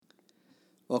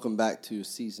Welcome back to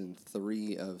Season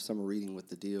 3 of Summer Reading with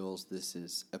the Deals. This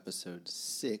is Episode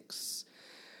 6.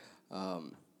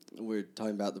 We're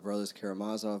talking about The Brothers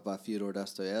Karamazov by Fyodor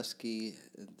Dostoevsky.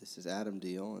 This is Adam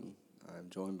Deal, and I'm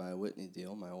joined by Whitney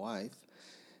Deal, my wife.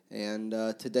 And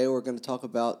today we're going to talk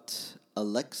about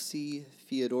Alexei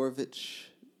Fyodorovich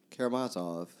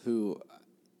Karamazov, who,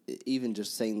 even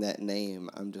just saying that name,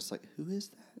 I'm just like, who is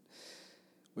that?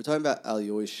 We're talking about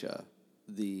Alyosha,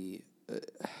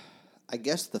 I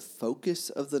guess the focus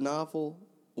of the novel.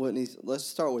 Whitney, let's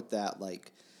start with that.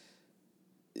 Like,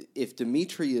 if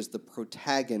Dmitri is the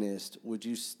protagonist, would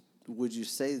you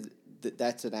say that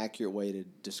that's an accurate way to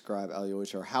describe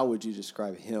Alyosha, or how would you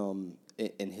describe him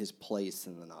in his place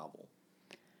in the novel?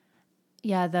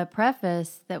 Yeah, the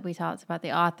preface that we talked about,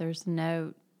 the author's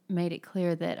note, made it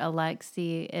clear that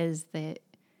Alexei is the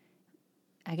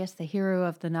hero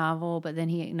of the novel, but then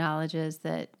he acknowledges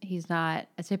that he's not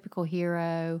a typical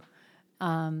hero.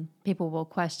 People will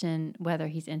question whether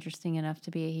he's interesting enough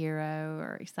to be a hero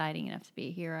or exciting enough to be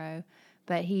a hero.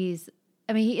 But he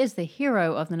is the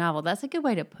hero of the novel. That's a good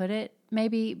way to put it,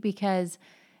 maybe, because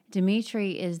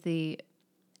Dmitri is the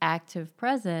active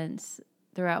presence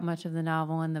throughout much of the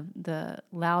novel and the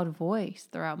loud voice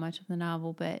throughout much of the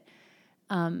novel. But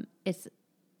it's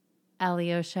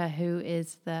Alyosha who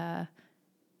is the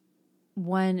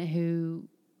one who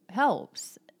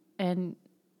helps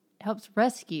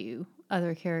rescue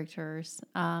other characters,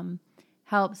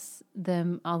 helps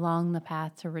them along the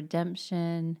path to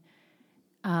redemption.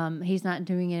 He's not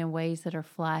doing it in ways that are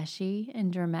flashy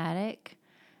and dramatic,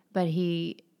 but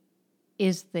he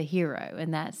is the hero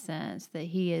in that sense, that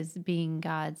he is being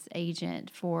God's agent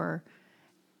for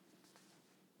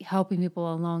helping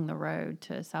people along the road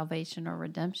to salvation or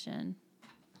redemption.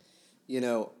 You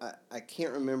know, I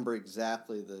can't remember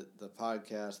exactly the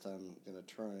podcast. I'm going to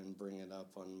try and bring it up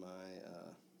on my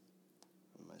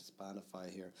Spotify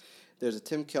here. There's a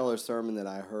Tim Keller sermon that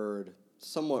I heard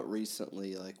somewhat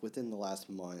recently, like within the last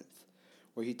month,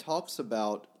 where he talks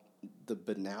about the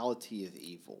banality of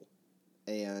evil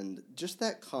and just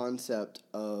that concept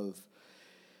of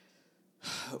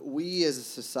we as a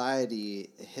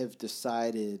society have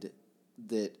decided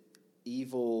that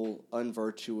evil,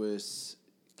 unvirtuous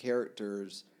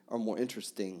characters are more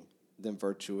interesting than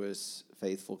virtuous,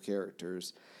 faithful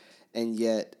characters. And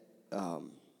yet,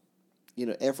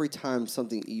 every time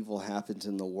something evil happens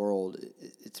in the world,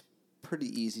 it's pretty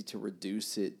easy to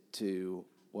reduce it to,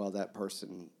 well, that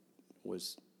person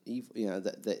was evil.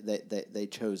 That they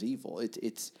chose evil.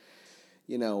 It's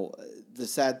the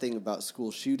sad thing about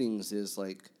school shootings is,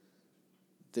 like,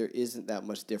 there isn't that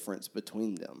much difference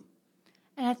between them.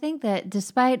 And I think that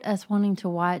despite us wanting to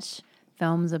watch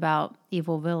films about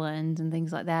evil villains and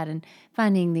things like that and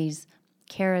finding these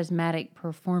charismatic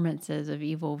performances of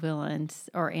evil villains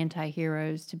or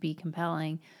anti-heroes to be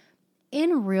compelling,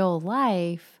 in real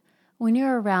life, when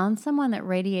you're around someone that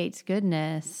radiates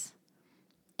goodness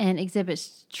and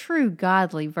exhibits true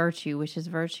godly virtue, which is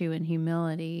virtue and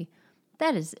humility,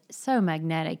 that is so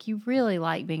magnetic. You really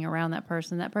like being around that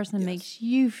person. That person Yes. makes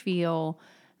you feel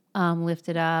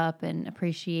lifted up and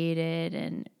appreciated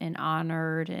and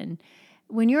honored. And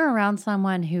when you're around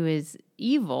someone who is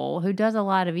evil, who does a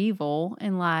lot of evil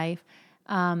in life,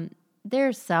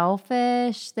 they're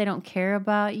selfish. They don't care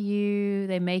about you.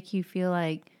 They make you feel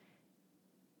like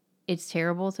it's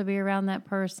terrible to be around that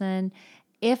person.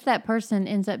 If that person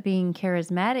ends up being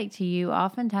charismatic to you,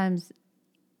 oftentimes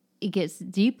it gets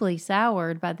deeply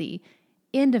soured by the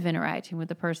end of interacting with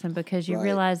the person because you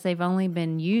realize they've only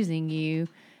been using you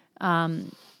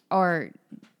or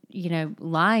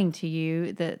lying to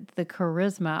you. The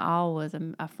charisma all was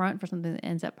a front for something that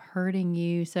ends up hurting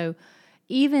you. So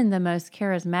even the most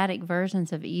charismatic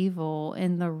versions of evil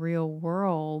in the real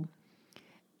world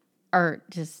are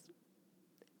just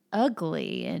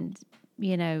ugly, and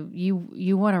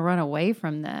you want to run away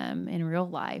from them in real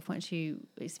life once you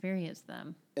experience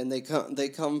them. And they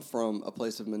come from a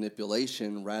place of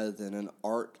manipulation rather than an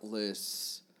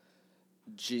artless,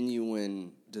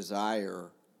 genuine desire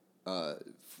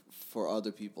for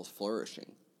other people's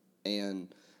flourishing.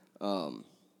 And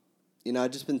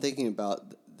I've just been thinking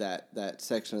about that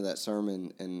section of that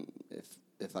sermon, and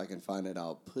if I can find it,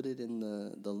 I'll put it in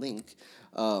the link.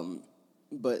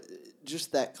 But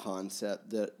just that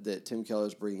concept that Tim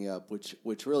Keller's bringing up, which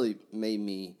really made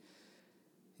me,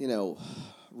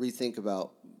 rethink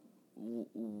about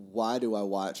why do I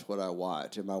watch what I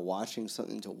watch? Am I watching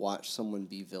something to watch someone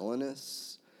be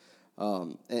villainous?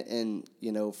 And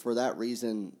for that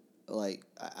reason, like,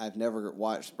 I've never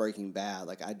watched Breaking Bad.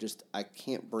 Like, I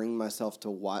can't bring myself to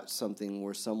watch something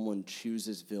where someone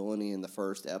chooses villainy in the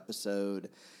first episode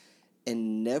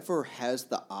and never has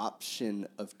the option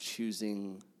of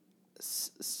choosing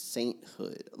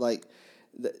sainthood. Like,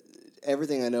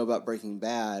 everything I know about Breaking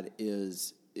Bad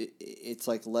is it's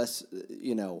like less,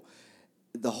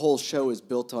 the whole show is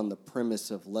built on the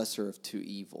premise of lesser of two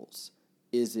evils.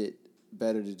 Is it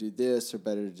better to do this or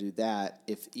better to do that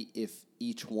if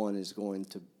each one is going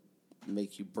to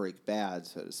make you break bad,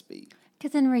 so to speak?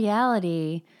 Because in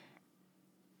reality,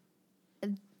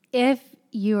 if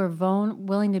you are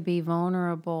willing to be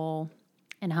vulnerable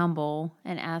and humble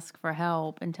and ask for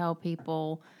help and tell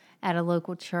people at a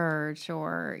local church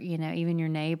or, even your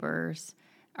neighbors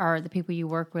or the people you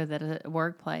work with at a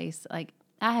workplace, like,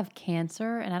 I have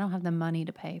cancer and I don't have the money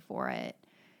to pay for it,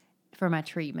 for my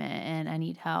treatment, and I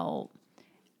need help.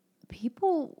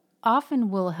 People often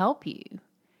will help you.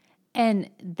 And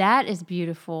that is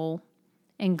beautiful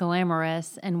and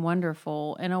glamorous and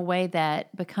wonderful in a way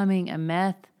that becoming a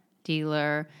meth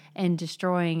dealer and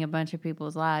destroying a bunch of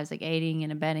people's lives, like aiding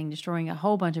and abetting, destroying a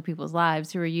whole bunch of people's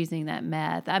lives who are using that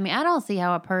meth. I mean, I don't see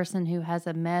how a person who has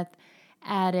a meth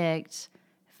addict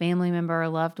family member or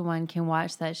loved one can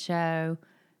watch that show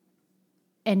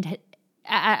and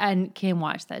can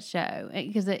watch that show,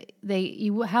 because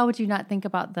how would you not think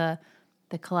about the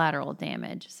collateral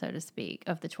damage, so to speak,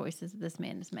 of the choices this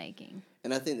man is making?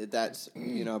 And I think that's,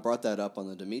 I brought that up on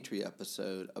the Dimitri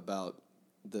episode about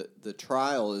the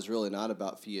trial is really not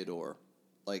about Fyodor.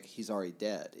 Like, he's already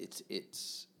dead.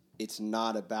 It's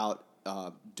not about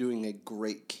doing a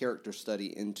great character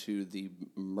study into the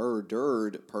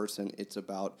murdered person. It's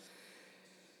about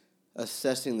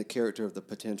assessing the character of the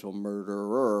potential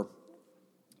murderer.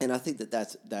 And I think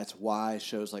that's why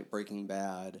shows like Breaking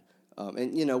Bad,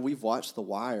 and we've watched The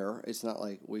Wire. It's not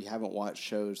like we haven't watched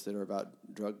shows that are about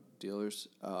drug dealers.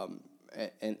 I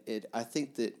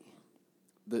think that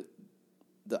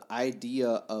the idea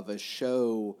of a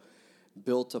show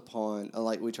built upon,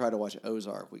 like, we tried to watch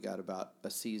Ozark. We got about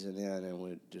a season in and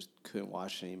we just couldn't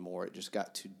watch it anymore. It just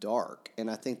got too dark.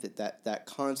 And I think that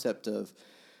concept of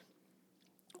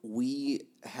we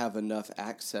have enough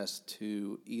access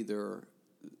to either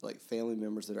like family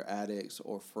members that are addicts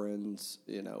or friends,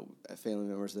 family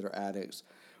members that are addicts,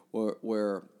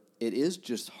 where it is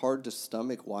just hard to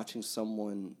stomach watching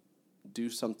someone do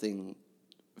something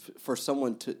for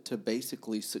someone to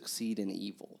basically succeed in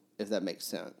evil, if that makes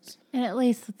sense. And at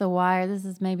least with The Wire, this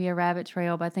is maybe a rabbit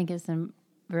trail, but I think it's a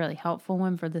really helpful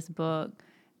one for this book,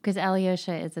 because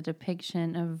Alyosha is a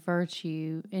depiction of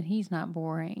virtue, and he's not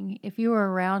boring. If you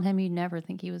were around him, you'd never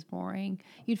think he was boring.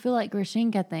 You'd feel like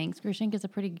Grushenka thinks. Grushenka's a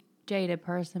pretty jaded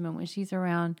person, but when she's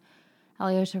around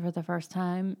Alyosha for the first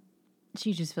time,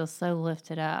 she just feels so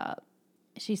lifted up.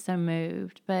 She's so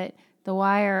moved. But The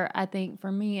Wire, I think,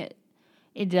 for me,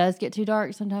 it does get too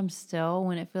dark sometimes still,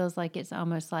 when it feels like it's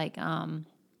almost like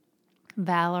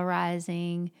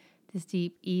valorizing this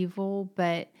deep evil,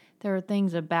 but there are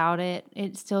things about it.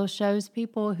 It still shows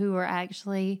people who are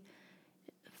actually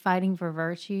fighting for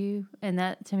virtue, and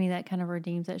that, to me, that kind of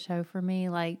redeems that show for me.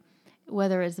 Like,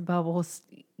 whether it's Bubbles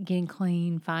getting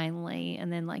clean finally, and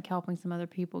then like helping some other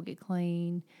people get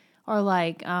clean, or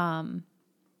like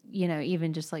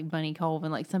even just like Bunny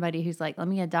Colvin, like somebody who's like, let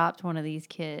me adopt one of these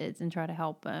kids and try to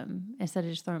help them instead of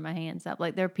just throwing my hands up.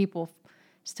 Like, there are people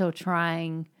still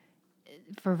trying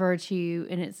for virtue,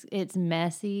 and it's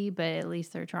messy, but at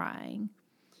least they're trying.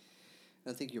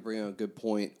 I think you're bringing a good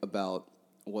point about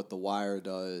what The Wire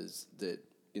does that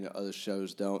other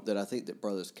shows don't, that I think that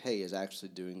Brothers K is actually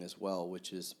doing as well,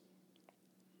 which is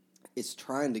it's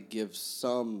trying to give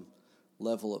some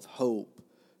level of hope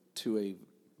to a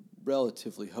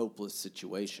relatively hopeless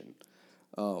situation.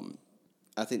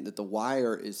 I think that The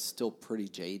Wire is still pretty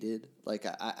jaded. Like,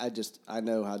 I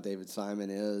know how David Simon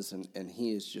is, and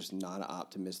he is just not an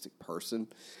optimistic person.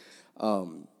 I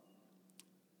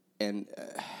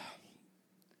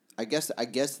guess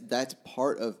that's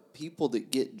part of people that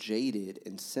get jaded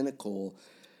and cynical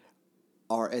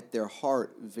are at their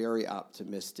heart very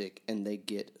optimistic, and they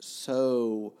get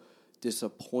so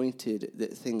disappointed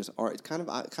that things aren't kind of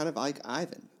like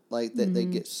Ivan. Like that, They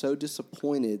get so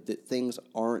disappointed that things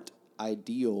aren't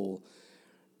ideal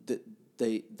that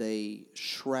they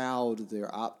shroud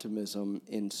their optimism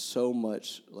in so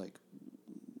much like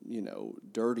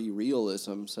dirty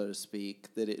realism, so to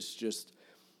speak, that it's just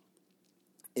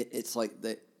it's like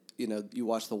that. You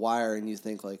watch The Wire and you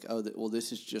think like,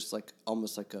 this is just like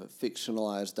almost like a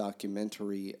fictionalized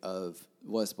documentary of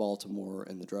West Baltimore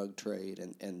and the drug trade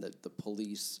and the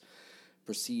police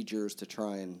procedures to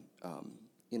try and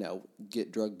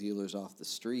get drug dealers off the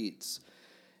streets,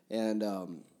 and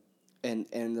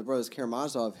the Brothers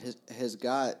Karamazov has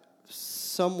got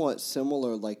somewhat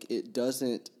similar. Like, it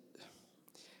doesn't.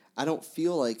 I don't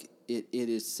feel like it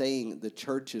is saying the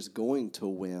church is going to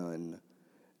win.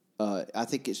 I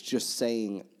think it's just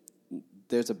saying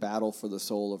there's a battle for the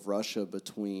soul of Russia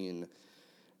between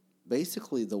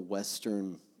basically the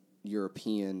Western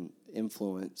European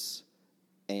influence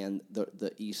and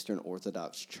the Eastern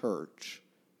Orthodox Church.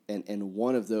 And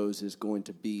one of those is going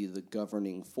to be the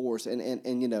governing force.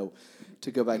 And you know,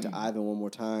 to go back to Ivan one more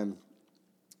time,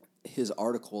 his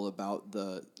article about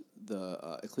the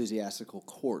ecclesiastical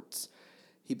courts,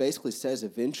 he basically says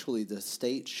eventually the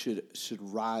state should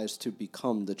rise to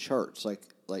become the church. Like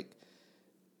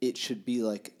it should be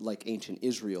like ancient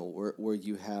Israel, where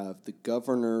you have the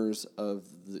governors of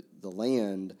the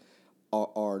land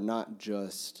are not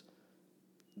just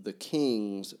the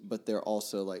kings, but they're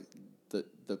also like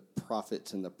the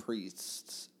prophets and the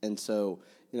priests. And so,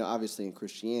 you know, obviously in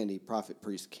Christianity, prophet,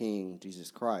 priest, king, Jesus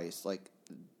Christ, like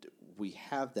we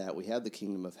have that. We have the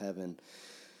kingdom of heaven.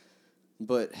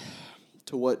 But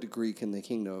to what degree can the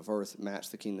kingdom of earth match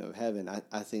the kingdom of heaven?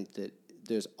 I think that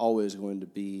there's always going to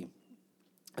be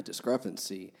a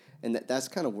discrepancy. And that's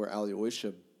kind of where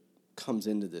Alyosha comes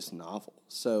into this novel.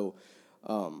 So,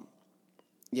 that's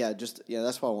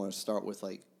why I want to start with,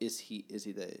 like, is he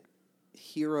the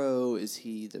hero? Is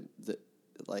he the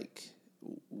like,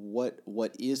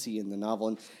 what is he in the novel?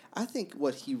 And I think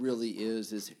what he really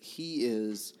is he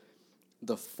is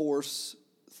the force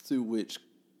through which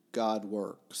God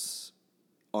works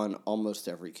on almost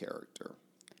every character.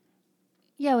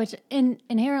 Yeah, which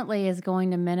inherently is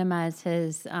going to minimize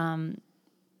his kind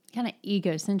of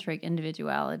egocentric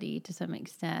individuality to some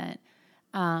extent.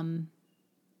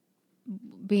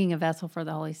 Being a vessel for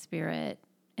the Holy Spirit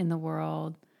in the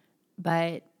world.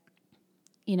 But,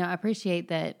 you know, I appreciate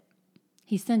that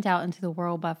he's sent out into the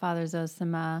world by Father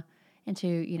Zosima into,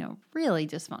 you know, really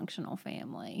dysfunctional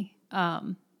family,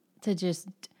 to just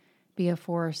be a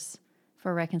force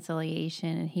for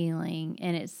reconciliation and healing.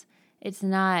 And it's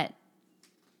not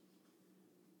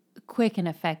quick and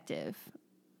effective.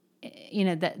 You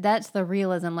know, that's the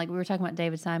realism. Like we were talking about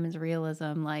David Simon's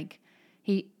realism, like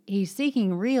he's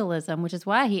seeking realism, which is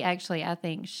why he actually, I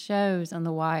think, shows on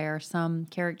The Wire some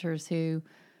characters who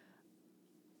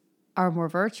are more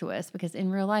virtuous, because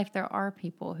in real life there are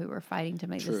people who are fighting to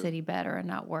make the city better and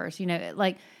not worse. You know,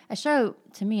 like a show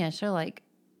like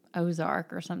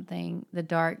Ozark or something, the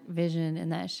dark vision in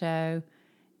that show,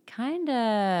 kind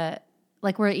of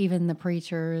like where even the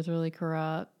preacher is really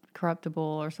corruptible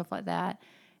or stuff like that.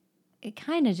 It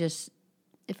kind of just,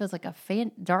 it feels like a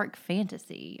dark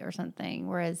fantasy or something,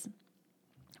 whereas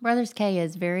Brothers K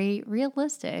is very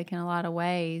realistic in a lot of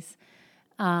ways,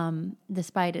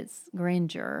 despite its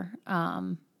grandeur.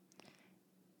 And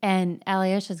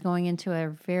Alyosha is going into a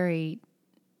very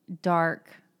dark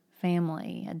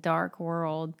family, a dark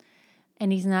world,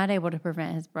 and he's not able to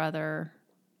prevent his brother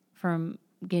from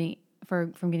getting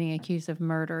accused of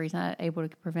murder. He's not able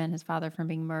to prevent his father from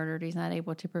being murdered. He's not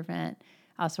able to prevent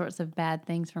all sorts of bad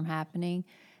things from happening.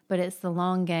 But it's the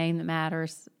long game that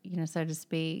matters, you know, so to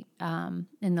speak.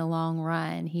 In the long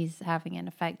run, he's having an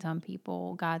effect on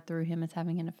people. God through him is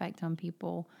having an effect on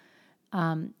people.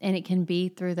 And it can be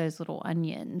through those little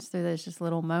onions, through those just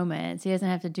little moments. He doesn't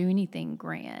have to do anything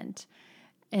grand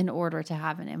in order to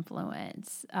have an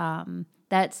influence.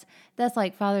 That's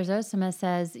like Father Zosima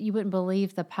says, you wouldn't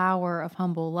believe the power of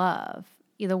humble love.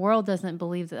 The world doesn't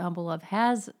believe that humble love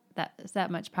has that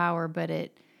much power, but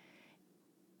it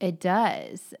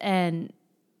does. And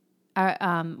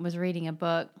I was reading a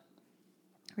book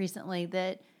recently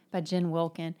by Jen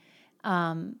Wilkin,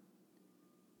 called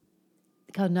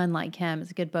None Like Him.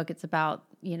 It's a good book. It's about,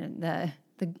 you know,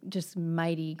 the just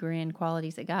mighty grand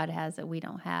qualities that God has that we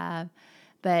don't have.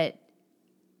 But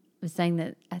was saying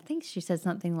that, I think she said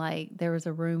something like there was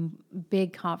a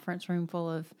big conference room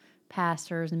full of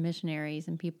pastors and missionaries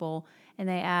and people, and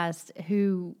they asked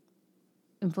who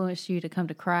influenced you to come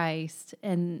to Christ,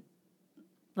 and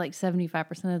like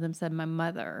 75% of them said my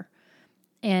mother.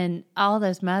 And all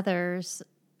those mothers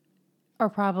are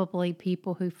probably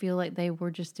people who feel like they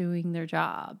were just doing their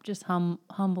job, just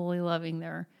humbly loving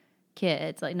their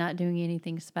kids, like not doing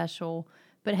anything special,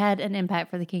 but had an impact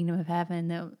for the kingdom of heaven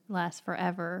that lasts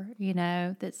forever, you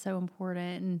know, that's so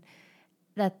important. And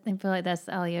that, I feel like that's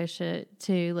Alyosha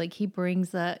too. Like he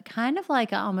brings a kind of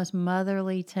like a almost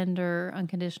motherly, tender,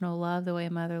 unconditional love, the way a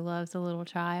mother loves a little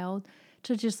child,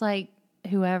 to just like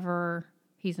whoever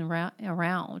he's around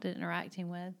and interacting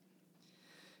with.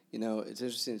 You know, it's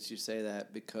interesting that you say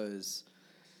that, because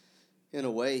in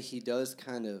a way he does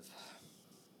kind of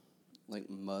like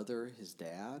mother his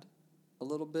dad a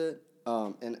little bit.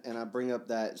 And I bring up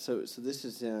that, so this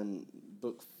is in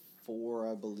book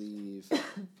 4, I believe.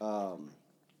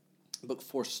 Book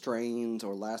 4, strains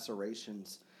or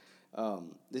lacerations.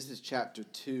 This is chapter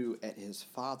 2 at his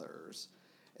father's.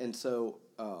 And so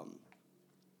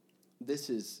this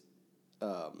is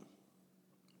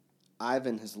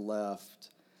Ivan has left,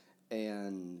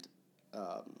 and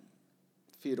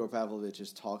Fyodor Pavlovich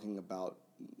is talking about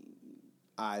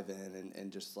Ivan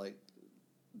and just like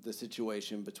the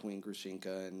situation between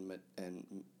Grushenka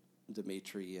and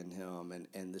Dmitri and him,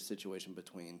 and the situation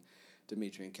between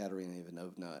Dmitri and Katerina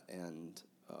Ivanovna and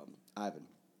Ivan.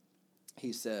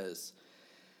 He says,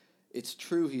 it's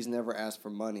true he's never asked for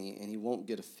money, and he won't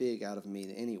get a fig out of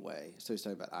me anyway. So he's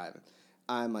talking about Ivan.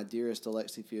 I, my dearest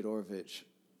Alexei Fyodorovich,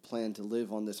 plan to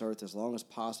live on this earth as long as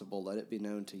possible, let it be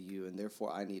known to you, and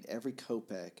therefore I need every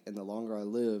kopeck, and the longer I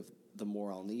live, the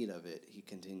more I'll need of it, he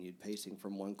continued, pacing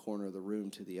from one corner of the room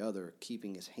to the other,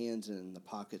 keeping his hands in the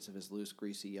pockets of his loose,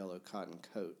 greasy yellow cotton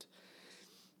coat.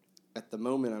 At the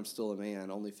moment, I'm still a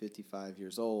man, only 55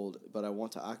 years old, but I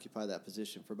want to occupy that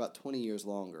position for about 20 years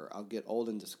longer. I'll get old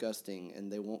and disgusting,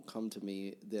 and they won't come to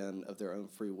me then of their own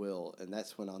free will, and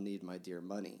that's when I'll need my dear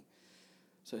money.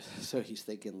 So he's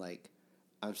thinking, like,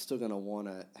 I'm still going to want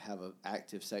to have an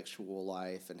active sexual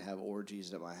life and have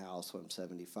orgies at my house when I'm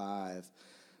 75,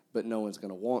 but no one's going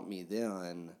to want me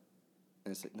then. And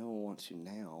it's like, no one wants you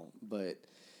now. But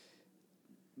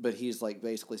he's like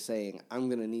basically saying, I'm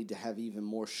going to need to have even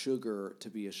more sugar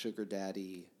to be a sugar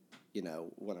daddy,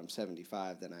 when I'm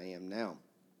 75 than I am now.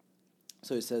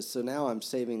 So he says, so now I'm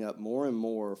saving up more and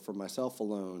more for myself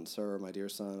alone, sir, my dear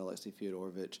son, Alexei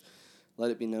Fyodorovich. Let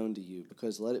it be known to you,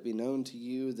 because let it be known to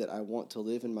you that I want to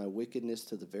live in my wickedness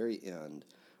to the very end.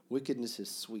 Wickedness is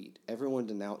sweet. Everyone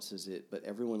denounces it, but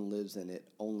everyone lives in it,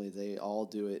 only they all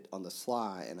do it on the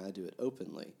sly, and I do it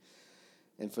openly.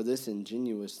 And for this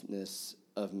ingenuousness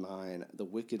of mine, the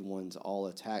wicked ones all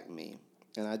attack me.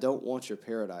 And I don't want your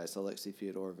paradise, Alexei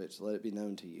Fyodorovich, let it be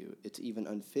known to you. It's even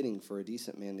unfitting for a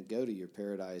decent man to go to your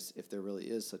paradise if there really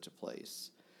is such a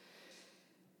place.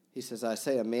 He says, I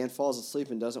say a man falls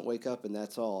asleep and doesn't wake up, and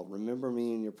that's all. Remember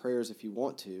me in your prayers if you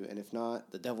want to, and if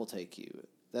not, the devil take you.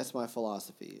 That's my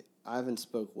philosophy. Ivan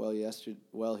spoke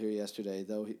well here yesterday,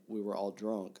 though we were all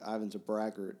drunk. Ivan's a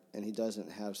braggart, and he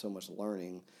doesn't have so much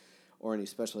learning or any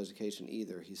special education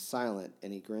either. He's silent,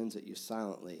 and he grins at you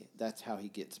silently. That's how he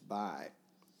gets by.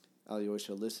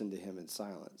 Alyosha listened to him in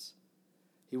silence.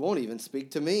 He won't even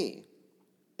speak to me.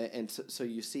 And so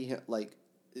you see him, like,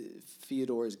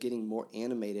 Fyodor is getting more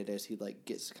animated as he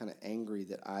gets kind of angry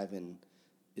that Ivan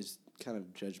is kind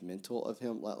of judgmental of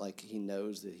him, like he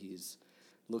knows that he's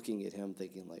looking at him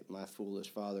thinking like, my foolish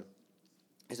father.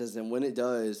 He says, and when he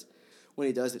does,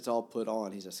 it's all put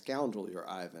on. He's a scoundrel, your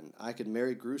Ivan. I could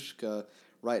marry Grushka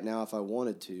right now if I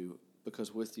wanted to,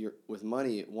 because with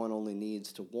money one only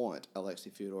needs to want, Alexei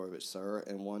Fyodorovich, sir,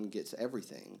 and one gets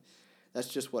everything. That's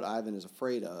just what Ivan is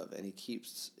afraid of, and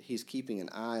he's keeping an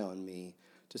eye on me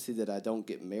to see that I don't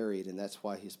get married, and that's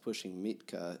why he's pushing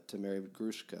Mitka to marry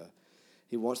Grushka.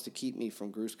 He wants to keep me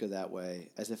from Grushka that way,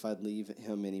 as if I'd leave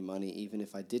him any money even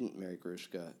if I didn't marry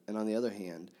Grushka. And on the other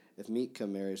hand, if Mitka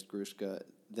marries Grushka,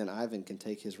 then Ivan can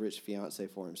take his rich fiancée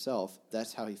for himself.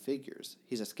 That's how he figures.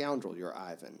 He's a scoundrel, your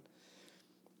Ivan.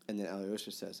 And then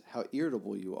Alyosha says, how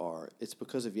irritable you are. It's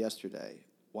because of yesterday.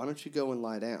 Why don't you go and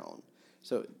lie down?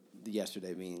 So the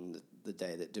yesterday meaning the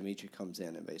day that Dmitri comes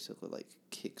in and basically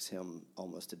kicks him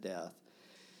almost to death.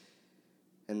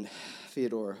 And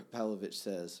Fyodor Pavlovich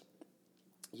says,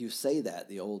 you say that,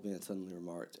 the old man suddenly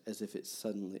remarked, as if it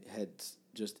had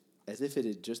just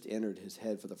entered his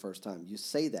head for the first time. You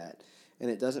say that,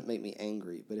 and it doesn't make me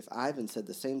angry. But if Ivan said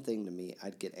the same thing to me,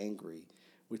 I'd get angry.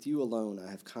 With you alone, I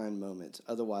have kind moments.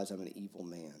 Otherwise, I'm an evil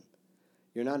man.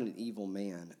 You're not an evil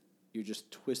man. You're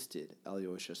just twisted,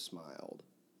 Alyosha smiled.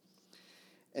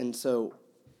 And so,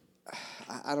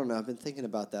 I don't know, I've been thinking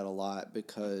about that a lot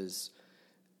because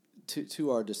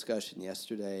to our discussion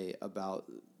yesterday about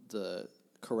the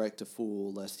correct a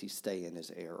fool lest he stay in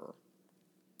his error.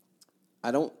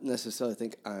 I don't necessarily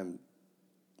think I'm,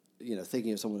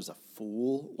 thinking of someone as a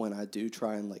fool when I do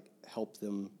try and help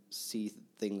them see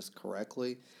things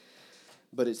correctly.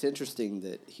 But it's interesting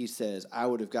that he says, I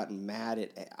would have gotten mad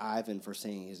at Ivan for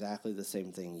saying exactly the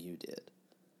same thing you did.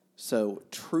 So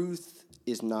truth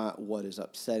is not what is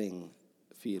upsetting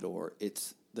Fyodor.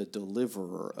 It's the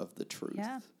deliverer of the truth.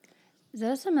 Yeah.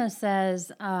 Zosima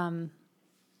says that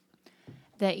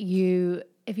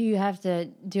if you have to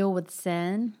deal with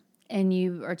sin and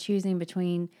you are choosing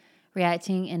between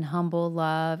reacting in humble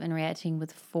love and reacting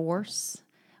with force,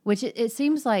 which it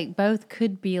seems like both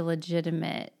could be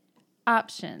legitimate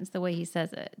options, the way he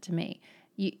says it to me.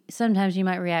 Sometimes you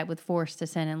might react with force to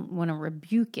sin and want to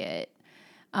rebuke it.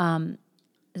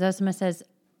 Zosima says,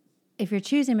 if you're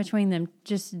choosing between them,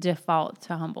 just default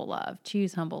to humble love.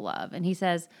 Choose humble love. And he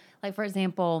says, like, for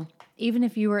example, even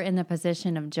if you were in the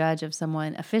position of judge of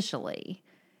someone officially,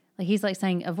 like he's like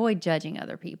saying, avoid judging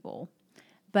other people.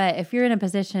 But if you're in a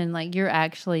position like you're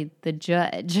actually the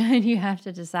judge and you have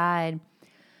to decide,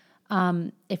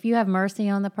 if you have mercy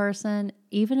on the person,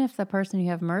 even if the person you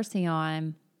have mercy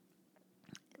on,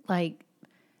 like,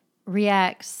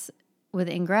 reacts with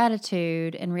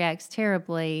ingratitude and reacts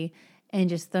terribly and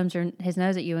just thumbs his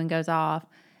nose at you and goes off,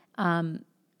 that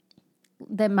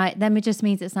just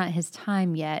means it's not his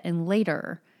time yet. And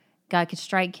later, God could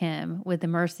strike him with the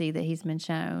mercy that he's been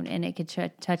shown, and it could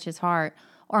touch his heart.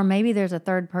 Or maybe there's a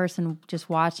third person just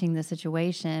watching the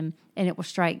situation, and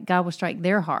God will strike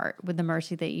their heart with the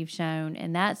mercy that you've shown,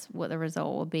 and that's what the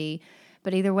result will be.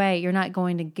 But either way, you're not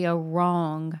going to go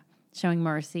wrong showing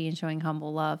mercy and showing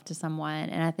humble love to someone.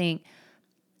 And I think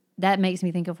that makes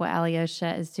me think of what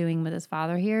Alyosha is doing with his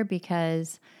father here,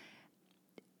 because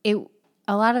a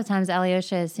lot of times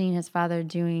Alyosha has seen his father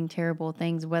doing terrible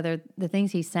things, whether the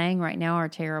things he's saying right now are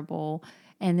terrible,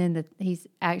 and then he's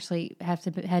actually had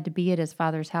to be at his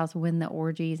father's house when the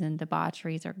orgies and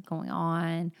debaucheries are going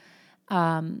on.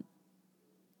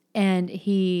 And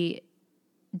he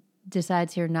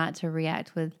decides here not to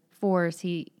react with force.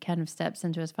 He kind of steps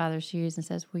into his father's shoes and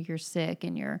says, well, you're sick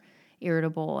and you're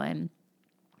irritable and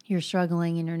you're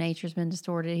struggling and your nature's been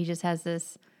distorted. He has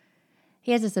this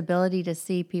ability to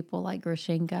see people like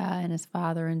Grushenka and his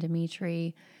father and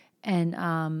Dmitri,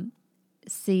 and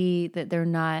see that they're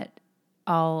not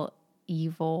all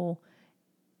evil.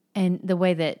 And the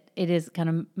way that it is kind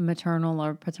of maternal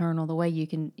or paternal, the way you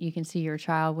can see your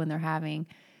child when they're having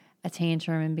a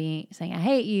tantrum and saying, I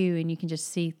hate you, and you can just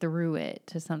see through it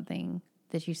to something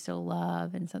that you still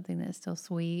love and something that's still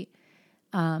sweet.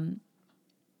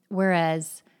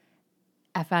 Whereas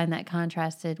I find that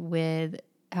contrasted with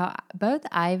how both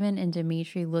Ivan and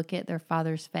Dmitri look at their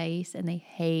father's face and they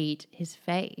hate his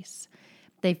face.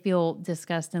 They feel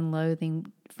disgust and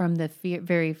loathing from the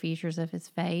very features of his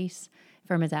face,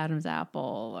 from his Adam's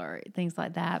apple or things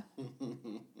like that.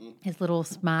 His little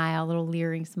smile, little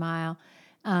leering smile.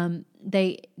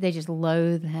 They just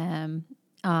loathe him.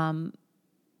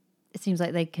 It seems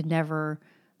like they could never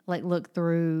look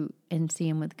through and see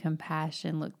him with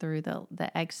compassion, look through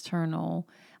the external,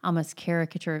 almost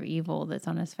caricature of evil that's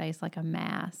on his face like a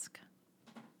mask.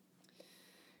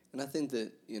 And I think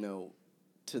that,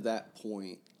 to that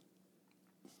point,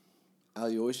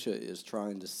 Alyosha is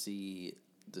trying to see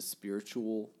the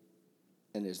spiritual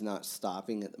and is not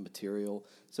stopping at the material.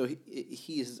 So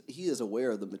he is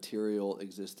aware of the material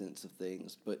existence of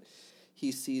things, but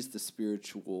he sees the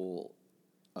spiritual,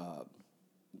 the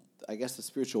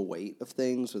spiritual weight of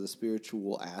things or the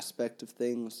spiritual aspect of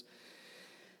things.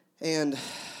 And,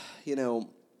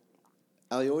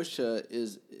 Alyosha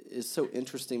is so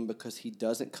interesting because he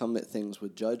doesn't come at things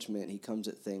with judgment. He comes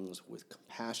at things with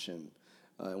compassion.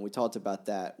 And we talked about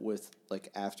that with,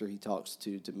 after he talks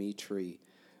to Dmitri,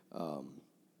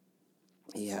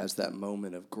 he has that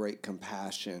moment of great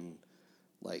compassion,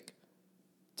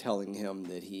 telling him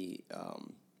that he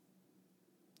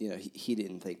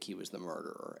didn't think he was the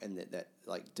murderer, and that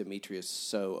Dmitri is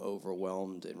so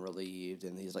overwhelmed and relieved,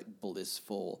 and he's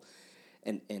blissful.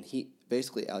 And he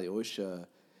basically, Alyosha,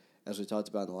 as we talked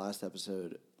about in the last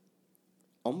episode,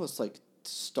 almost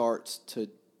starts to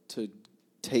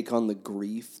take on the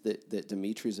grief that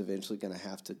Dmitri's eventually going to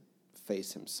have to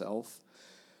face himself.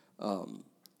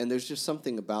 And there's just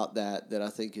something about that I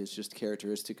think is just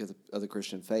characteristic of the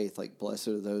Christian faith. Blessed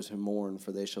are those who mourn,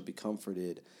 for they shall be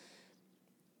comforted.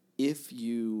 If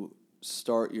you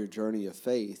start your journey of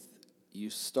faith, you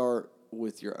start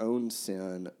with your own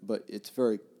sin, but it's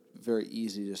very, very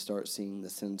easy to start seeing the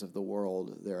sins of the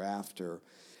world thereafter.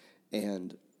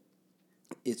 And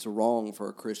it's wrong for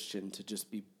a Christian to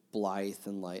just be blithe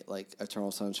and light, like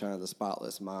eternal sunshine of the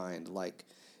spotless mind.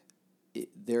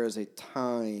 There is a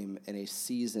time and a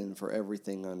season for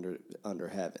everything under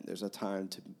heaven. There's a time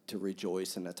to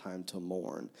rejoice and a time to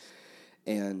mourn.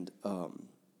 And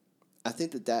I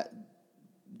think that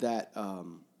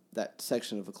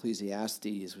section of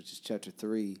Ecclesiastes, which is chapter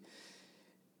 3,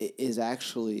 is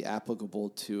actually applicable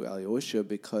to Alyosha,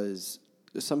 because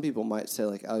some people might say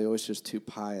Alyosha's too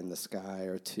pie in the sky,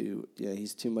 or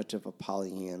he's too much of a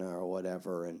Pollyanna or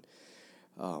whatever. And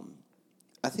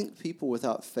I think people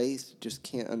without faith just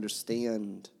can't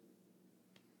understand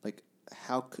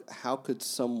how could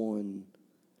someone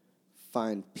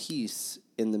find peace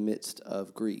in the midst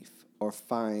of grief, or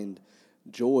find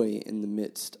joy in the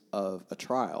midst of a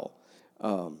trial.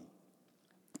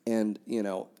 And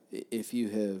if you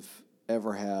have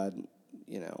ever had,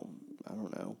 I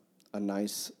don't know, a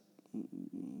nice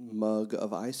mug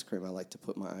of ice cream. I like to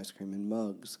put my ice cream in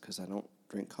mugs because I don't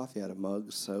drink coffee out of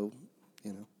mugs. So,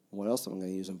 what else am I going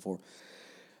to use them for?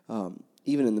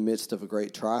 Even in the midst of a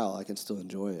great trial, I can still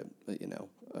enjoy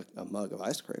a mug of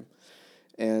ice cream.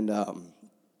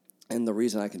 And the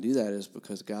reason I can do that is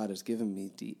because God has given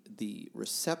me the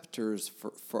receptors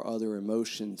for other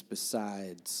emotions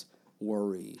besides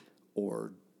worry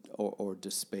or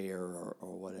despair or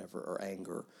whatever, or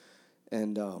anger.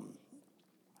 And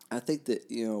I think that,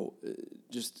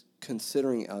 just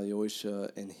considering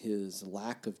Alyosha and his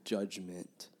lack of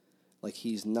judgment, like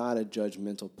he's not a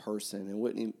judgmental person. And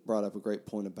Whitney brought up a great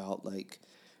point about like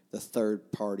the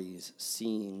third parties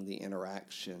seeing the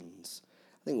interactions.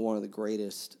 I think one of the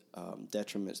greatest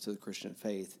detriments to the Christian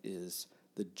faith is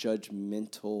the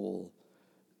judgmental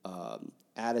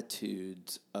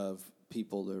attitudes of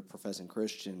people that are professing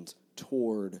Christians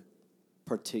toward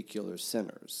particular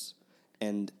sinners.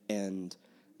 And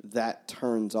that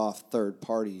turns off third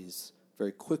parties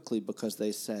very quickly because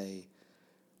they say,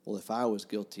 well, if I was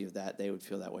guilty of that, they would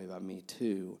feel that way about me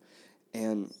too.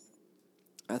 And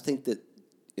I think that,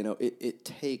 it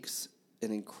takes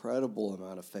an incredible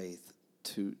amount of faith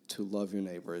to love your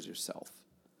neighbor as yourself,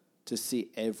 to see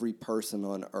every person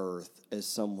on earth as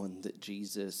someone that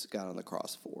Jesus got on the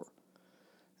cross for.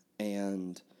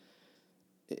 And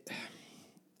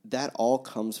that all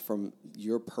comes from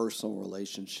your personal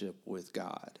relationship with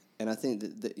God. And I think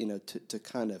that to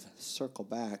kind of circle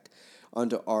back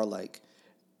onto our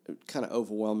kind of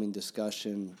overwhelming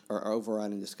discussion or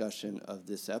overriding discussion of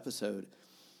this episode,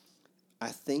 I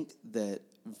think that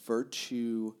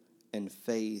virtue and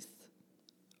faith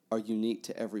are unique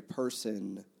to every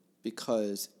person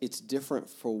because it's different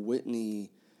for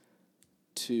Whitney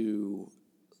to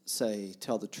say,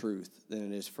 tell the truth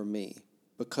than it is for me,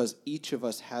 because each of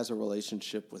us has a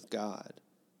relationship with God.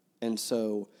 And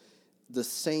so the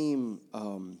same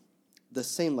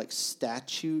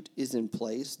statute is in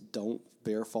place, don't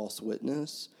bear false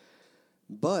witness,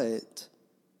 but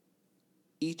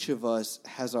each of us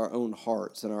has our own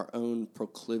hearts and our own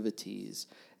proclivities.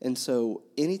 And so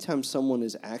anytime someone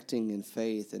is acting in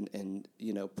faith and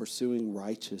pursuing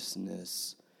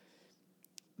righteousness,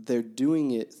 they're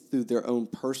doing it through their own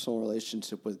personal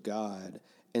relationship with God.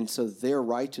 And so their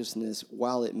righteousness,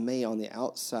 while it may on the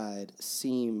outside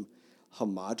seem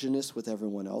homogeneous with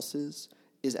everyone else's,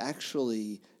 is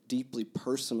actually deeply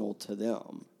personal to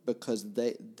them because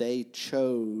they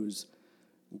chose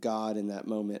God in that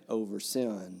moment over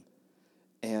sin.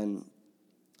 And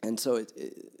so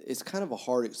it's kind of a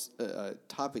hard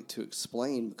topic to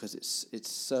explain because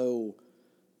it's so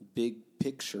big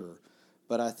picture.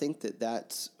 But I think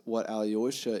that's what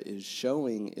Alyosha is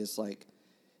showing is like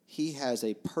he has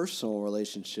a personal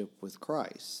relationship with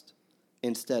Christ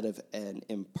instead of an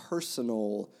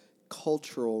impersonal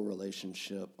cultural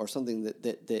relationship or something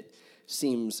that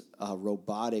seems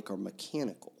robotic or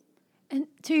mechanical. And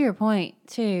to your point,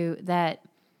 too, that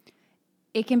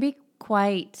it can be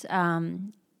quite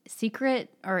secret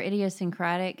or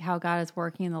idiosyncratic how God is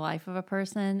working in the life of a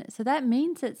person. So that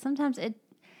means that sometimes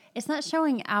it's not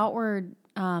showing outward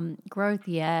growth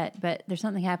yet, but there's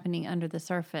something happening under the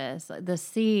surface. The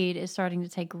seed is starting to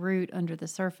take root under the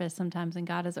surface sometimes, and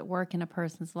God is at work in a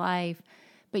person's life,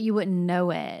 but you wouldn't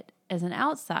know it as an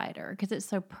outsider because it's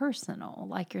so personal,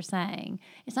 like you're saying.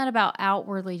 It's not about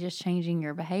outwardly just changing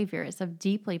your behavior. It's a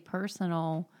deeply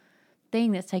personal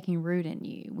thing that's taking root in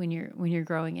you when you're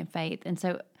growing in faith. And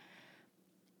so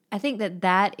I think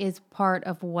that is part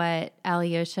of what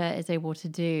Alyosha is able to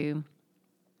do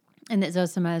and that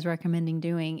Zosima is recommending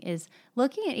doing is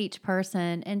looking at each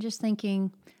person and just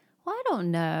thinking, well, I don't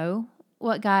know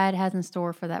what God has in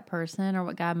store for that person or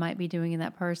what God might be doing in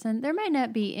that person. There may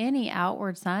not be any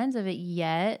outward signs of it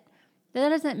yet, but that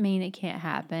doesn't mean it can't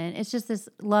happen. It's just this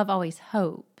love always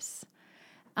hopes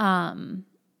that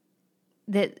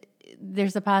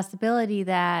there's a possibility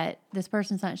that this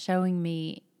person's not showing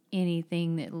me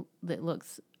anything that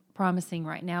looks promising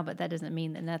right now, but that doesn't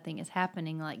mean that nothing is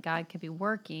happening. Like God could be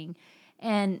working.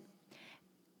 And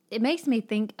it makes me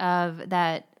think of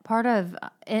that part of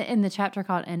in the chapter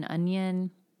called An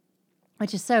Onion,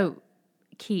 which is so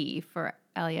key for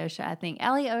Alyosha. I think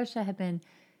Alyosha had been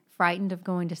frightened of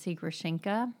going to see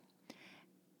Grushenka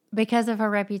because of her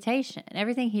reputation.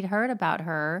 Everything he'd heard about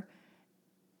her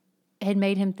had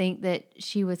made him think that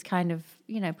she was kind of,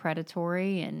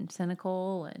 predatory and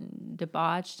cynical and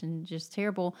debauched and just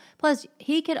terrible. Plus,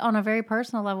 he could, on a very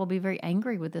personal level, be very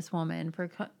angry with this woman for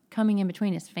coming in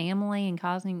between his family and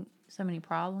causing so many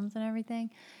problems and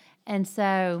everything. And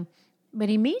so, but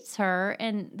he meets her,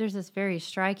 and there's this very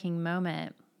striking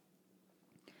moment.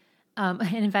 And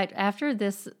in fact, after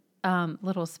this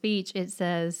little speech, it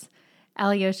says,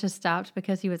 Alyosha stopped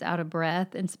because he was out of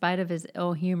breath. In spite of his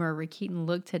ill humor, Rakitin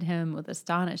looked at him with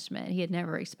astonishment. He had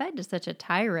never expected such a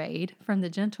tirade from the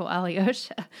gentle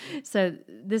Alyosha. So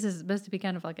this is supposed to be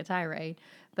kind of like a tirade,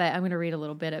 but I'm going to read a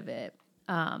little bit of it.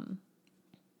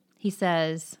 He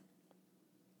says,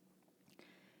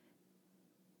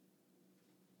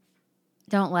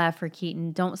 "Don't laugh,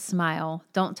 Rakitin. Don't smile.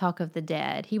 Don't talk of the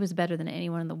dead. He was better than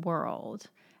anyone in the world.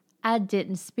 I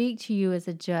didn't speak to you as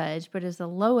a judge, but as the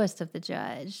lowest of the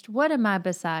judged. What am I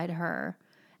beside her?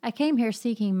 I came here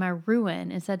seeking my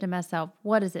ruin and said to myself,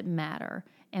 what does it matter?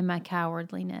 And my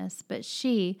cowardliness. But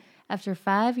she, after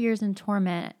 5 years in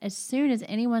torment, as soon as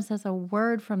anyone says a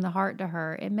word from the heart to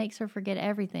her, it makes her forget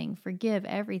everything, forgive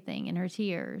everything in her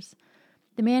tears.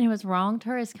 The man who has wronged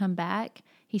her has come back.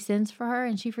 He sends for her,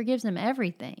 and she forgives him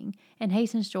everything and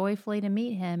hastens joyfully to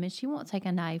meet him, and she won't take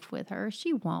a knife with her.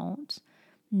 She won't.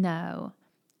 No,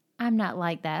 I'm not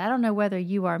like that. I don't know whether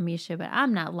you are, Misha, but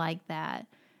I'm not like that.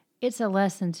 It's a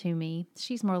lesson to me.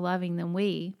 She's more loving than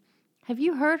we. Have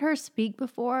you heard her speak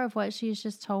before of what she has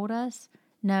just told us?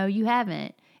 No, you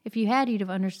haven't. If you had, you'd have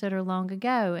understood her long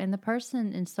ago, and the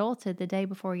person insulted the day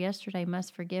before yesterday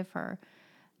must forgive her.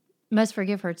 Must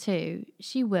forgive her too.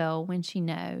 She will when she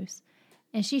knows,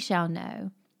 and she shall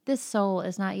know. This soul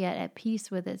is not yet at peace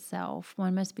with itself.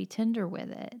 One must be tender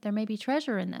with it. There may be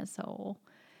treasure in that soul.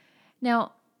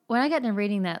 Now, when I got into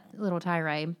reading that little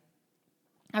tirade,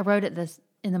 I wrote it this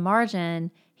in the margin,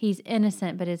 he's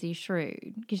innocent, but is he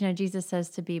shrewd? Because, Jesus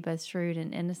says to be both shrewd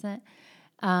and innocent.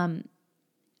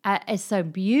 It's so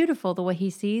beautiful the way he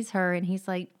sees her, and he's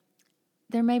like,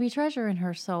 there may be treasure in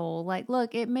her soul. Like,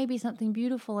 look, it may be something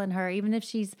beautiful in her, even if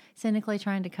she's cynically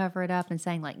trying to cover it up and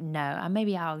saying, like, no,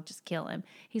 maybe I'll just kill him.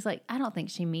 He's like, I don't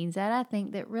think she means that. I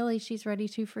think that really she's ready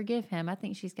to forgive him. I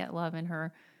think she's got love in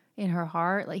her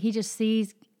heart. Like, he just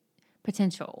sees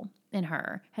potential in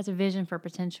her, has a vision for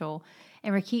potential.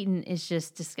 And Rakitin is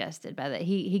just disgusted by that.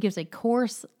 He gives a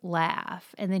coarse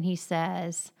laugh, and then he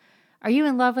says, are you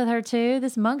in love with her too?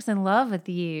 This monk's in love with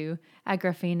you,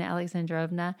 Agrafena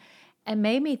Alexandrovna. It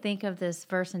made me think of this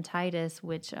verse in Titus,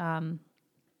 which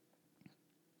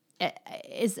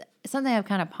is something I've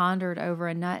kind of pondered over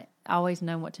and not always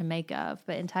known what to make of.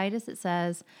 But in Titus it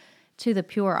says, to the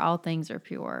pure all things are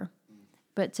pure.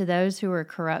 But to those who are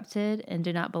corrupted and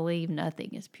do not believe,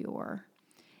 nothing is pure.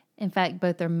 In fact,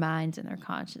 both their minds and their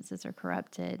consciences are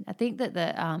corrupted. I think that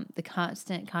the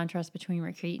constant contrast between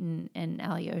Rakitin and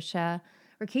Alyosha,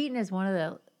 Rakitin is one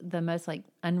of the most like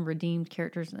unredeemed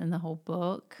characters in the whole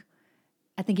book.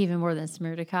 I think even more than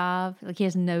Smerdyakov. Like, he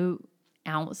has no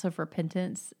ounce of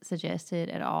repentance suggested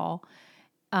at all,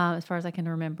 as far as I can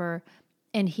remember.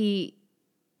 And he's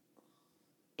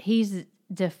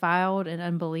defiled and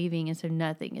unbelieving, and so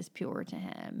nothing is pure to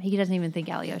him. He doesn't even think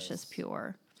Alyosha's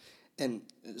pure. And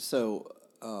so,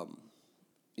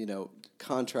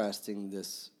 contrasting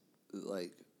this,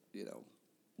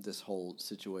 this whole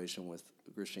situation with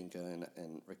Grushenka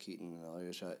and Rakitin and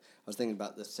Alyosha, I was thinking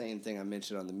about the same thing I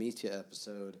mentioned on the Mitya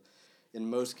episode. In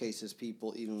most cases,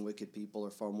 people, even wicked people,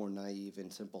 are far more naive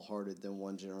and simple-hearted than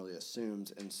one generally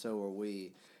assumes, and so are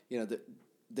we.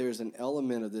 There's an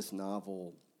element of this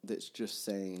novel that's just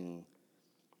saying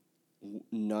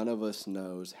none of us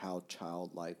knows how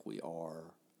childlike we are,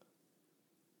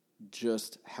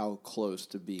 just how close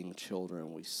to being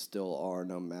children we still are,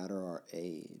 no matter our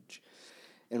age.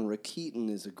 And Rakitin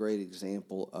is a great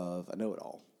example of a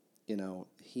know-it-all.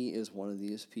 He is one of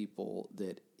these people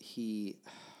that he's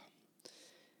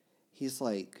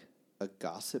like a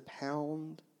gossip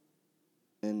hound.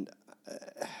 And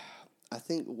I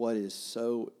think what is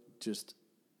so just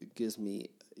gives me,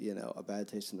 a bad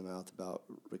taste in the mouth about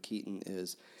Rakitin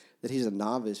is that he's a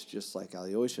novice just like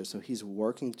Alyosha. So he's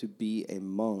working to be a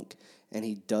monk, and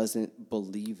he doesn't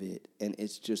believe it. And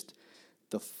it's just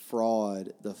the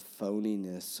fraud, the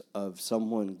phoniness of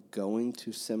someone going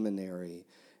to seminary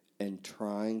and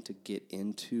trying to get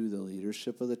into the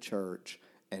leadership of the church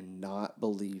and not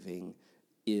believing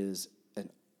is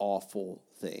an awful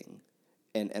thing.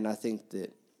 And I think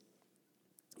that,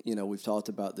 we've talked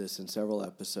about this in several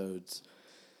episodes.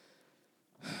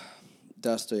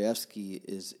 Dostoevsky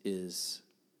is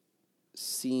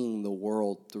seeing the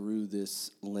world through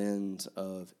this lens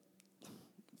of,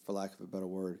 for lack of a better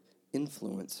word,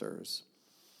 influencers.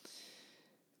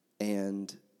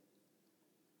 And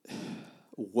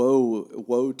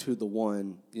woe to the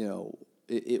one,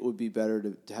 it would be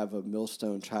better to have a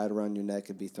millstone tied around your neck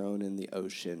and be thrown in the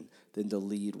ocean than to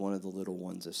lead one of the little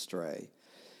ones astray.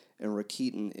 And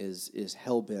Rakitin is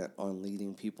hell-bent on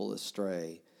leading people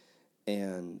astray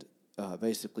and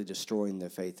basically destroying their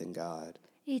faith in God.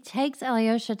 He takes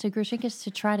Alyosha to Grushenka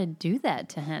to try to do that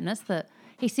to him.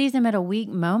 He sees him at a weak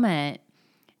moment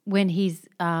when he's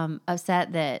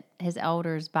upset that his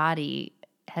elder's body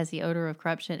has the odor of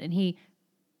corruption, and he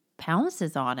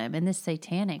pounces on him in this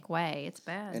satanic way. It's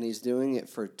bad. And he's doing it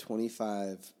for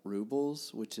 25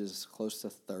 rubles, which is close to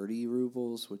 30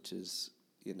 rubles, which is,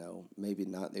 maybe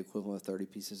not the equivalent of 30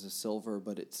 pieces of silver,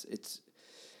 but it's.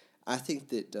 I think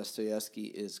that Dostoevsky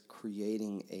is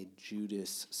creating a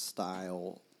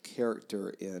Judas-style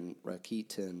character in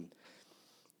Rakitin.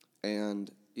 And,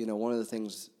 one of the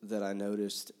things that I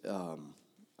noticed, I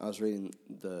was reading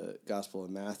the Gospel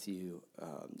of Matthew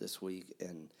this week,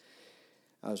 and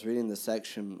I was reading the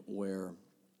section where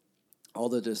all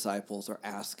the disciples are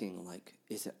asking, like,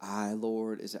 "Is it I,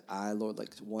 Lord? Is it I, Lord?"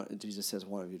 Like Jesus says,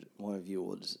 "One of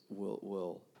you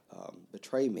will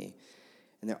betray me,"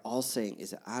 and they're all saying,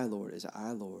 "Is it I, Lord? Is it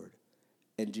I, Lord?"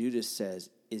 And Judas says,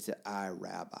 "Is it I,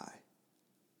 Rabbi?"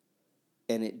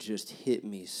 And it just hit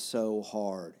me so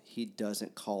hard. He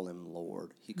doesn't call him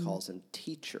Lord; he calls him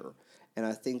teacher, and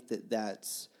I think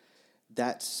that's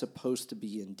supposed to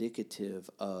be indicative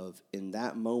of, in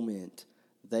that moment,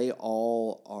 they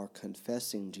all are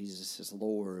confessing Jesus as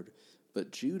Lord,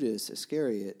 but Judas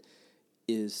Iscariot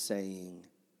is saying,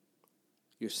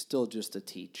 "You're still just a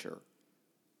teacher."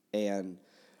 And,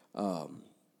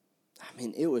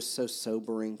 it was so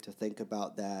sobering to think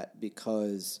about that,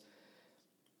 because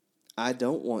I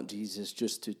don't want Jesus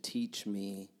just to teach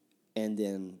me and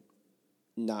then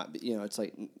not, it's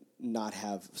like not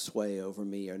have sway over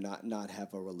me, or not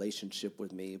have a relationship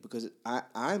with me, because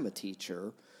I'm a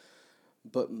teacher,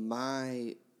 but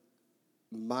my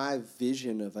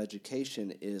vision of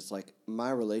education is like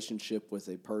my relationship with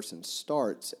a person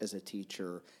starts as a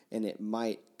teacher, and it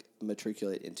might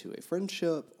matriculate into a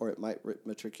friendship, or it might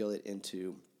matriculate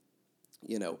into,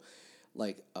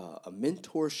 like a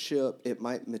mentorship. It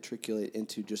might matriculate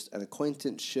into just an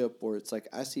acquaintanceship, where it's like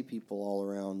I see people all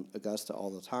around Augusta all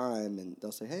the time, and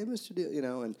they'll say, "Hey, Mr.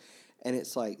 Deal," and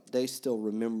it's like they still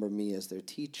remember me as their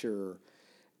teacher,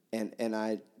 and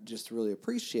I just really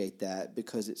appreciate that,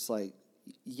 because it's like,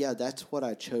 yeah, that's what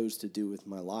I chose to do with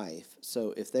my life.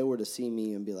 So if they were to see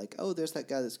me and be like, "Oh, there's that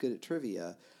guy that's good at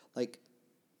trivia," like,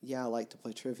 yeah, I like to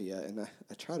play trivia, and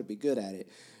I try to be good at it,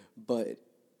 but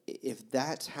if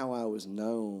that's how I was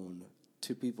known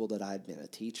to people that I'd been a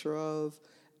teacher of,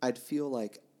 I'd feel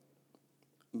like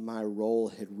my role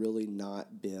had really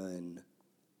not been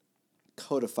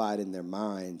codified in their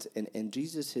minds. And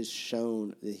Jesus has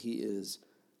shown that he is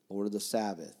Lord of the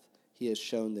Sabbath. He has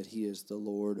shown that he is the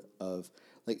Lord of,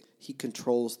 like, he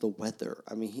controls the weather.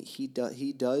 I mean, he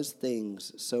does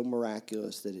things so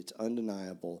miraculous that it's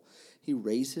undeniable. He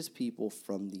raises people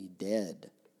from the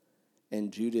dead.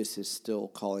 And Judas is still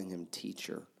calling him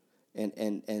teacher.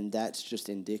 And that's just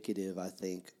indicative, I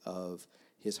think, of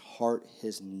his heart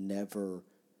has never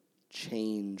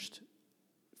changed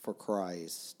for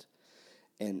Christ.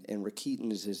 And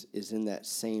Rakitin is in that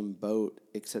same boat,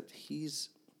 except he's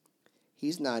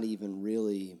not even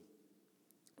really,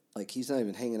 like, he's not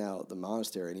even hanging out at the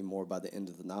monastery anymore by the end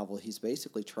of the novel. He's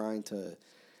basically trying to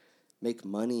make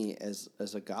money as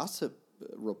a gossip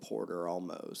reporter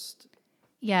almost.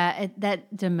 Yeah,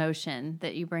 that demotion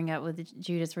that you bring up with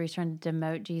Judas, where he's trying to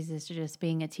demote Jesus to just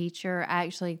being a teacher, I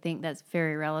actually think that's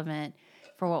very relevant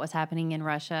for what was happening in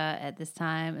Russia at this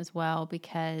time as well,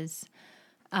 because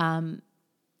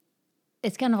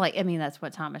it's kind of like, that's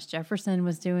what Thomas Jefferson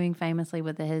was doing famously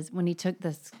with when he took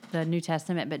the New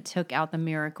Testament but took out the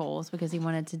miracles, because he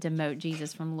wanted to demote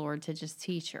Jesus from Lord to just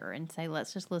teacher and say,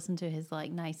 let's just listen to his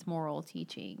like nice moral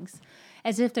teachings,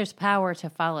 as if there's power to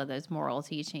follow those moral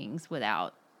teachings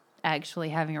without actually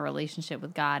having a relationship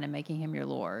with God and making him your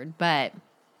Lord. But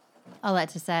all that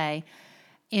to say,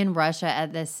 in Russia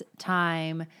at this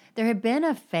time, there had been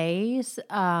a phase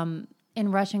in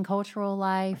Russian cultural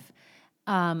life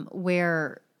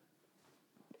where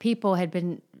people had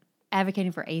been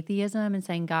advocating for atheism and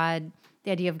saying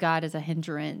the idea of God is a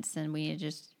hindrance, and we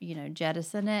just,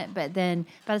 jettison it. But then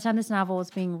by the time this novel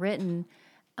was being written,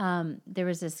 there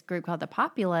was this group called the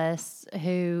Populists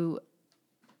who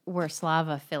were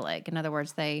Slavophilic. In other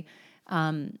words, they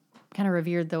kind of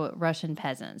revered the Russian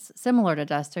peasants, similar to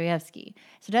Dostoevsky.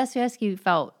 So Dostoevsky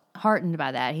felt heartened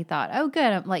by that. He thought, oh,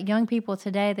 good. Like, young people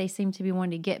today, they seem to be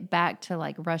wanting to get back to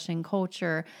like Russian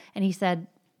culture. And he said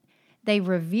they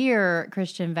revere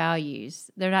Christian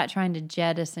values. They're not trying to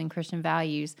jettison Christian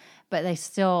values, but they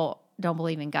still don't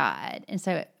believe in God. And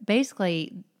so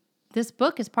basically, this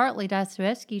book is partly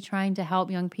Dostoevsky trying to help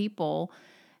young people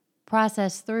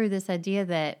process through this idea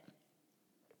that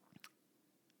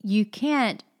you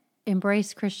can't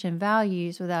embrace Christian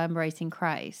values without embracing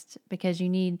Christ, because you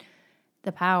need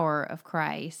the power of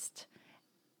Christ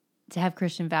to have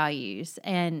Christian values.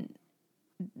 And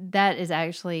that is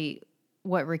actually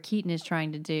what Rick Keaton is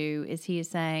trying to do. Is he is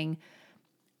saying,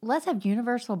 let's have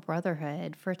universal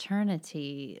brotherhood,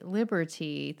 fraternity,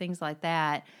 liberty, things like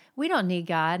that. We don't need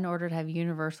God in order to have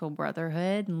universal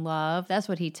brotherhood and love. That's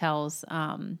what he tells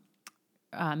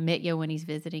Mitya when he's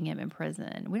visiting him in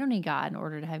prison. We don't need God in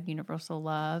order to have universal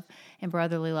love and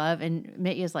brotherly love. And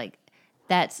Mitya's like,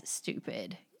 that's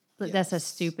stupid. Yes. That's a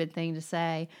stupid thing to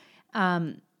say.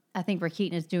 I think Rick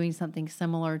Keaton is doing something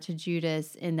similar to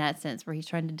Judas in that sense, where he's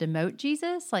trying to demote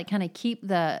Jesus, like kind of keep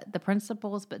the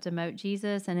principles, but demote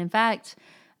Jesus. And in fact,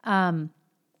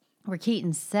 Rick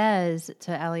Keaton says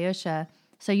to Alyosha,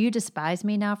 so you despise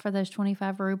me now for those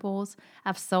 25 rubles?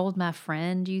 I've sold my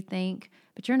friend, you think?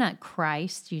 But you're not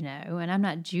Christ, you know, and I'm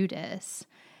not Judas.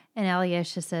 And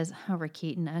Alyosha says, oh, Rick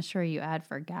Keaton, I assure you I'd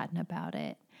forgotten about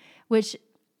it. Which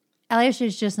Alyosha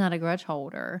is just not a grudge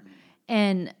holder.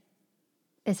 And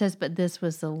it says, but this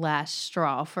was the last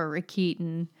straw for Rick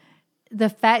Keaton. The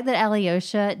fact that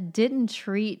Alyosha didn't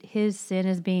treat his sin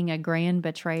as being a grand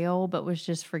betrayal, but was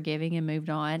just forgiving and moved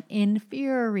on,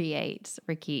 infuriates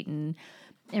Rick Keaton.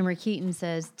 And Rick Keaton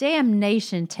says,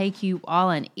 damnation take you all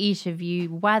and each of you.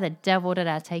 Why the devil did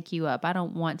I take you up? I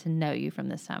don't want to know you from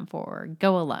this time forward.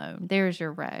 Go alone. There's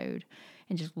your road.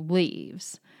 And just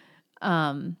leaves.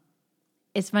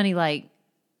 It's funny, like,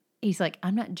 he's like,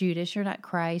 I'm not Judas, you're not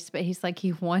Christ. But he's like,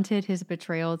 he wanted his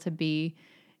betrayal to be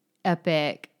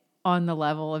epic on the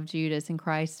level of Judas and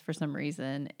Christ for some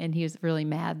reason. And he was really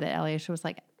mad that Alyosha was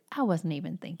like, I wasn't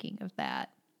even thinking of that.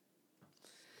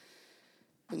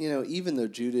 You know, even though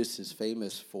Judas is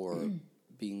famous for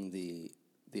being the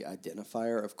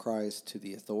identifier of Christ to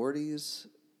the authorities,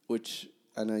 which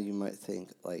I know you might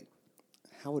think, like,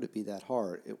 how would it be that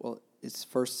hard? It's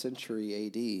 1st century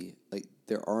A.D. Like,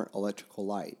 there aren't electrical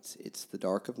lights. It's the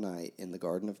dark of night in the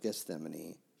Garden of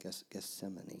Gethsemane,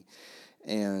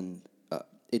 and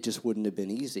it just wouldn't have been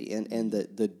easy. And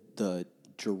the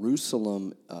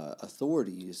Jerusalem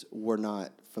authorities were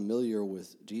not familiar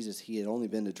with Jesus. He had only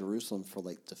been to Jerusalem for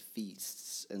like the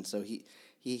feasts, and so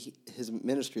his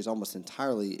ministry is almost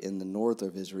entirely in the north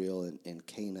of Israel, in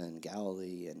Cana and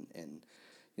Galilee, and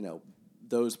you know,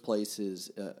 those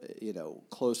places, you know,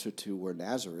 closer to where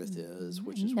Nazareth is,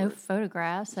 which is no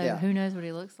photographs, so who knows what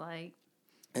he looks like.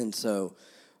 And so,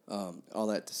 all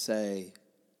that to say,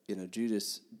 you know,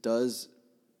 Judas does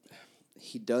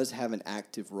have an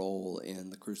active role in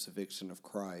the crucifixion of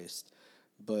Christ,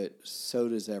 but so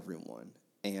does everyone.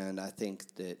 And I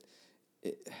think that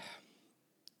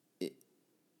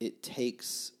it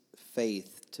takes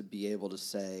faith to be able to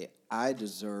say, I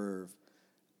deserve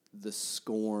the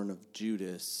scorn of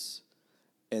Judas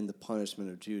and the punishment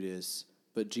of Judas,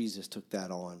 but Jesus took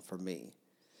that on for me.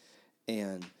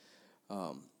 And,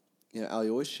 you know,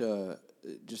 Alyosha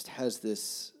just has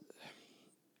this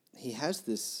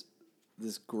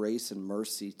grace and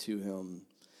mercy to him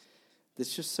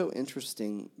that's just so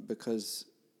interesting, because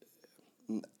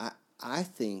I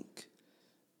think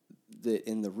that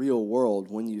in the real world,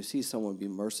 when you see someone be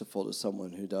merciful to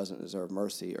someone who doesn't deserve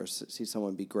mercy, or see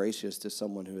someone be gracious to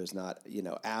someone who has not, you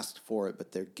know, asked for it,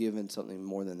 but they're given something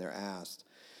more than they're asked,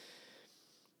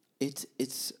 it's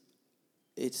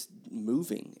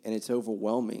moving and it's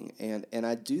overwhelming. And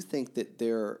I do think that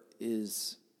there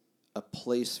is a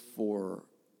place for,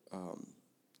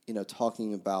 you know,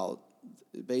 talking about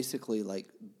basically like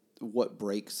what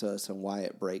breaks us and why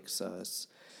it breaks us,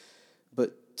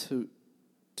 but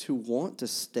to want to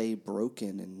stay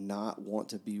broken and not want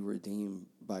to be redeemed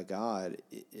by God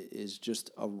is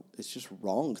just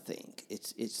wrong think.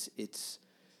 It's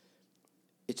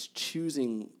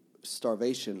choosing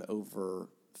starvation over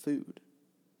food,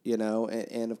 you know,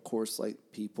 and of course, like,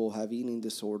 people have eating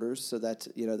disorders, so that's,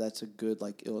 you know, that's a good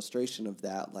like illustration of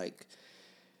that. Like,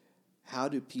 how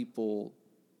do people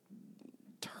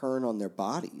turn on their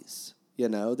bodies? You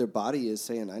know, their body is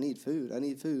saying, I need food, I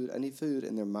need food, I need food.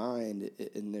 And their mind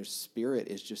and their spirit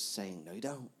is just saying, no, you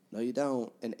don't. No, you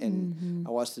don't. And I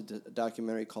watched a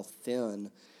documentary called Thin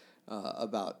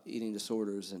about eating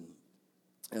disorders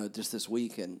and just this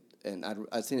week. And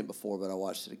I'd seen it before, but I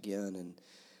watched it again.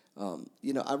 And,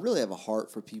 you know, I really have a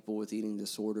heart for people with eating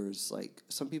disorders. Like,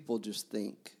 some people just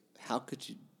think, how could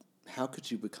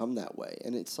you become that way?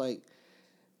 And it's like,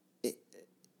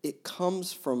 it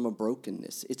comes from a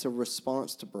brokenness. It's a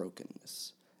response to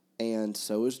brokenness. And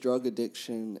so is drug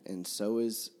addiction, and so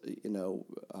is, you know,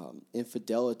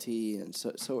 infidelity, and so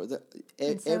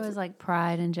is like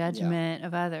pride and judgment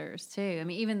of others too. I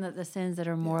mean, even the sins that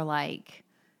are more like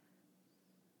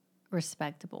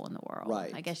respectable in the world.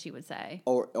 Right. I guess you would say.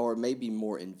 Or maybe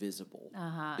more invisible.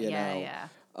 Yeah.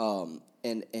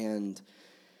 And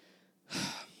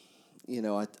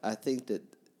I think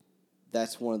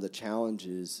that's one of the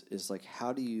challenges is like,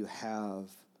 how do you have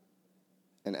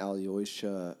an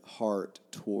Alyosha heart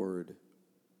toward,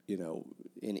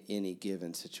 in any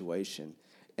given situation?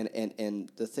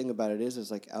 And the thing about it is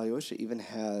like Alyosha even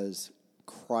has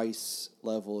Christ's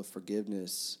level of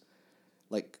forgiveness,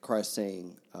 like Christ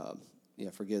saying,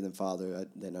 forgive them, Father,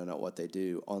 they know not what they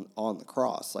do, on the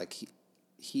cross. Like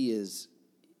he is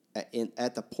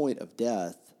at the point of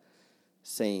death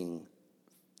saying,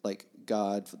 like,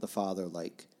 God the Father,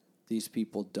 like, these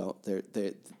people they're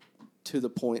to the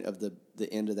point of the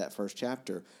end of that first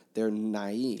chapter, they're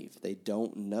naive. They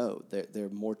don't know. They're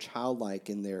more childlike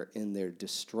in their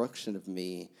destruction of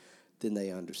me than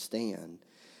they understand.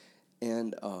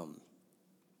 And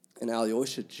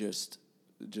Alyosha just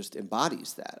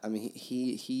embodies that. I mean,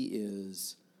 he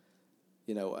is,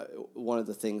 one of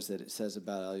the things that it says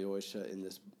about Alyosha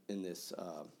in this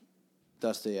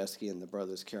Dostoevsky and the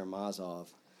Brothers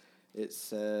Karamazov, it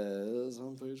says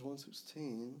on page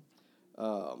 116,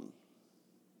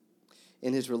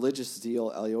 in his religious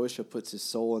zeal, Alyosha puts his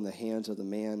soul in the hands of the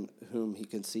man whom he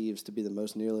conceives to be the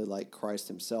most nearly like Christ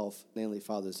himself, namely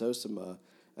Father Zosima,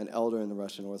 an elder in the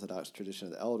Russian Orthodox tradition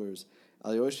of the elders.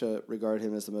 Alyosha regarded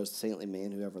him as the most saintly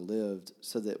man who ever lived,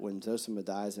 so that when Zosima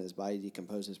dies and his body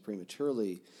decomposes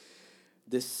prematurely,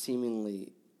 this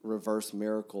seemingly reverse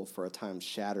miracle for a time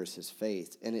shatters his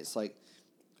faith. And it's like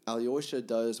Alyosha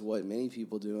does what many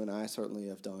people do, and I certainly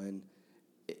have done.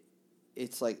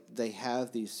 It's like they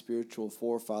have these spiritual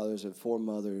forefathers and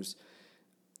foremothers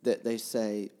that they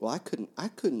say, well, I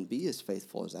couldn't be as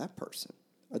faithful as that person.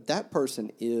 That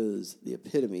person is the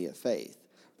epitome of faith.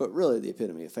 But really the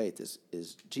epitome of faith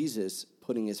is Jesus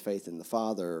putting his faith in the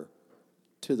Father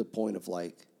to the point of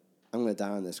like, I'm going to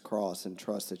die on this cross and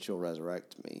trust that you'll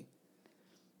resurrect me.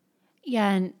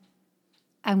 Yeah, and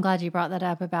I'm glad you brought that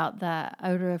up about the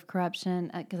odor of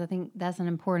corruption, because I think that's an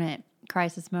important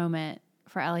crisis moment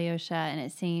for Alyosha, and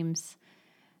it seems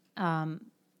like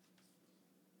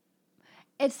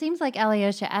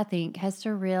Alyosha, I think, has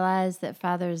to realize that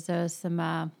Father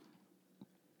Zosima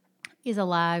is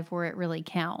alive where it really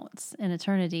counts in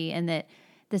eternity, and that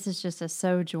this is just a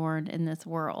sojourn in this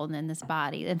world and in this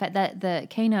body. In fact, that the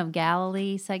Cana of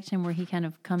Galilee section where he kind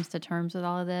of comes to terms with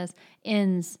all of this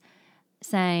ends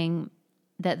saying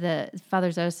that the Father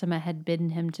Zosima had bidden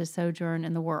him to sojourn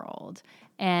in the world.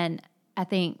 And I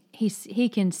think he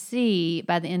can see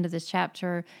by the end of this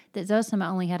chapter that Zosima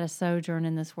only had a sojourn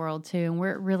in this world too, and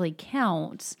where it really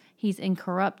counts, he's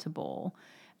incorruptible.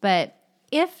 But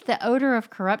if the odor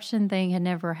of corruption thing had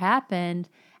never happened,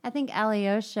 I think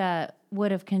Alyosha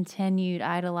would have continued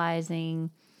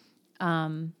idolizing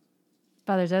Father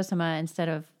Zosima instead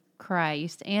of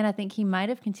Christ. And I think he might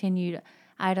have continued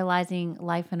idolizing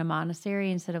life in a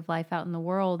monastery instead of life out in the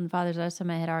world. And Father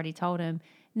Zosima had already told him,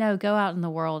 no, go out in the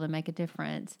world and make a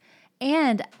difference.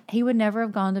 And he would never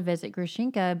have gone to visit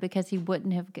Grushenka because he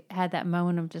wouldn't have had that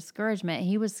moment of discouragement.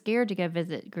 He was scared to go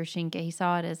visit Grushenka. He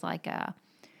saw it as like a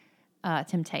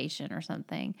temptation or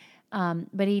something.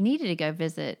 But he needed to go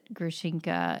visit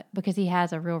Grushenka because he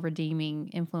has a real redeeming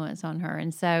influence on her.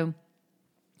 And so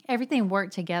everything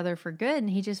worked together for good, and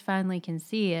he just finally can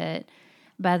see it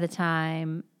by the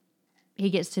time he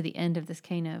gets to the end of this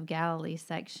Cana of Galilee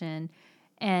section.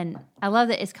 And I love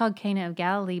that it's called Cana of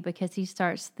Galilee because he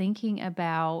starts thinking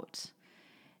about,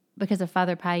 because of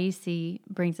Father Paisi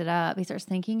brings it up, he starts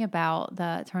thinking about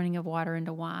the turning of water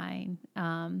into wine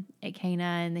at Cana,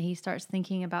 and he starts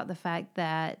thinking about the fact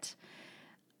that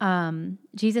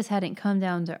Jesus hadn't come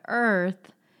down to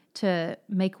earth to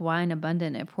make wine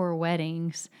abundant at poor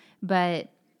weddings, but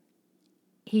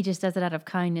he just does it out of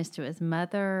kindness to his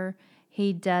mother.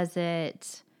 He does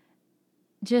it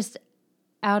just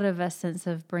out of a sense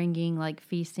of bringing like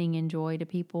feasting and joy to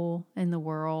people in the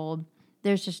world.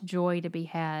 There's just joy to be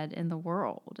had in the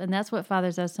world. And that's what Father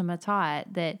Zosima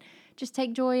taught, that just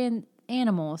take joy in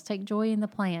animals, take joy in the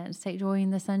plants, take joy in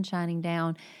the sun shining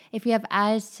down. If you have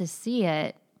eyes to see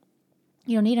it,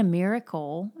 you don't need a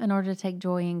miracle in order to take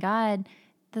joy in God.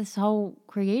 This whole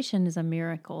creation is a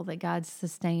miracle that God's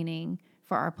sustaining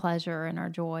for our pleasure and our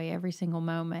joy every single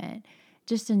moment.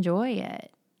 Just enjoy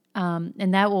it.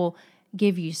 And that will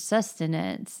give you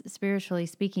sustenance, spiritually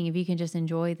speaking. If you can just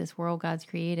enjoy this world God's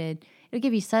created, it'll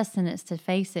give you sustenance to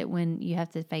face it when you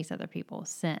have to face other people's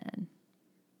sin.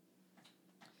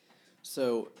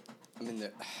 So, I mean,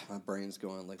 my brain's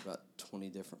going like about 20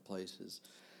 different places.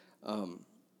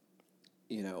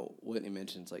 Whitney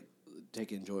mentions like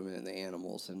take enjoyment in the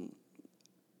animals, and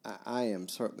I am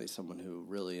certainly someone who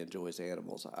really enjoys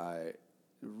animals. I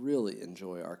really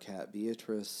enjoy our cat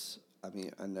Beatrice. I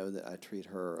mean, I know that I treat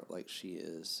her like she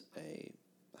is a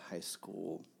high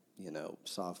school,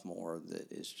 sophomore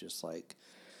that is just like,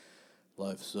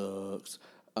 life sucks.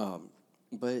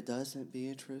 But it doesn't,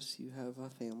 Beatrice. You have a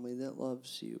family that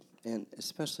loves you. And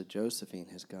especially Josephine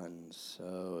has gotten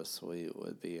so sweet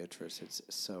with Beatrice. It's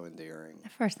so endearing. The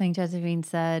first thing Josephine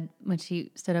said when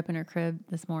she stood up in her crib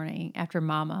this morning after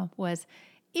Mama was,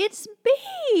 "It's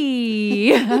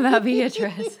B," about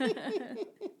Beatrice.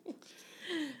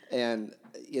 And,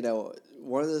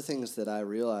 one of the things that I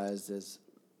realized is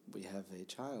we have a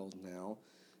child now,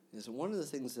 is one of the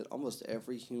things that almost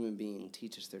every human being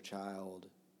teaches their child,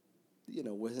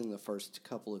 within the first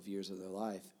couple of years of their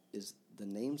life, is the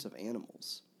names of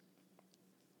animals.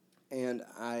 And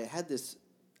I had this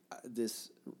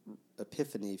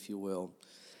epiphany, if you will,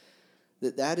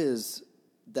 that is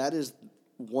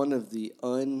one of the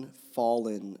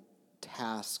unfallen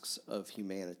tasks of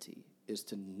humanity, is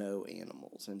to know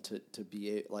animals and to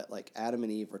be like Adam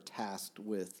and Eve are tasked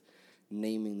with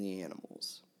naming the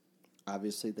animals.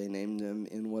 Obviously, they named them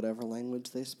in whatever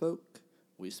language they spoke.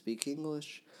 We speak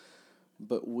English.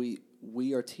 But we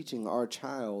are teaching our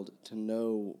child to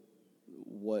know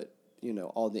what,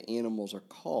 all the animals are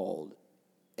called.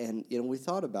 And, we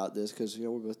thought about this because,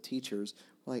 we're both teachers.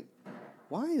 Like,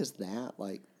 why is that,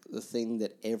 like, the thing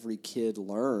that every kid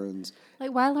learns?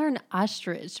 Like, why learn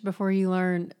ostrich before you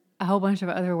learn a whole bunch of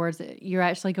other words that you're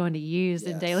actually going to use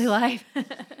in daily life?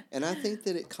 And I think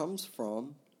that it comes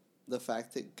from the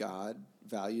fact that God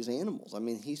values animals. I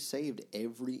mean, he saved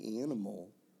every animal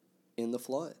in the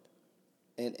flood.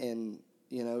 And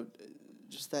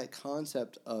just that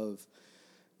concept of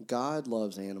God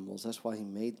loves animals. That's why he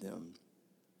made them.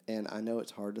 And I know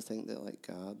it's hard to think that, like,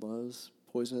 God loves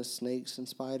poisonous snakes and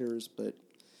spiders, but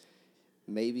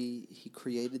maybe he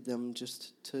created them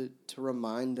just to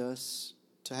remind us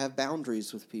to have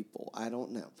boundaries with people. I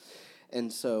don't know.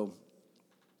 And so,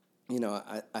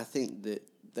 I think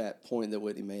that point that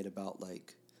Whitney made about,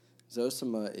 like,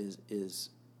 Zosima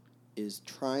is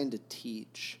trying to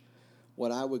teach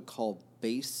what I would call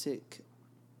basic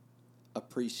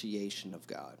appreciation of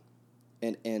God.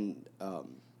 And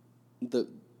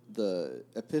the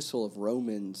Epistle of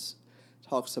Romans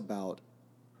talks about,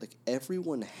 like,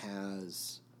 everyone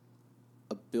has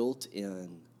a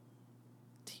built-in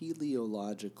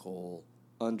teleological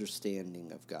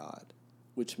understanding of God,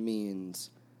 which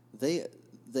means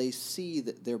they see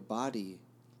that their body,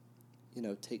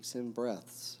 takes in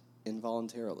breaths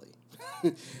involuntarily.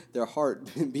 Their heart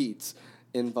beats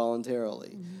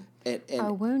involuntarily. Mm-hmm. And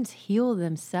our wounds heal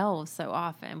themselves so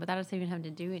often without us even having to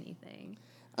do anything.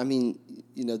 I mean,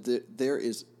 there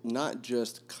is not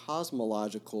just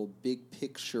cosmological, big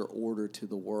picture order to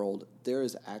the world. There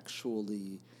is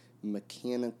actually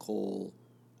mechanical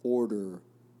order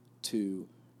to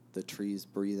the trees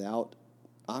breathe out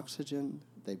oxygen.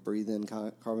 They breathe in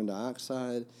carbon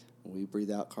dioxide. We breathe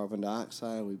out carbon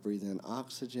dioxide. We breathe in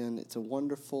oxygen. It's a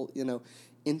wonderful,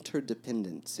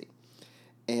 interdependency.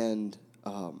 And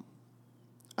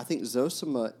I think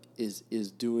Zosima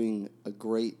is doing a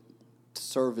great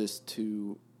service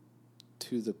to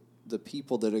the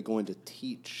people that are going to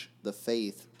teach the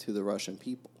faith to the Russian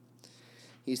people.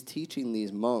 He's teaching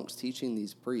these monks, teaching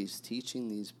these priests, teaching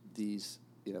these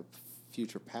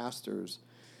future pastors.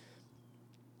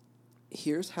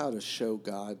 Here's how to show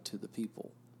God to the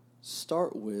people.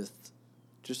 Start with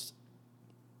just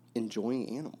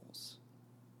enjoying animals,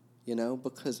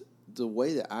 because the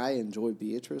way that I enjoy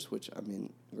Beatrice, which, I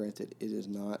mean, granted, it is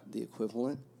not the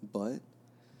equivalent, but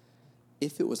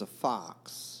if it was a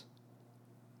fox,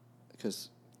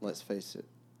 because let's face it,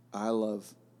 I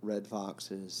love red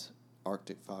foxes,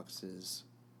 Arctic foxes,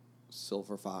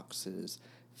 silver foxes,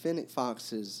 fennec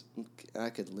foxes, I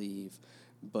could leave,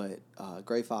 but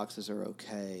gray foxes are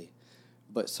okay.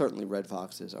 But certainly red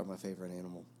foxes are my favorite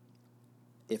animal.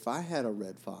 If I had a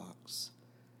red fox,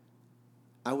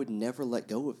 I would never let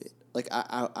go of it. Like,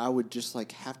 I would just,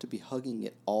 like, have to be hugging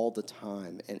it all the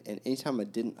time. And anytime I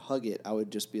didn't hug it, I would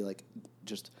just be, like,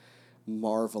 just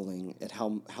marveling at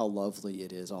how lovely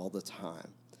it is all the time.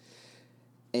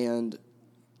 And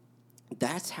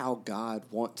that's how God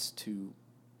wants to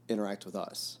interact with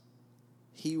us.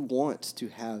 He wants to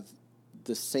have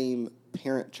the same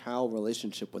parent-child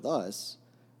relationship with us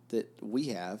that we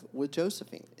have with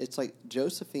Josephine. It's like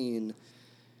Josephine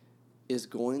is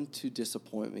going to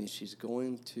disappoint me. She's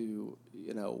going to,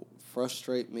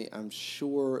 frustrate me. I'm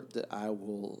sure that I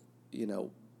will,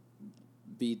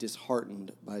 be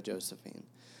disheartened by Josephine.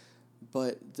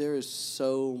 But there is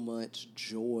so much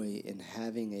joy in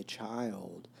having a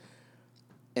child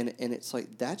And it's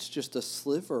like that's just a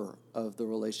sliver of the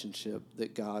relationship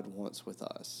that God wants with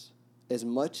us. As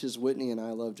much as Whitney and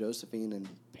I love Josephine and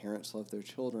parents love their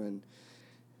children,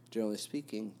 generally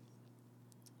speaking,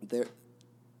 there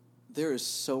is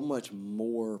so much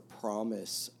more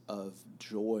promise of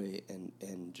joy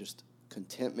and just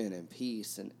contentment and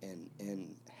peace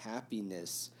and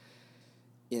happiness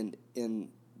in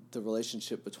the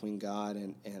relationship between God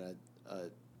and a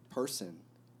person.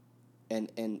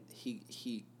 And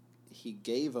he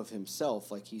gave of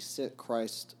himself, like he sent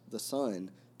Christ the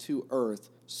Son to earth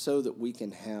so that we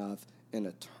can have an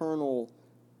eternal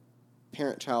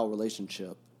parent-child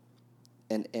relationship.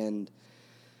 And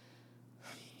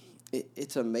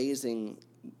it's amazing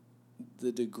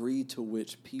the degree to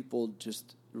which people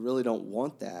just really don't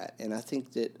want that. And I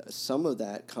think that some of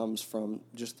that comes from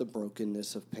just the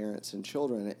brokenness of parents and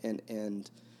children. And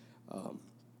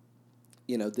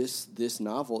this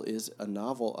novel is a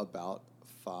novel about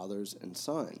fathers and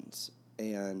sons.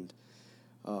 And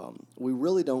we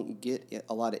really don't get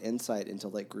a lot of insight into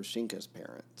like Grushenka's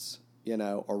parents,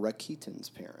 or Rakitin's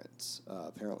parents.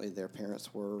 Apparently their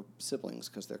parents were siblings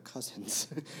because they're cousins.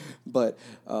 But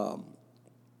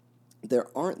there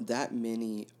aren't that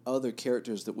many other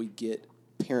characters that we get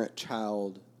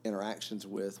parent-child interactions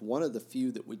with. One of the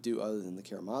few that we do other than the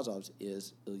Karamazovs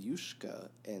is Ilyushka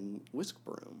and Whisk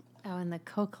Broom. Oh, and the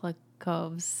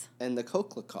Koklakovs.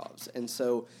 And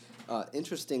so,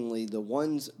 interestingly, the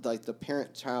ones, like the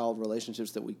parent-child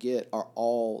relationships that we get are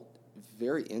all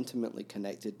very intimately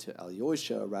connected to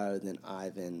Alyosha rather than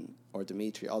Ivan or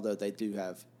Dmitri, although they do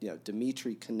have,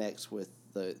 Dmitri connects with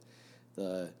the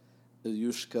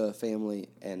Ilyushka family,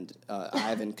 and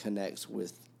Ivan connects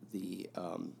with the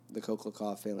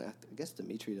Koklakov family. I guess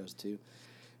Dmitri does too.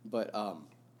 But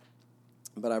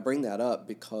I bring that up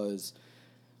because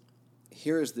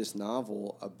here is this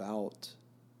novel about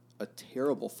a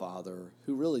terrible father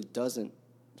who really doesn't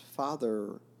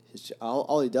father his.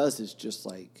 All he does is just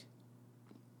like,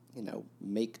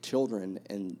 make children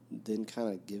and then kind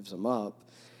of gives them up.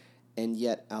 And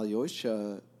yet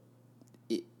Alyosha,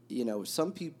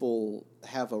 some people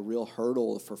have a real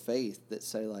hurdle for faith that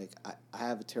say, like, I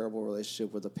have a terrible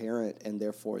relationship with a parent, and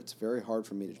therefore it's very hard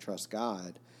for me to trust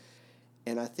God.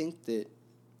 And I think that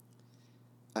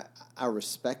I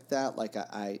respect that, like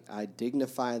I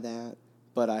dignify that,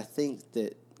 but I think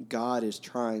that God is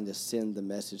trying to send the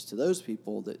message to those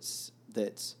people that's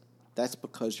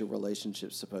because your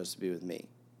relationship's supposed to be with me,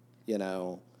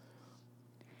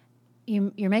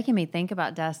 You're making me think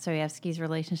about Dostoevsky's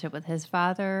relationship with his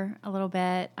father a little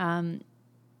bit.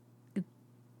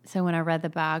 So when I read the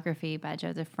biography by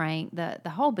Joseph Frank, the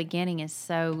whole beginning is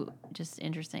so just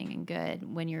interesting and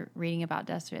good when you're reading about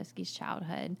Dostoevsky's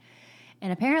childhood.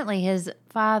 And apparently his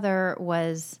father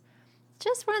was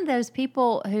just one of those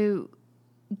people who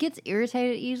gets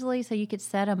irritated easily, so you could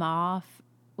set him off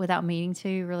without meaning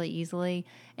to really easily.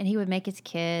 And he would make his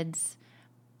kids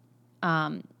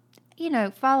follow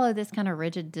this kind of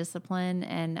rigid discipline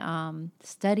and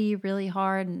study really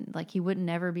hard. And like he wouldn't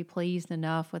ever be pleased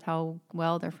enough with how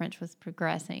well their French was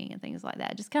progressing and things like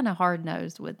that. Just kind of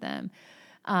hard-nosed with them.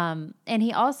 And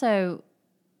he also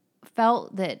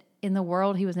felt that in the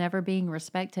world he was never being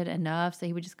respected enough. So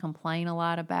he would just complain a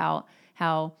lot about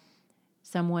how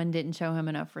someone didn't show him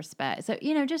enough respect. So,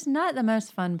 just not the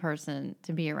most fun person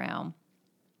to be around.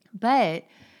 And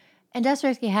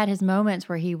Dostoevsky had his moments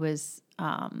where he was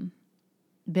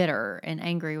bitter and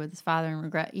angry with his father and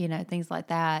regret, things like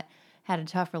that, had a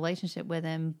tough relationship with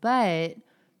him. But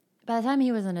by the time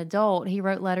he was an adult, he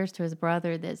wrote letters to his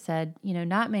brother that said,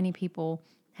 not many people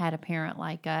had a parent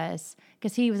like us,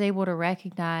 because he was able to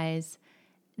recognize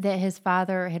that his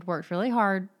father had worked really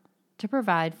hard to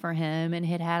provide for him and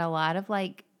had had a lot of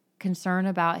concern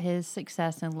about his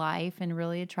success in life and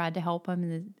really had tried to help him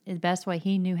in the best way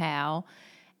he knew how.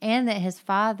 And that his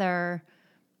father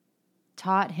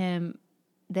taught him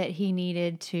that he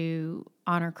needed to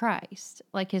honor Christ.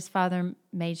 Like his father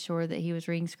made sure that he was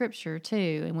reading scripture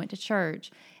too and went to church.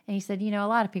 And he said, a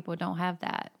lot of people don't have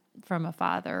that from a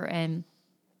father. And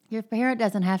your parent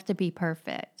doesn't have to be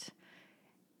perfect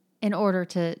in order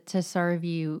to serve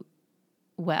you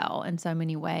well in so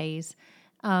many ways.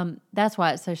 That's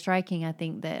why it's so striking, I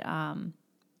think, that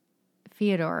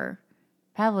Fyodor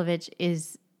Pavlovich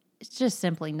is just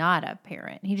simply not a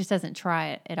parent. He just doesn't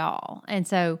try it at all. And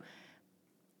so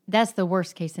that's the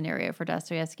worst case scenario for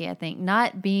Dostoevsky, I think.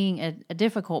 Not being a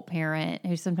difficult parent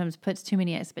who sometimes puts too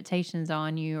many expectations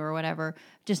on you or whatever,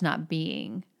 just not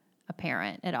being a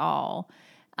parent at all.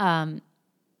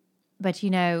 But,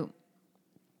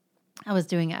 I was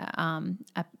doing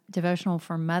a devotional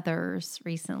for mothers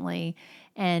recently,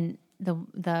 and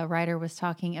the writer was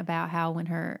talking about how when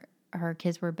her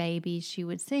kids were babies, she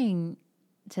would sing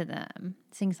to them,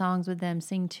 sing songs with them,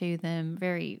 sing to them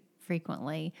very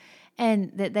frequently,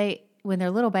 and that when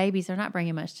they're little babies, they're not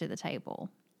bringing much to the table,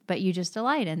 but you just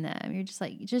delight in them. You're just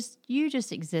like, you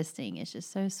just existing is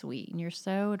just so sweet, and you're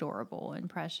so adorable and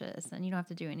precious, and you don't have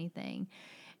to do anything.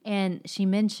 And she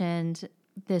mentioned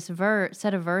this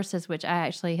set of verses, which I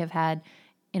actually have had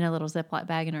in a little Ziploc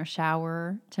bag in our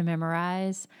shower to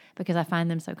memorize because I find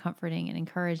them so comforting and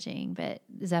encouraging. But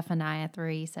Zephaniah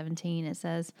 3:17, it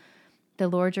says, "The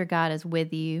Lord your God is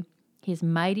with you. He is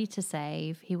mighty to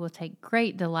save. He will take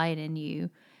great delight in you.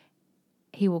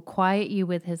 He will quiet you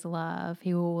with his love.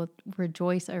 He will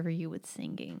rejoice over you with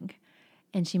singing."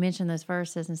 And she mentioned those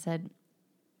verses and said,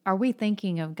 are we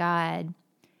thinking of God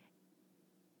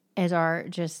as our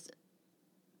just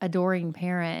adoring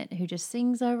parent who just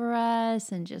sings over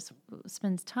us and just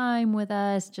spends time with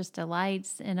us, just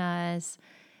delights in us?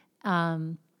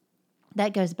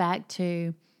 That goes back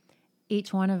to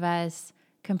each one of us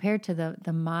compared to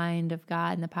the mind of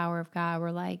God and the power of God.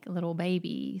 We're like little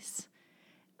babies.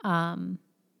 And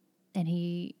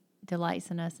he delights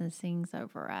in us and sings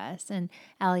over us. And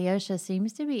Alyosha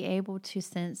seems to be able to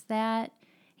sense that.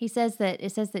 It says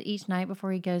that each night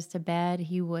before he goes to bed,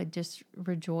 he would just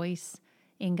rejoice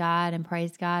in God and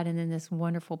praise God. And then this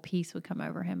wonderful peace would come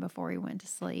over him before he went to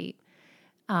sleep.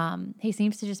 He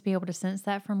seems to just be able to sense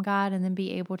that from God and then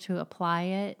be able to apply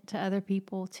it to other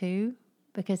people too,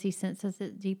 because he senses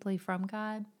it deeply from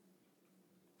God.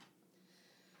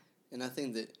 And I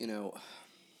think that,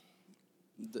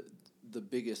 the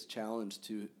biggest challenge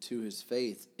to his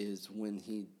faith is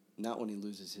not when he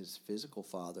loses his physical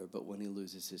father, but when he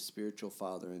loses his spiritual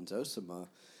father in Zosima.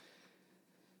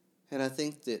 And I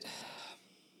think that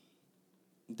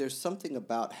there's something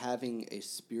about having a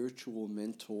spiritual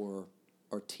mentor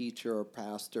or teacher or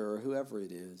pastor or whoever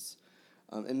it is.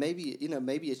 And maybe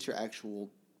it's your actual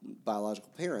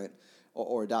biological parent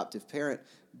or adoptive parent,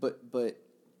 but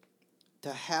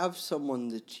to have someone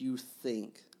that you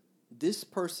think, this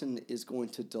person is going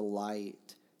to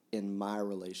delight in my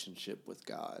relationship with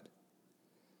God,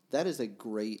 that is a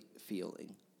great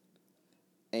feeling.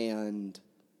 And,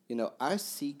 I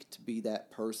seek to be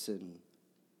that person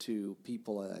to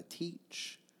people that I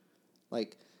teach.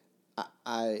 Like,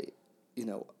 I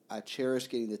cherish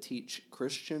getting to teach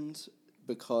Christians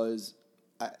because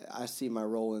I see my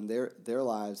role in their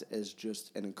lives as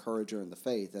just an encourager in the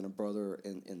faith and a brother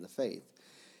in the faith.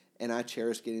 And I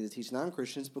cherish getting to teach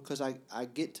non-Christians because I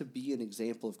get to be an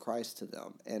example of Christ to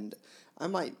them. And I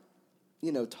might,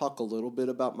 talk a little bit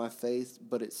about my faith,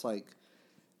 but it's like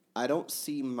I don't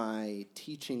see my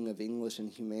teaching of English and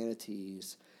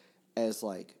humanities as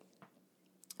like,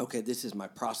 okay, this is my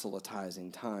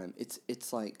proselytizing time.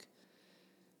 It's like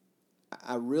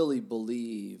I really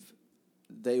believe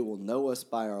they will know us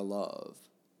by our love.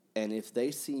 And if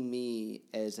they see me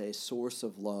as a source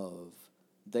of love,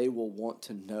 they will want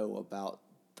to know about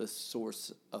the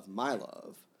source of my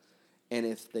love. And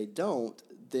if they don't,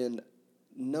 then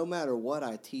no matter what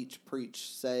I teach,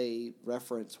 preach, say,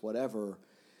 reference, whatever,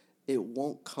 it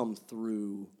won't come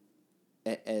through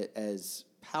as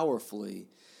powerfully.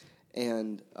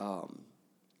 And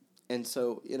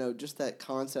so, just that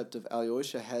concept of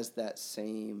Alyosha has that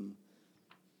same,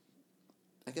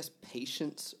 I guess,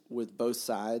 patience with both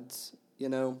sides,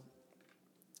 And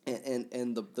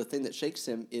the thing that shakes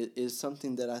him is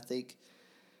something that I think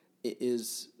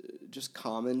is just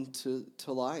common to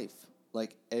life.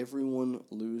 Like, everyone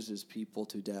loses people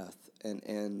to death.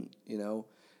 And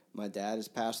my dad has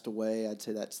passed away. I'd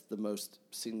say that's the most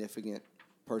significant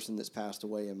person that's passed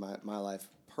away in my life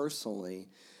personally.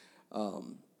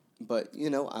 But,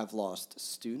 I've lost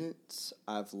students.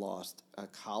 I've lost a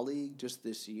colleague just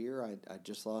this year. I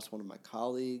just lost one of my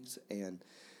colleagues. And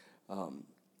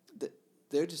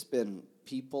there just been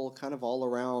people kind of all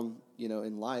around,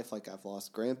 in life. Like, I've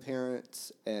lost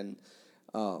grandparents, and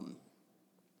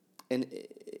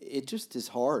it just is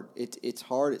hard. It's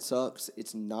hard. It sucks.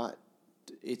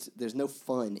 There's no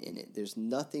fun in it. There's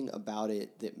nothing about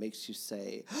it that makes you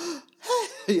say,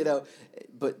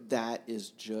 but that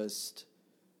is just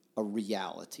a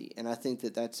reality. And I think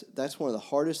that's one of the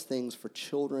hardest things for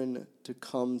children to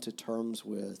come to terms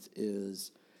with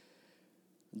is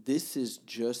this is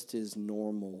just as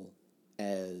normal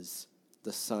as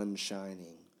the sun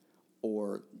shining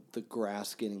or the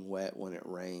grass getting wet when it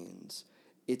rains.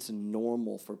 It's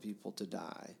normal for people to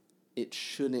die. It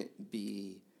shouldn't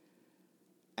be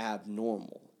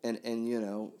abnormal. And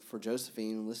for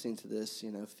Josephine listening to this,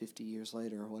 50 years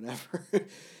later or whatever,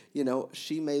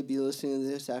 she may be listening to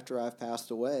this after I've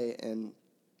passed away. And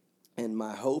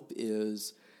my hope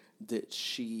is that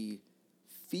she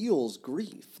feels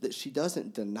grief, that she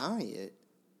doesn't deny it,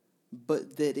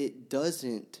 but that it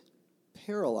doesn't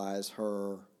paralyze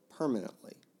her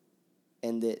permanently,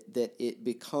 and that it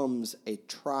becomes a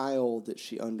trial that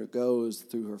she undergoes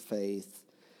through her faith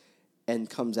and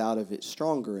comes out of it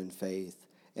stronger in faith.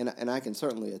 And I can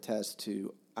certainly attest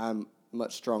to, I'm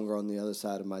much stronger on the other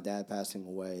side of my dad passing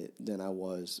away than I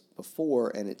was before,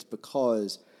 and it's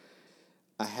because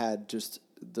I had just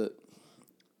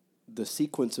the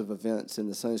sequence of events in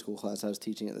the Sunday school class I was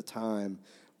teaching at the time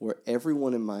where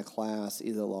everyone in my class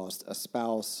either lost a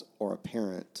spouse or a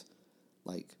parent,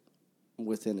 like,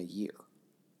 within a year.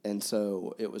 And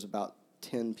so it was about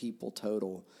 10 people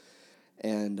total.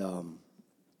 And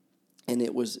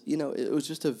it was, it was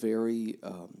just a very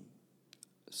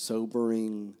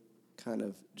sobering kind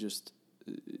of just,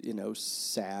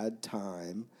 sad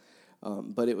time.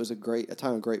 But it was a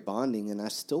time of great bonding, and I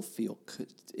still feel,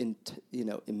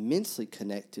 immensely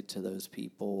connected to those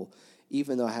people,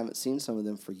 even though I haven't seen some of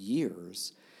them for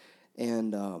years.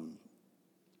 And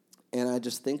I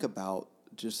just think about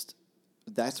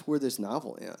that's where this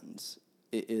novel ends.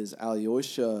 It is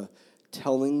Alyosha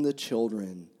telling the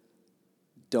children,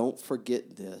 don't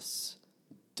forget this.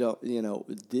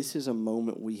 This is a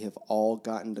moment we have all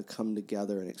gotten to come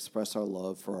together and express our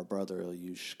love for our brother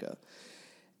Ilyushka.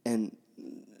 And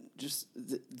just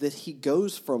that he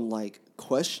goes from, like,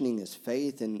 questioning his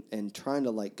faith and trying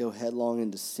to, like, go headlong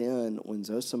into sin when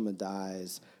Zosima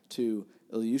dies, to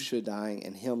Ilyusha dying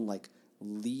and him, like,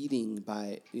 leading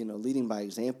by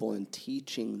example and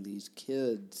teaching these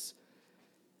kids.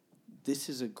 This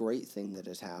is a great thing that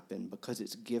has happened because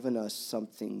it's given us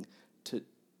something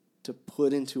to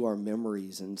put into our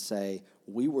memories and say,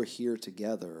 we were here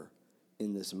together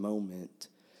in this moment.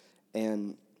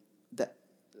 And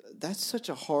that's such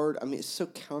a hard, it's so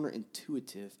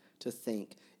counterintuitive to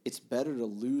think it's better to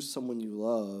lose someone you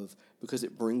love because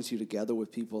it brings you together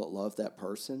with people that love that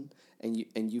person and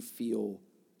you feel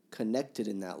connected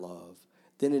in that love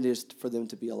than it is for them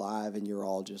to be alive and you're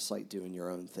all just, like, doing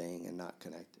your own thing and not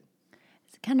connected.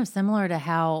 It's kind of similar to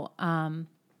how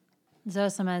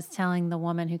Zosima is telling the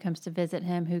woman who comes to visit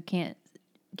him who can't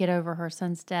get over her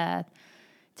son's death,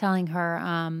 telling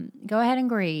her, go ahead and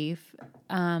grieve.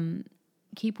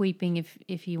 Keep weeping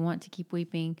if you want to keep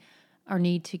weeping or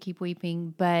need to keep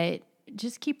weeping, but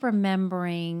just keep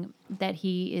remembering that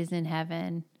he is in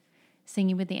heaven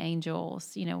singing with the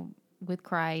angels, with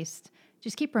Christ.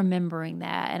 Just keep remembering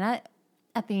that. And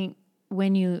I think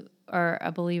when you are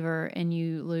a believer and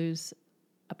you lose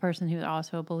a person who is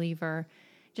also a believer,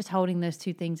 just holding those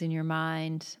two things in your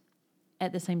mind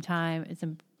at the same time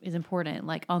is important.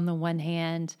 Like, on the one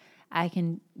hand, I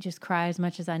can just cry as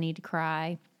much as I need to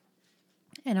cry.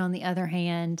 And on the other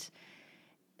hand,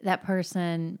 that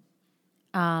person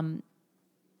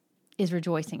is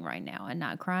rejoicing right now and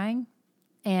not crying.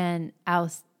 And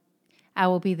I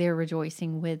will be there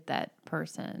rejoicing with that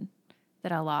person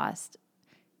that I lost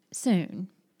soon.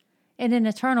 In an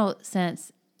eternal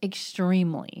sense,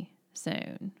 extremely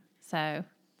soon. So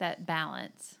that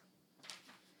balance.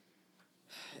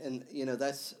 And,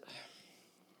 that's,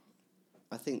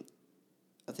 I think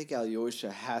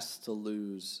Alyosha has to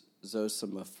lose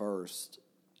Zosima first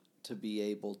to be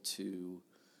able to,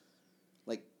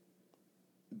 like,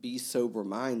 be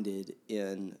sober-minded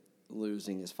in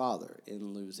losing his father,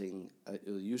 in losing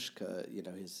Ilyushka,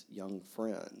 his young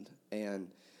friend.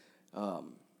 And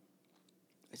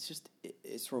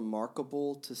it's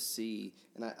remarkable to see,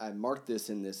 and I marked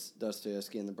this in this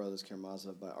Dostoevsky and the Brothers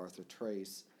Karamazov by Arthur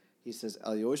Trace. He says,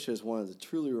 Alyosha is one of the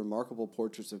truly remarkable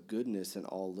portraits of goodness in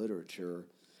all literature.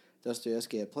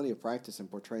 Dostoevsky had plenty of practice in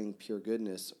portraying pure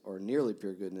goodness, or nearly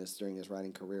pure goodness, during his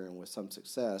writing career and with some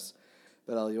success,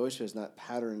 but Alyosha is not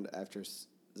patterned after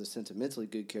the sentimentally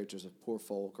good characters of poor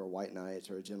folk or white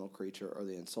knights or a gentle creature or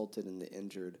the insulted and the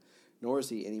injured, nor is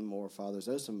he any more Father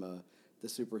Zosima, the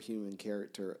superhuman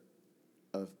character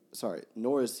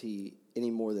nor is he any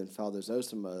more than Father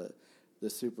Zosima, the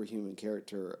superhuman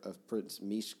character of Prince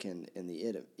Mishkin and the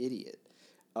idiot.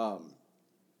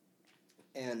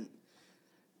 And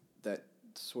that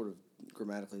sort of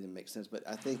grammatically didn't make sense, but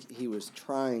I think he was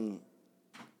trying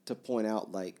to point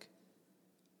out, like,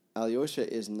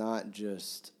 Alyosha is not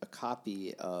just a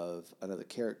copy of another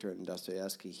character in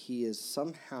Dostoevsky. He is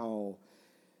somehow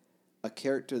a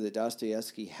character that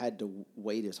Dostoevsky had to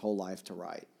wait his whole life to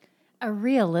write. A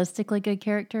realistically good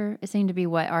character. It seemed to be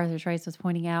what Arthur Trace was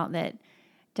pointing out, that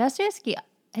Dostoevsky,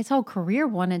 his whole career,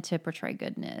 wanted to portray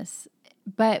goodness.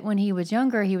 But when he was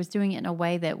younger, he was doing it in a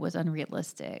way that was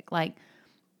unrealistic. Like,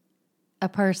 a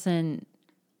person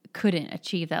couldn't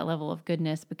achieve that level of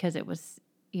goodness because it was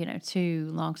too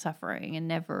long suffering and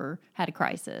never had a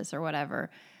crisis or whatever.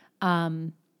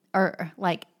 Or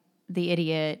like The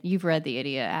Idiot. You've read The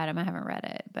Idiot, Adam. I haven't read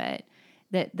it, but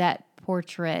that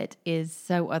portrait is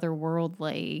so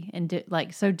otherworldly and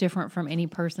like so different from any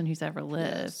person who's ever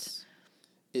lived. Yes.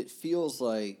 It feels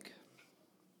like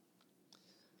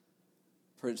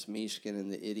Prince Mishkin in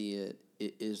The Idiot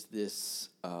is this.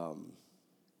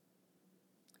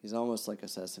 He's almost like a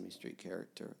Sesame Street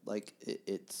character. Like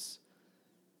it's.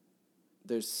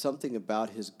 There's something about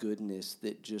his goodness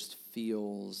that just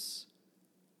feels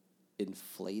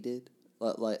inflated.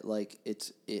 Like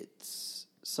it's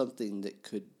something that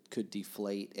could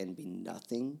deflate and be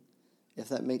nothing, if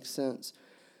that makes sense.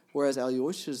 Whereas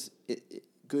Alyosha's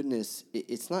goodness,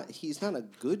 it's not. He's not a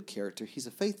good character. He's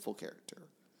a faithful character,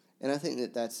 and I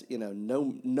think that's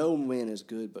no man is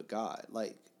good but God.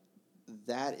 Like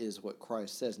that is what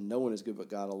Christ says. No one is good but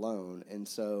God alone. And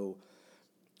so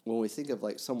when we think of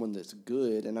like someone that's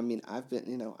good, and I mean I've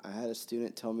been I had a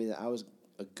student tell me that I was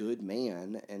a good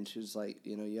man, and she was like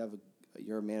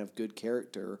you're a man of good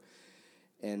character,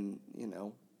 and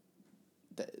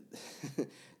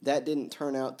that didn't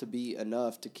turn out to be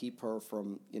enough to keep her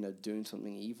from doing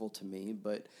something evil to me,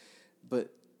 but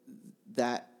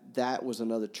that was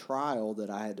another trial that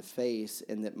I had to face,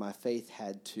 and that my faith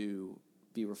had to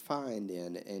be refined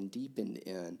in and deepened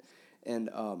in. And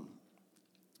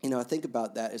I think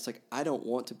about that. It's like I don't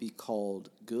want to be called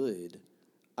good.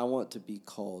 I want to be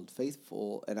called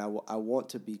faithful, and I want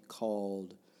to be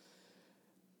called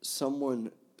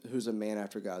someone who's a man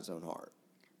after God's own heart.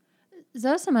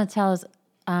 Zosima tells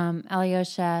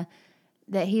Alyosha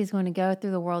that he's going to go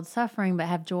through the world suffering but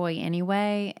have joy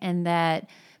anyway, and that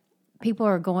he's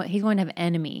going to have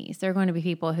enemies. There are going to be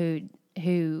people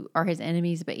who are his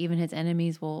enemies, but even his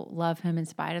enemies will love him in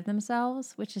spite of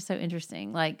themselves, which is so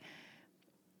interesting. Like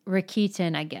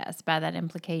Rakitin, I guess, by that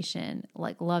implication,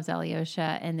 like loves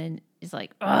Alyosha and then is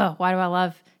like, oh, why do I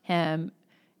love him?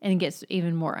 And gets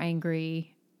even more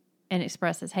angry and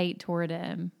expresses hate toward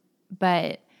him.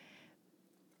 But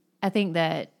I think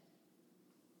that,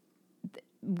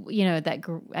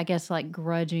 I guess like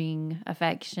grudging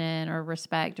affection or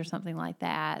respect or something like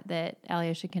that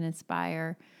Alyosha can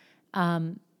inspire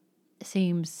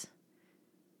seems,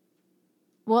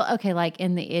 well, okay, like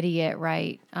in The Idiot,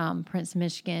 right? Prince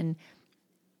Mishkin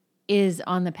is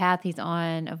on the path he's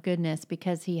on of goodness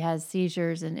because he has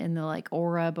seizures, and in the like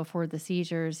aura before the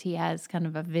seizures, he has kind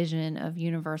of a vision of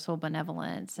universal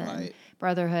benevolence and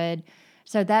brotherhood.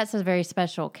 So that's a very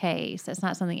special case. That's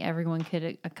not something everyone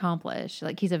could accomplish.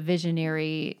 Like he's a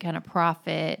visionary kind of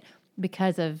prophet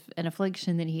because of an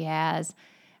affliction that he has.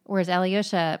 Whereas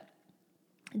Alyosha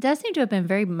does seem to have been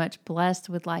very much blessed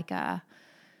with like a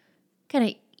kind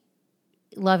of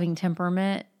loving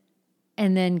temperament.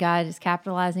 And then God is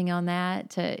capitalizing on that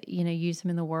to, use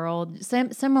him in the world.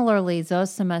 Similarly,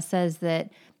 Zosima says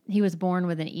that he was born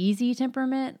with an easy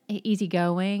temperament,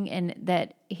 easygoing, and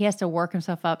that he has to work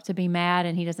himself up to be mad,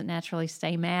 and he doesn't naturally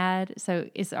stay mad. So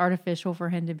it's artificial for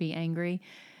him to be angry.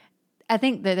 I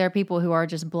think that there are people who are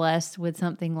just blessed with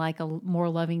something like a more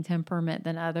loving temperament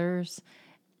than others,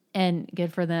 and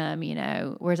good for them,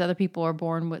 whereas other people are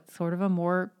born with sort of a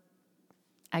more,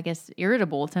 I guess,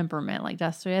 irritable temperament, like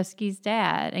Dostoevsky's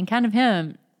dad, and kind of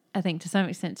him, I think, to some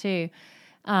extent, too.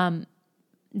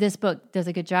 This book does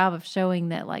a good job of showing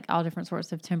that, like, all different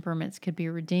sorts of temperaments could be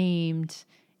redeemed.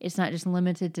 It's not just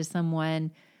limited to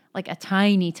someone, like a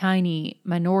tiny, tiny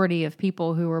minority of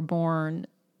people who were born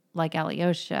like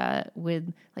Alyosha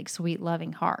with, like, sweet,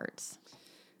 loving hearts.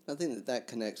 I think that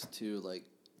connects to, like,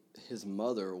 his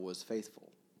mother was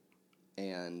faithful.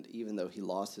 And even though he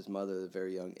lost his mother at a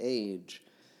very young age,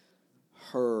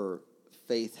 her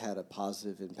faith had a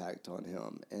positive impact on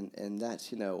him. And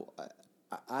that's,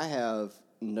 I have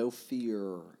no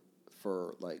fear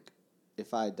for, like,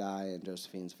 if I die and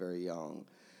Josephine's very young,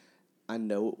 I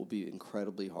know it will be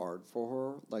incredibly hard for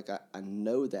her. Like, I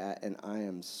know that, and I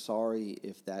am sorry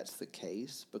if that's the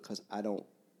case, because I don't,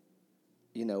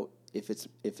 if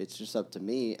it's just up to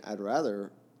me, I'd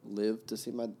rather live to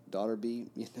see my daughter be,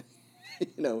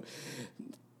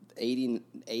 80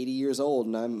 years old,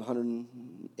 and I'm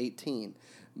 118.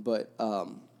 But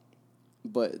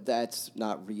that's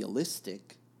not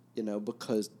realistic,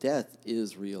 because death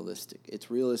is realistic. It's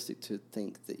realistic to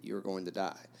think that you're going to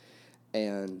die.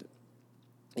 And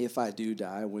if I do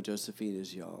die when Josephine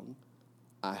is young,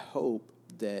 I hope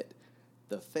that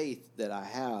the faith that I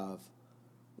have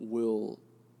will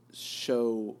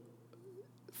show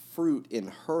fruit in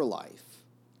her life.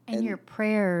 And your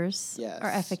prayers yes. are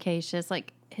efficacious.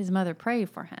 Like, his mother prayed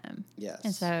for him. Yes.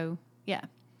 And so, yeah.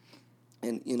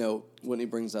 And, when he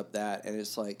brings up that, and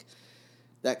it's like,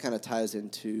 that kind of ties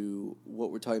into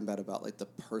what we're talking about like the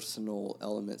personal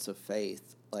elements of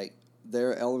faith. Like,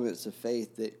 there are elements of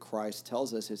faith that Christ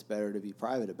tells us it's better to be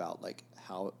private about, like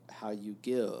how you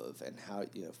give and how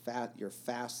you're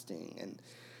fasting and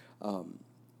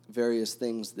various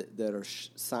things that are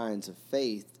signs of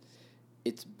faith.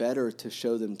 It's better to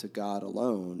show them to God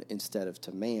alone instead of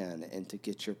to man, and to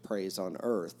get your praise on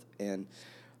earth. And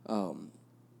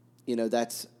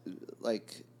that's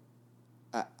like,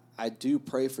 I do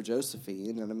pray for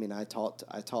Josephine, and I mean, I talked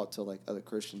to like other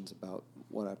Christians about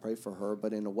what I pray for her,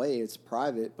 but in a way it's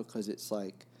private, because it's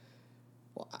like,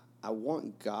 well, I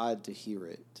want God to hear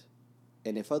it,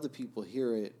 and if other people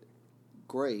hear it,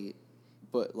 great,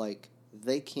 but like,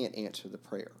 they can't answer the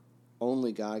prayer.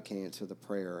 Only God can answer the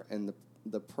prayer, and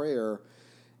the prayer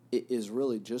is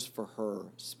really just for her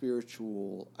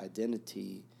spiritual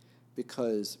identity,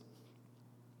 because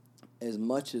as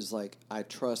much as like I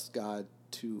trust God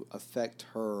to affect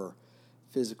her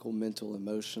physical, mental,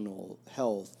 emotional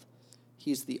health,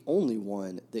 he's the only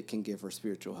one that can give her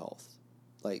spiritual health.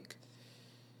 Like,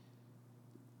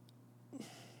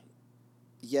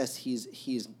 yes, he's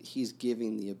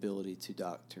giving the ability to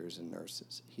doctors and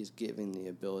nurses. He's giving the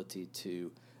ability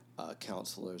to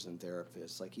counselors and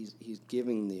therapists. Like, he's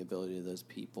giving the ability to those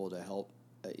people to help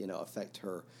affect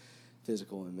her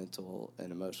physical and mental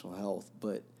and emotional health.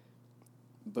 But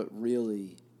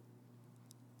really,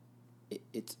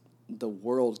 it's the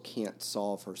world can't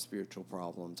solve her spiritual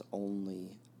problems.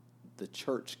 Only the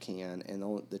church can,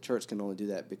 and the church can only do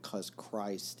that because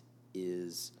Christ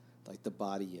is, like, the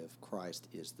body of Christ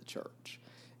is the church.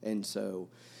 And so,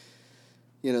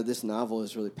 this novel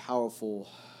is really powerful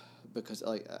because,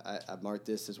 like, I marked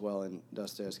this as well in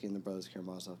Dostoevsky and the Brothers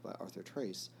Karamazov by Arthur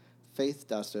Trace. Faith,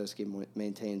 Dostoevsky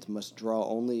maintains, must draw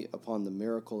only upon the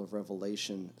miracle of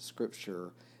revelation,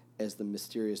 Scripture, as the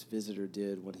mysterious visitor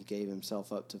did when he gave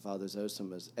himself up to Father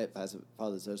Zosima's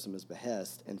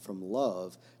behest, and from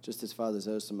love, just as Father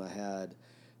Zosima had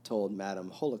told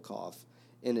Madame Holikov.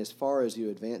 And as far as you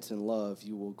advance in love,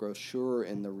 you will grow surer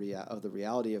in the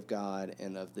reality of God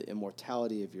and of the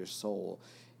immortality of your soul.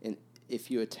 And if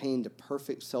you attain to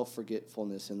perfect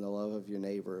self-forgetfulness in the love of your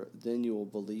neighbor, then you will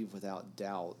believe without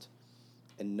doubt,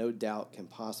 and no doubt can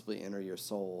possibly enter your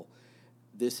soul.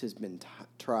 This has been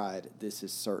tried. This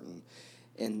is certain.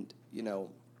 And,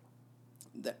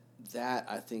 that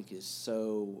I think is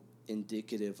so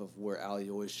indicative of where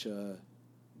Alyosha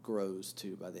grows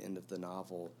to by the end of the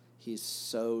novel. He's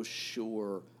so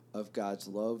sure of God's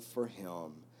love for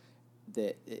him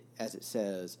that, as it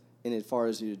says, and as far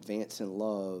as you advance in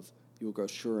love, you will grow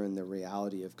sure in the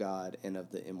reality of God and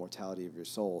of the immortality of your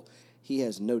soul. He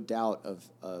has no doubt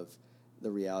of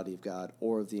the reality of God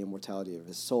or of the immortality of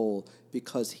his soul,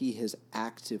 because he has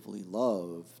actively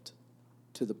loved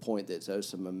to the point that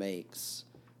Zosima makes,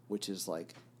 which is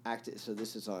like active. So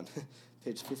this is on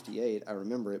page 58. I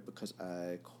remember it because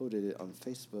I quoted it on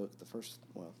Facebook the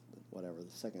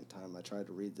second time I tried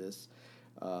to read this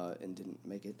and didn't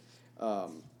make it.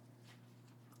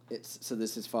 So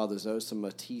this is Father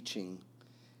Zosima teaching.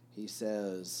 He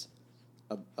says,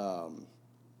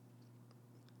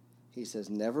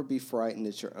 never be frightened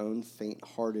at your own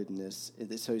faint-heartedness.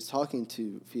 So he's talking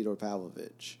to Fyodor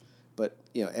Pavlovich, but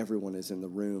everyone is in the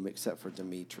room except for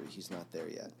Dmitri. He's not there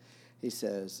yet. He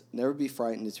says, never be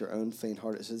frightened at your own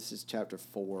faint-hearted. So this is chapter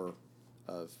 4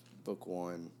 of book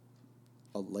 1,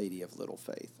 A Lady of Little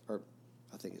Faith. Or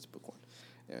I think it's book 1.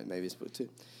 Yeah, maybe it's book 2.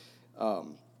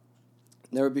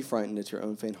 Never be frightened at your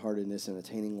own faint-heartedness in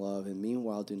attaining love, and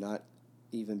meanwhile do not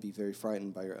even be very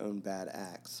frightened by your own bad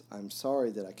acts. I'm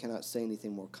sorry that I cannot say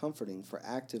anything more comforting, for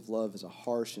active love is a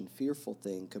harsh and fearful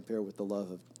thing compared with the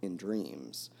love in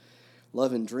dreams.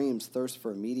 Love in dreams thirsts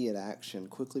for immediate action,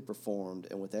 quickly performed,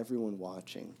 and with everyone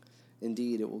watching.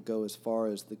 Indeed, it will go as far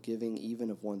as the giving even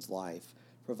of one's life,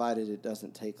 provided it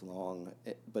doesn't take long,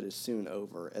 but is soon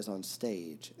over, as on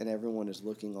stage, and everyone is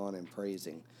looking on and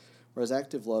praising. Whereas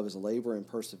active love is labor and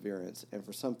perseverance, and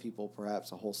for some people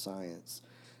perhaps a whole science.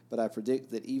 But I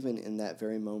predict that even in that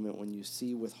very moment when you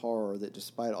see with horror that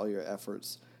despite all your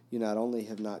efforts, you not only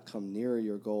have not come nearer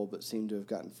your goal, but seem to have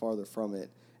gotten farther from it,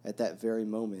 at that very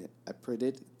moment, I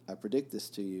predict this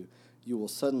to you, you will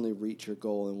suddenly reach your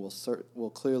goal and will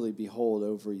clearly behold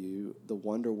over you the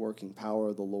wonder-working power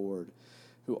of the Lord,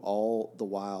 who all the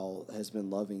while has been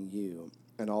loving you,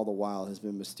 and all the while has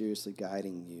been mysteriously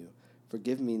guiding you.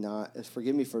 Forgive me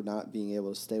for not being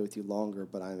able to stay with you longer,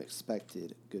 but I am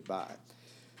expected. Goodbye.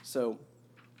 So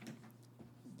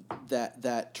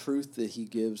that truth that he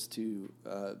gives to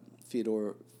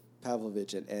Fyodor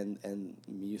Pavlovich and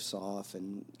Yusuf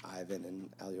and Ivan and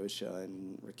Alyosha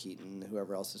and Rakitin and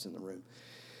whoever else is in the room,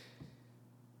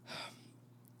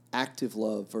 active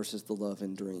love versus the love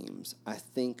in dreams. I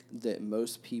think that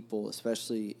most people,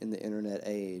 especially in the internet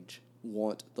age,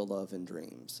 want the love in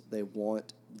dreams. They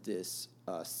want this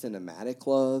cinematic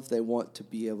love. They want to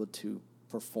be able to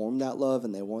perform that love,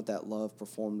 and they want that love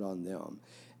performed on them.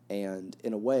 And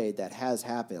in a way, that has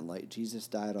happened. Like, Jesus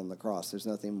died on the cross. There's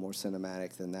nothing more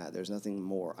cinematic than that. There's nothing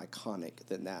more iconic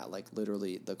than that. Like,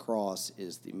 literally, the cross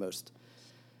is the most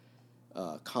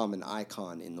common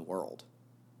icon in the world.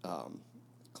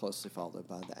 Closely followed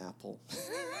by the apple.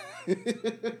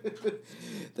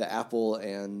 The apple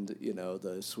and, you know,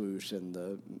 the swoosh and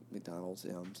the McDonald's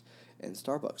M's and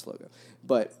Starbucks logo.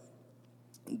 But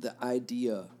the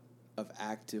idea of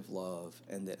active love,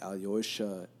 and that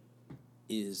Alyosha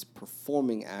is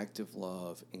performing active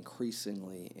love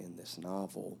increasingly in this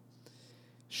novel,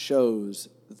 shows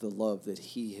the love that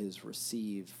he has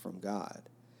received from God.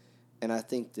 And I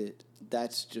think that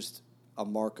that's just a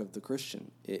mark of the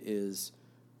Christian. It is,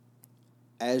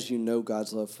 as you know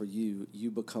God's love for you,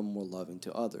 you become more loving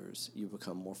to others. You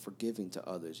become more forgiving to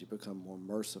others. You become more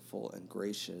merciful and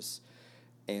gracious.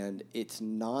 And it's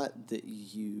not that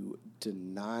you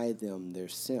deny them their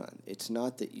sin. It's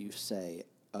not that you say,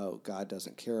 oh, God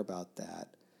doesn't care about that.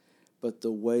 But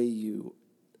the way you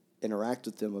interact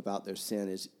with them about their sin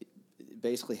is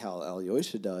basically how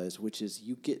Alyosha does, which is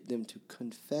you get them to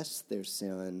confess their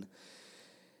sin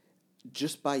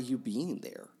just by you being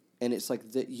there. And it's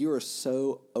like that you are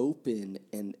so open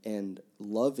and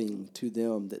loving to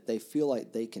them that they feel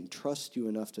like they can trust you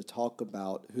enough to talk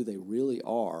about who they really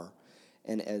are.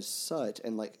 And as such,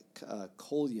 and like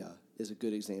Kolya is a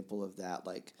good example of that.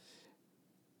 Like,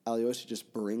 Alyosha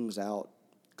just brings out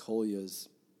Kolya's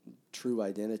true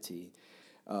identity,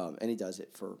 and he does it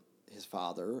for his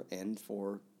father and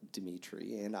for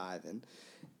Dmitri and Ivan.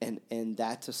 And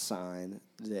that's a sign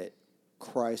that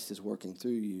Christ is working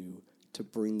through you to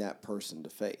bring that person to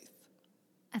faith.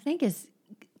 I think it's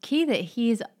key that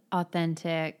he's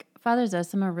authentic. Father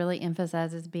Zosima really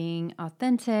emphasizes being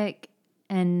authentic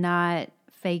and not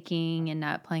faking and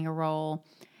not playing a role.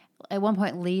 At one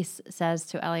point, Lise says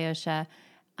to Alyosha,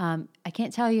 I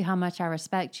can't tell you how much I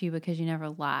respect you because you never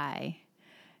lie.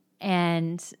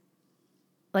 And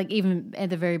like even at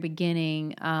the very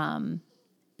beginning,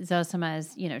 Zosima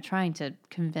is, trying to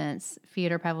convince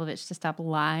Fyodor Pavlovich to stop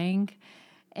lying.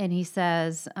 And he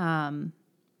says,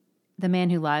 the man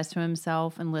who lies to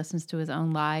himself and listens to his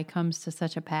own lie comes to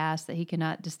such a pass that he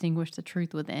cannot distinguish the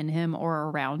truth within him or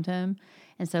around him,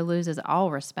 and so loses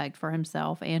all respect for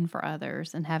himself and for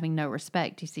others, and having no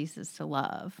respect, he ceases to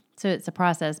love. So it's a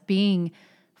process. Being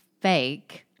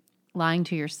fake, lying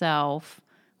to yourself,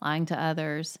 lying to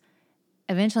others,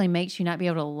 eventually makes you not be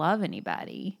able to love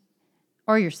anybody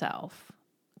or yourself,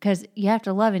 because you have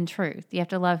to love in truth. You have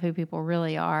to love who people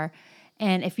really are.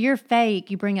 And if you're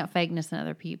fake, you bring out fakeness in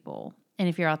other people. And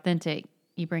if you're authentic,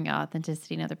 you bring out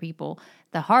authenticity in other people.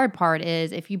 The hard part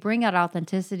is if you bring out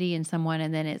authenticity in someone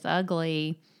and then it's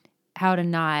ugly, how to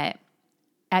not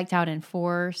act out in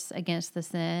force against the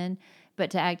sin,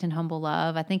 but to act in humble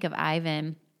love. I think of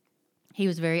Ivan. He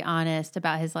was very honest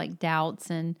about his doubts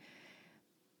and,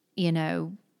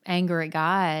 anger at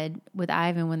God with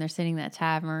Ivan when they're sitting in that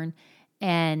tavern.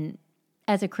 And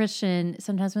as a Christian,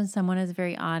 sometimes when someone is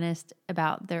very honest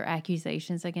about their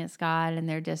accusations against God and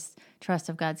their distrust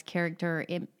of God's character,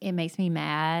 it makes me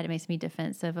mad. It makes me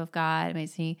defensive of God. It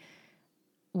makes me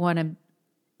want to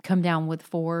come down with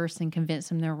force and convince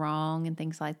them they're wrong and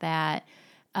things like that.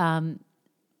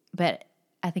 But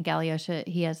I think Alyosha,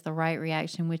 he has the right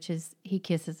reaction, which is he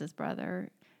kisses his brother.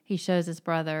 He shows his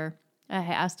brother,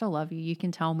 hey, I still love you. You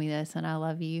can tell me this and I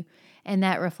love you. And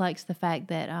that reflects the fact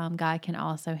that God can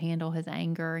also handle his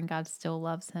anger, and God still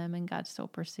loves him, and God still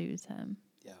pursues him.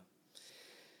 Yeah.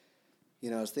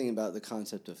 I was thinking about the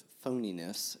concept of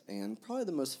phoniness, and probably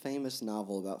the most famous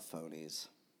novel about phonies,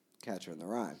 Catcher in the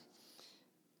Rye.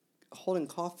 Holden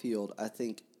Caulfield, I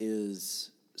think,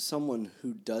 is someone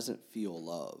who doesn't feel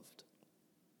loved.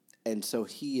 And so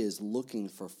he is looking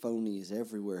for phonies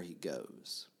everywhere he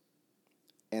goes.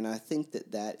 And I think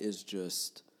that is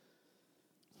just,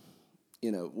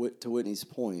 to Whitney's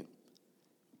point,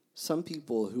 some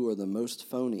people who are the most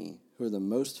phony, who are the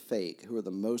most fake, who are the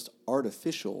most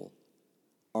artificial,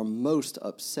 are most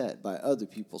upset by other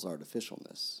people's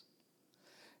artificialness.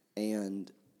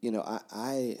 And,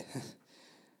 I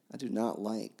do not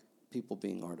like people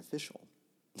being artificial.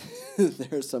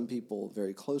 There are some people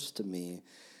very close to me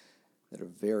that are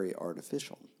very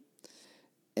artificial.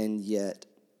 And yet,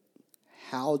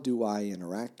 how do I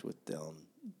interact with them?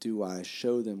 Do I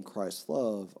show them Christ's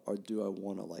love, or do I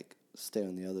want to stay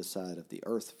on the other side of the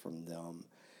earth from them?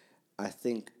 I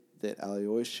think that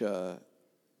Alyosha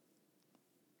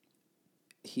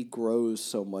he grows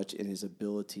so much in his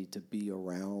ability to be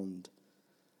around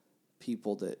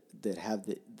people that have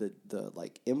the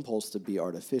like impulse to be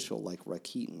artificial, like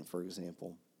Rakitin, for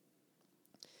example,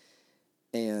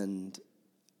 and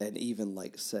even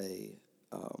like say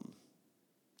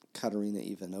Katerina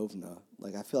Ivanovna.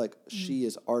 Like I feel like she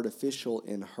is artificial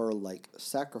in her like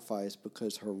sacrifice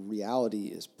because her reality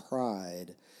is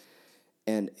pride,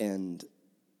 and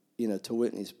you know, to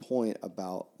Whitney's point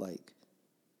about like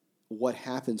what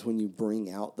happens when you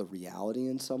bring out the reality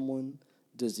in someone.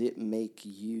 Does it make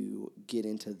you get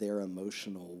into their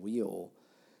emotional wheel?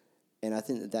 And I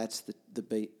think that that's the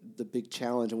big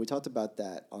challenge. And we talked about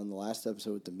that on the last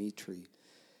episode with Dimitri.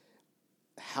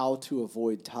 How to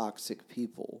avoid toxic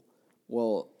people.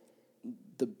 Well,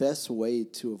 the best way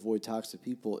to avoid toxic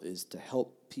people is to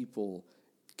help people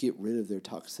get rid of their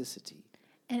toxicity.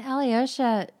 And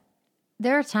Alyosha,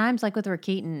 there are times like with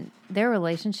Rakitin, their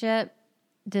relationship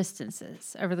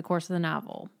distances over the course of the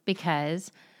novel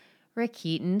because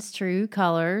Rakitin's true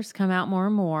colors come out more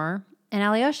and more. And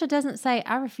Alyosha doesn't say,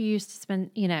 I refuse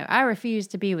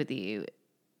to be with you.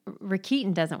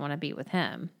 Rakitin doesn't want to be with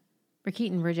him.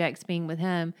 Rakitin rejects being with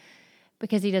him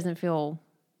because he doesn't feel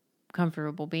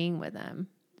comfortable being with him.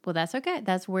 Well, that's okay.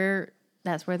 That's where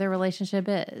their relationship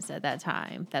is at that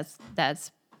time.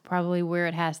 That's probably where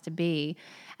it has to be.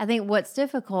 I think what's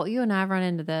difficult, you and I run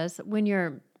into this, when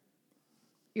you're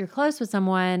close with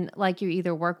someone, like you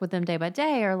either work with them day by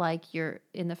day or like you're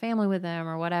in the family with them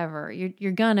or whatever,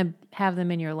 you're going to have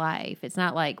them in your life. It's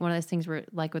not like one of those things where,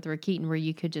 like with Rakitin, where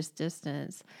you could just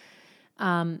distance.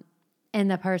 And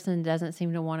the person doesn't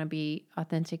seem to want to be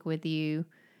authentic with you.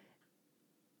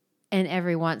 And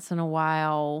every once in a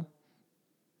while,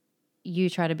 you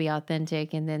try to be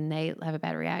authentic and then they have a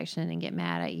bad reaction and get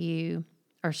mad at you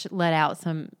or let out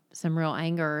some real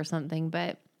anger or something.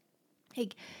 But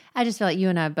I just feel like you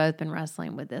and I have both been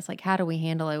wrestling with this. Like, how do we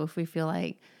handle it if we feel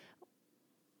like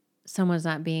someone's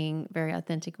not being very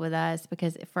authentic with us?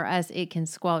 Because for us, it can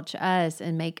squelch us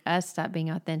and make us stop being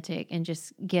authentic and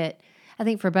just I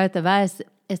think for both of us,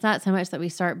 it's not so much that we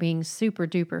start being super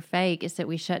duper fake. It's that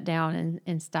we shut down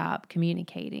and stop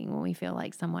communicating when we feel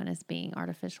like someone is being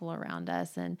artificial around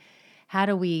us. And how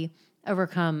do we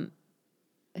overcome,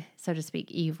 so to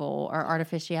speak, evil or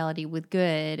artificiality with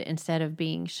good instead of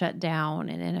being shut down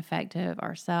and ineffective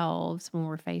ourselves when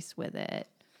we're faced with it?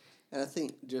 And I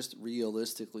think just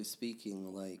realistically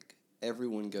speaking, like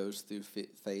everyone goes through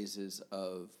phases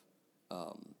of,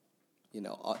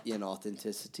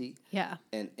 inauthenticity. Yeah.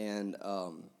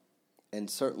 And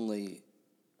certainly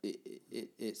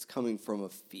it's coming from a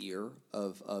fear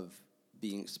of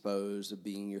being exposed, of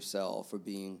being yourself, or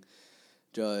being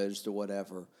judged or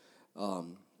whatever.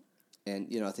 And,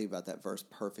 I think about that verse,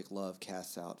 perfect love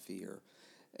casts out fear.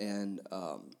 And,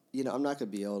 I'm not going to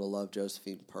be able to love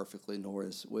Josephine perfectly, nor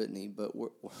is Whitney, but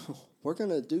we're going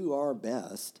to do our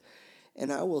best.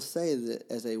 And I will say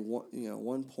that as a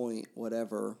 1 point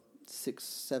whatever 6,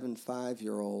 7,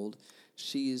 5-year-old,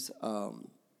 she's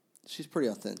pretty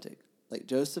authentic. Like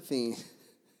Josephine,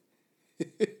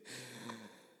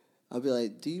 I'll be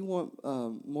like, "Do you want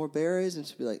more berries?" And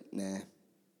she'll be like, "Nah."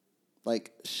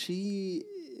 Like she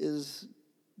is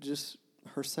just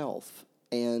herself,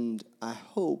 and I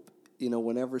hope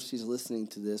whenever she's listening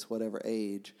to this, whatever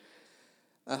age,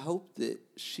 I hope that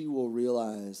she will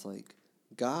realize like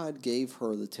God gave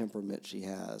her the temperament she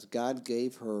has. God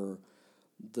gave her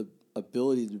the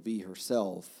ability to be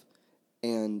herself,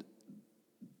 and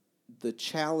the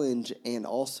challenge and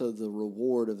also the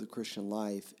reward of the Christian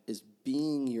life is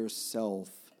being yourself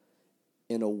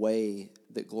in a way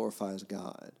that glorifies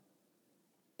God.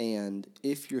 And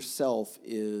if yourself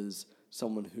is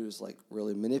someone who's like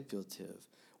really manipulative,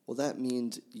 well, that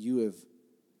means you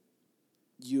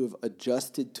have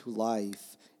adjusted to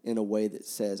life in a way that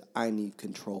says, I need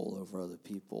control over other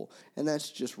people. And that's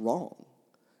just wrong.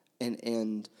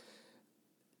 And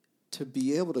to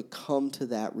be able to come to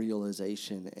that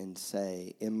realization and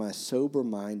say, in my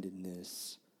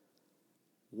sober-mindedness,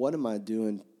 what am I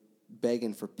doing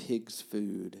begging for pig's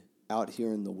food out here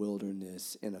in the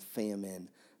wilderness in a famine?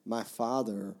 My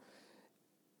father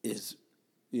is,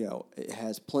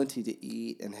 has plenty to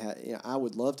eat, and I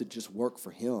would love to just work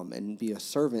for him and be a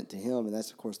servant to him. And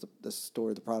that's, of course, the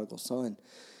story of the prodigal son.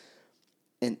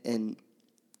 And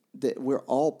that we're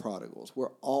all prodigals.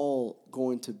 We're all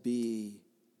going to be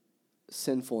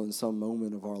sinful in some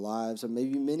moment of our lives, or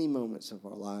maybe many moments of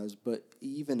our lives, but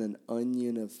even an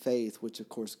onion of faith, which of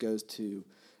course goes to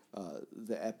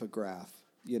the epigraph,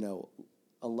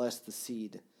 unless the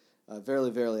seed,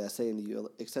 verily, verily, I say unto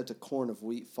you, except a corn of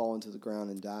wheat fall into the ground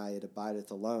and die, it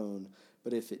abideth alone,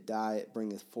 but if it die, it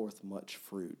bringeth forth much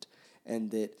fruit.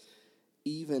 and that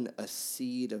even a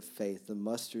seed of faith, the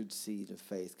mustard seed of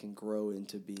faith, can grow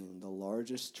into being the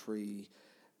largest tree,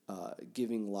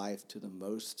 giving life to the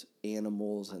most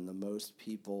animals and the most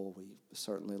people. We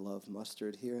certainly love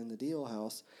mustard here in the Deal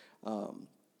House.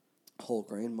 Whole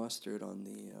grain mustard on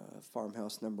the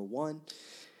farmhouse number 1.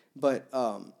 But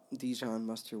Dijon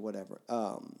mustard, whatever.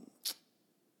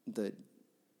 The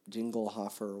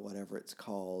Jinglehoffer, or whatever it's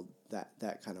called,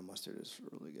 that kind of mustard is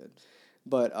really good.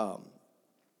 But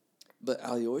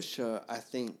Alyosha, I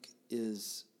think,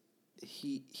 is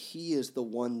he is the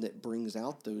one that brings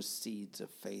out those seeds of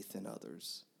faith in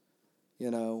others. You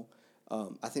know,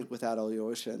 I think without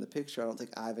Alyosha in the picture, I don't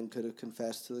think Ivan could have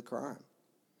confessed to the crime.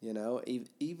 You know,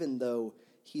 even though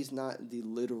he's not the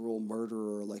literal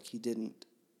murderer, like he didn't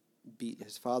beat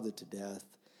his father to death,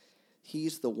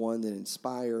 he's the one that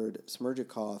inspired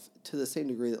Smerdyakov to the same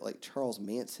degree that, like, Charles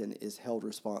Manson is held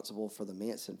responsible for the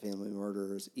Manson family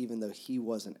murders, even though he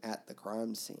wasn't at the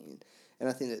crime scene. And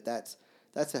I think that's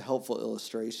a helpful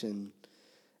illustration,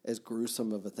 as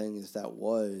gruesome of a thing as that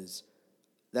was.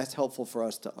 That's helpful for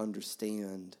us to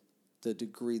understand the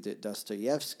degree that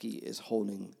Dostoevsky is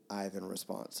holding Ivan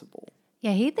responsible.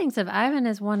 Yeah, he thinks of Ivan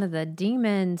as one of the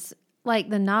demons, like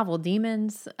the novel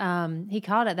Demons. He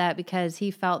called it that because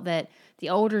he felt that the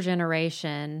older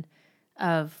generation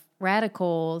of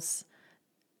radicals,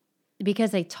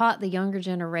 because they taught the younger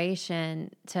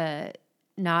generation to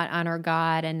not honor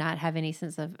God and not have any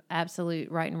sense of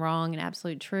absolute right and wrong and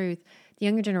absolute truth, the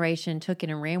younger generation took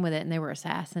it and ran with it, and they were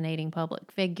assassinating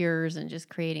public figures and just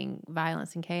creating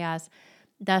violence and chaos.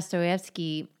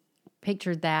 Dostoevsky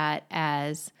pictured that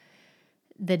as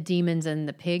the demons and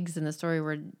the pigs in the story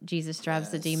where Jesus drives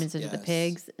the demons into the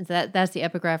pigs. And so that's the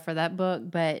epigraph for that book.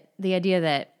 But the idea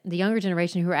that the younger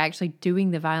generation who are actually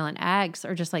doing the violent acts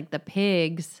are just like the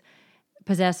pigs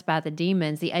possessed by the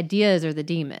demons. The ideas are the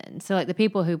demons. So like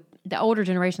the older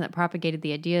generation that propagated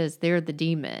the ideas, they're the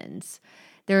demons.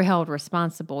 They're held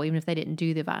responsible even if they didn't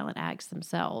do the violent acts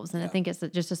themselves. And I think it's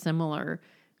just a similar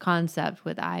concept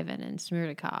with Ivan and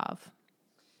Smerdyakov.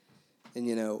 And,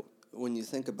 you know, when you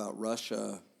think about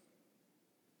Russia,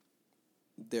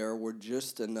 there were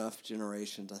just enough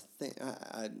generations. I think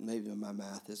maybe my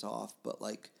math is off, but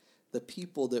like the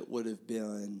people that would have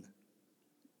been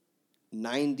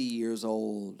 90 years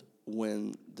old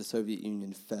when the Soviet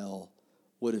Union fell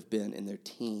would have been in their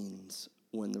teens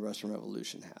when the Russian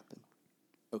Revolution happened.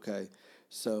 Okay,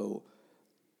 so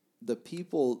the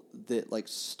people that like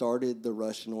started the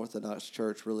Russian Orthodox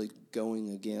Church really going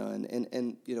again,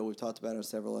 and you know, we've talked about it in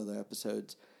several other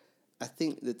episodes. I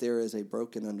think that there is a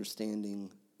broken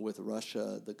understanding with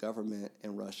Russia, the government,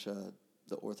 and Russia,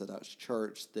 the Orthodox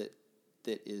Church, that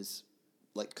is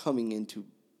like coming into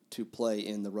play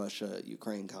in the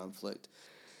Russia-Ukraine conflict.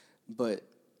 But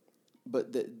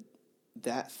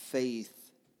that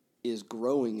faith is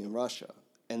growing in Russia.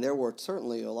 And there were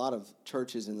certainly a lot of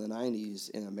churches in the 90s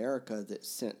in America that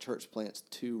sent church plants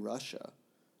to Russia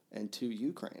and to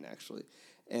Ukraine, actually.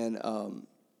 And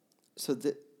so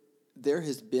there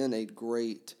has been a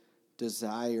great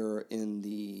desire in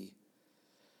the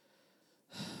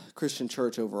Christian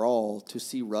church overall to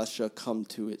see Russia come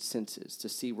to its senses, to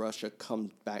see Russia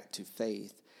come back to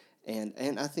faith. And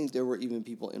I think there were even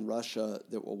people in Russia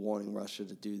that were wanting Russia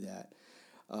to do that.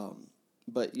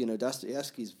 But, you know,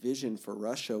 Dostoevsky's vision for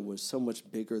Russia was so much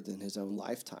bigger than his own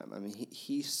lifetime. I mean,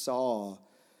 he saw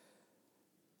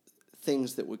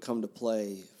things that would come to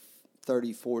play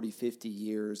 30, 40, 50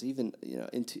 years, even, you know,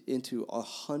 into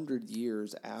 100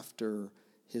 years after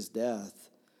his death.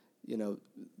 You know,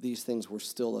 these things were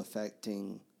still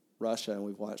affecting Russia, and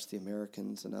we've watched the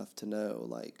Americans enough to know,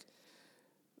 like,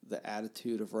 the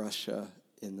attitude of Russia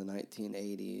in the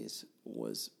 1980s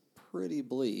was pretty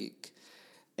bleak.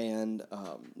 And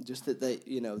just that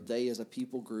they as a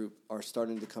people group are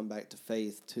starting to come back to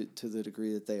faith to the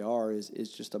degree that they are is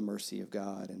just a mercy of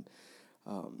God. And,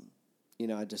 you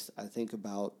know, I think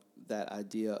about that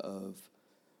idea of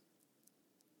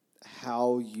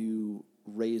how you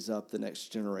raise up the next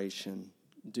generation.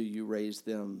 Do you raise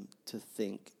them to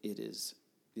think it is,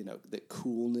 you know, that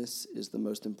coolness is the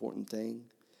most important thing?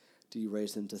 Do you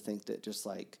raise them to think that just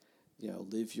like, you know,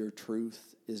 live your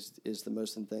truth is the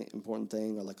most important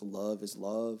thing, or like love is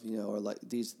love, you know, or like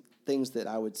these things that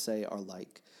I would say are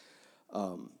like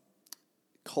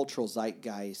cultural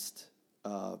zeitgeist,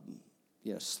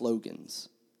 you know, slogans,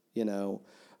 you know.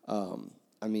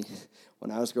 I mean,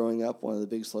 when I was growing up, one of the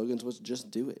big slogans was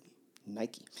 "Just do it,"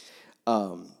 Nike.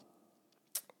 And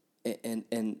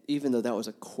even though that was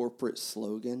a corporate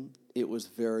slogan, it was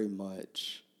very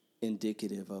much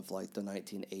indicative of like the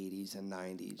 1980s and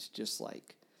 90s, just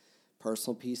like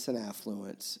personal peace and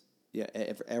affluence, Yeah,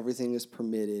 everything is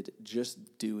permitted.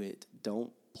 Just do it.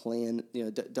 Don't plan.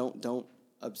 Don't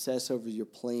obsess over your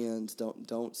plans.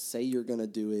 Don't say you're going to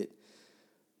do it.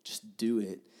 Just do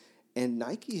it. And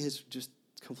Nike has just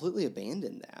completely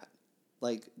abandoned that.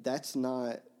 Like, that's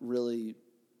not really.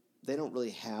 They don't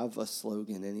really have a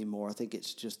slogan anymore. I think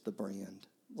it's just the brand.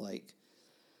 Like,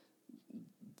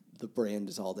 the brand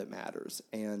is all that matters.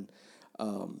 And,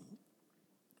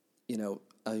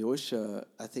 Ayosha,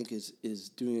 I think, is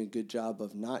doing a good job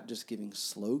of not just giving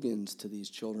slogans to these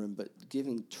children, but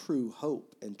giving true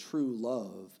hope and true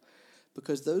love,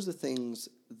 because those are things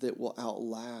that will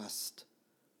outlast.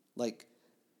 Like,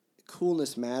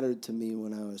 coolness mattered to me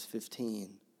when I was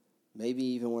 15, maybe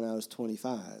even when I was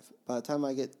 25. By the time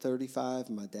I get 35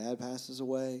 and my dad passes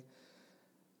away,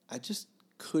 I just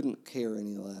couldn't care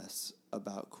any less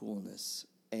about coolness.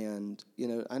 And,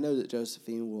 I know that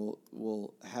Josephine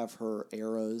will have her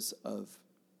eras of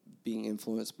being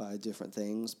influenced by different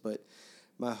things, but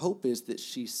my hope is that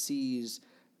she sees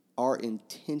our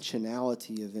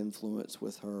intentionality of influence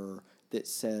with her that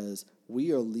says,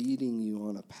 we are leading you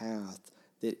on a path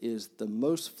that is the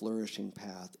most flourishing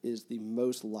path, is the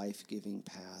most life-giving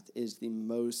path, is the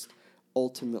most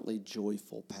ultimately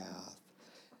joyful path.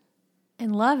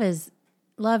 And love is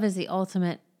the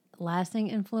ultimate lasting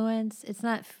influence. It's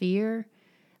not fear.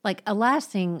 Like, a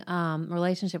lasting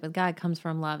relationship with God comes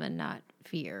from love and not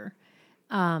fear.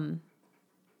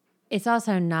 It's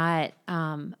also not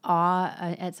awe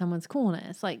at someone's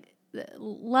coolness. Like,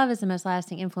 love is the most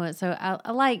lasting influence. So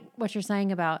I like what you're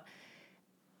saying about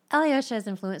Alyosha is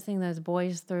influencing those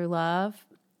boys through love.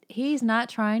 He's not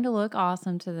trying to look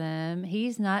awesome to them.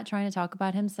 He's not trying to talk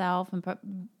about himself and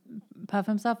puff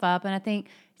himself up. And I think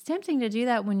it's tempting to do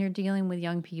that when you're dealing with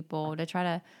young people, to try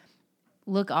to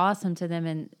look awesome to them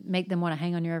and make them want to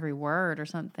hang on your every word or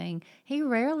something. He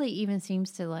rarely even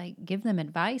seems to like give them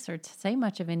advice or to say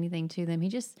much of anything to them. He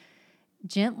just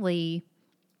gently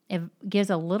gives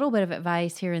a little bit of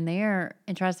advice here and there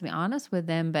and tries to be honest with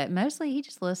them, but mostly he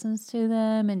just listens to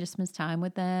them and just spends time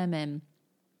with them. And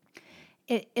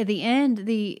at the end,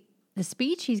 the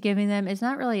speech he's giving them is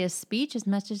not really a speech as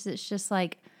much as it's just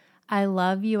like, I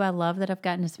love you. I love that I've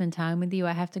gotten to spend time with you.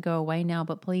 I have to go away now,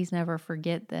 but please never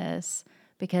forget this,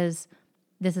 because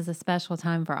this is a special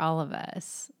time for all of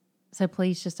us. So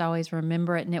please just always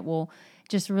remember it, and it will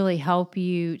just really help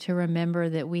you to remember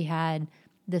that we had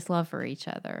this love for each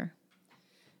other.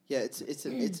 Yeah, it's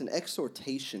an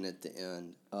exhortation at the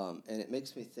end, and it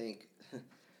makes me think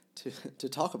to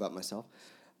talk about myself.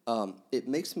 It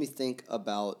makes me think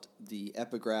about the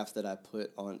epigraph that I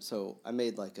put on. So I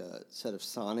made like a set of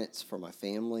sonnets for my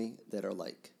family that are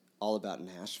like all about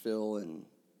Nashville, and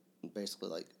basically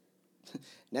like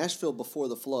Nashville before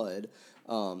the flood.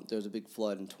 There was a big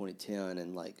flood in 2010,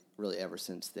 and like really ever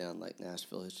since then, like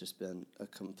Nashville has just been a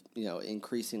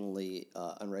increasingly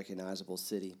unrecognizable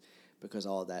city, because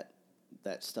all of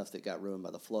that stuff that got ruined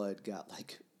by the flood got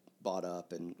like bought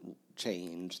up and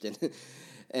changed,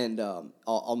 and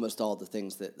almost all the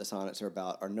things that the sonnets are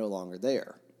about are no longer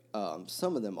there.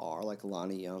 Some of them are, like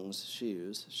Lonnie Young's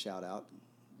shoes. Shout out.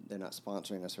 They're not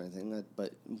sponsoring us or anything,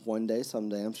 but one day,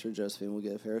 someday, I'm sure Josephine will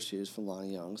get a pair of shoes from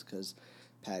Lonnie Young's, because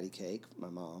Patty Cake, my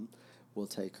mom, will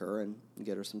take her and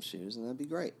get her some shoes, and that'd be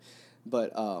great.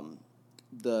 But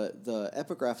the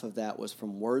epigraph of that was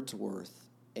from Wordsworth,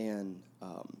 and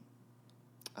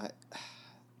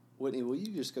Whitney, will you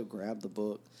just go grab the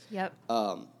book? Yep.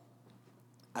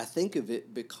 I think of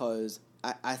it because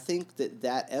I think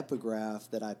that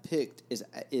epigraph that I picked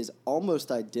is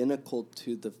almost identical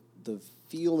to the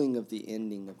feeling of the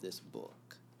ending of this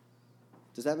book.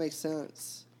 Does that make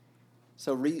sense?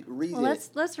 So read it.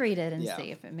 Let's read it and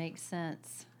see if it makes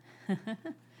sense.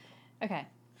 Okay.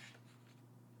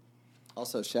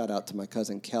 Also, shout out to my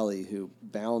cousin Kelly, who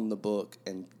bound the book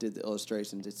and did the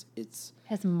illustrations. It's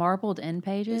has marbled end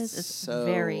pages. It's so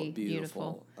very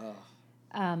beautiful.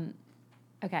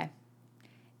 Okay.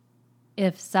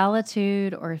 If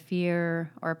solitude or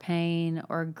fear or pain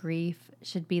or grief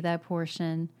should be thy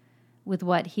portion, with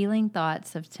what healing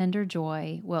thoughts of tender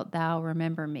joy wilt thou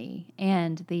remember me,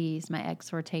 and these my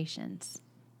exhortations.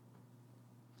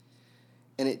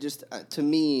 And it just, to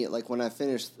me, like when I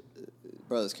finished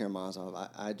Brothers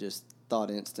Karamazov, I just thought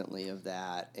instantly of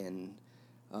that. And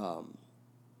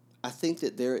I think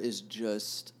that there is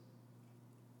just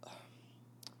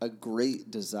a great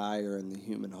desire in the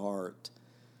human heart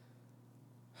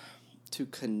to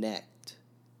connect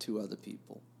to other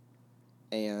people.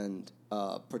 And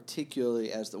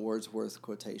particularly, as the Wordsworth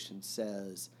quotation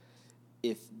says,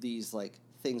 if these like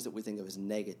things that we think of as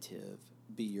negative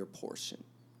be your portion,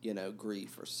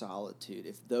 grief or solitude,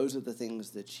 if those are the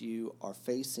things that you are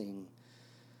facing,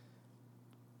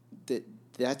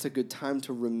 that's a good time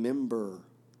to remember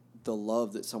the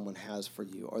love that someone has for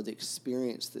you or the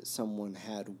experience that someone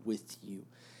had with you.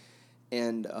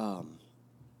 And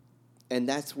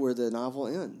that's where the novel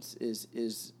ends,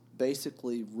 is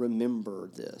basically remember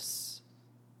this.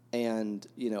 And,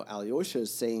 Alyosha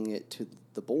is saying it to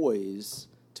the boys,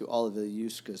 to all of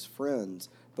Ilyushka's friends,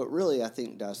 but really I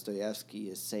think Dostoevsky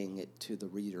is saying it to the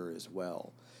reader as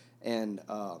well. And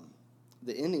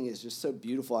the ending is just so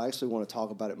beautiful. I actually want to talk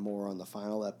about it more on the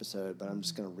final episode, but I'm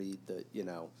just going to read the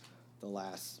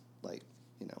last,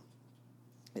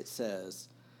 it says,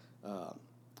 how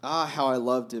I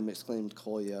loved him, exclaimed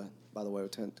Kolya. By the way, we're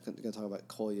going to talk about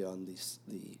Kolya on the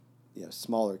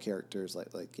smaller characters,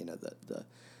 like the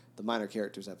minor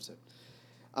characters episode.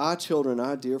 Ah, children,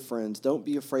 ah, dear friends, don't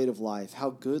be afraid of life. How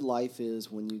good life is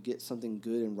when you get something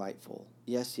good and rightful.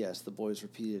 Yes, yes, the boys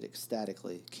repeated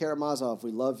ecstatically. Karamazov,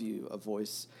 we love you, a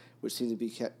voice which seemed to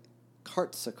be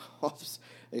Kartsakov's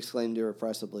exclaimed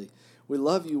irrepressibly. We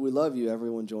love you,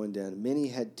 everyone joined in. Many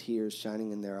had tears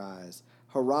shining in their eyes.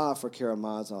 Hurrah for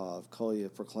Karamazov, Kolya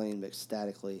proclaimed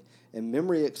ecstatically. And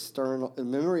memory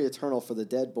eternal for the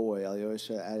dead boy,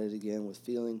 Alyosha added again with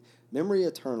feeling. Memory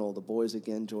eternal, the boys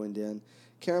again joined in.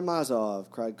 Karamazov,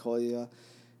 cried Kolya,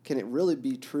 can it really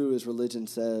be true, as religion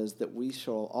says, that we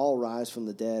shall all rise from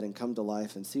the dead and come to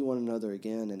life and see one another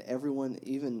again, and everyone,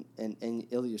 even and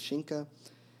Ilyushinka?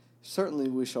 Certainly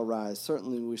we shall rise,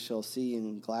 certainly we shall see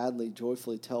and gladly,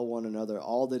 joyfully tell one another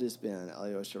all that has been,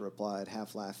 Alyosha replied,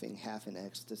 half laughing, half in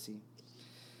ecstasy.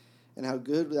 And how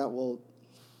good that will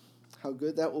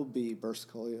be, burst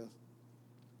from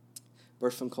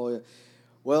Kolya.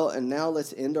 Well, and now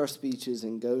let's end our speeches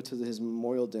and go to his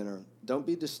memorial dinner. Don't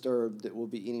be disturbed that we'll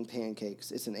be eating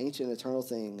pancakes. It's an ancient, eternal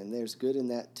thing, and there's good in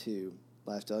that too,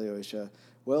 laughed Alyosha.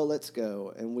 Well, let's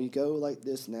go. And we go like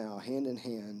this now, hand in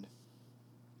hand.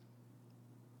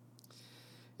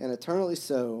 And eternally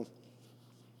so,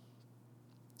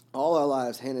 all our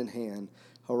lives hand in hand.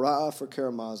 Hurrah for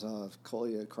Karamazov,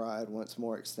 Kolya cried once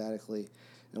more ecstatically,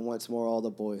 and once more all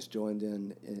the boys joined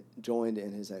in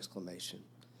his exclamation.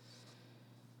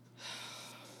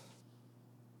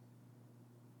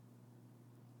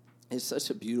 It's such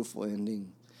a beautiful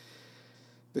ending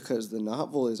because the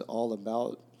novel is all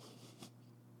about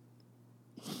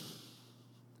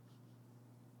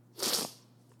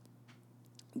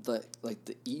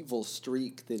the evil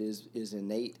streak that is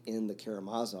innate in the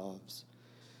Karamazovs.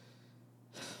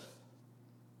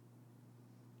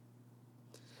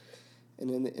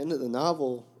 And in the end of the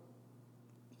novel,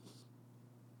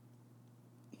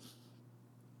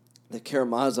 the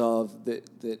Karamazov that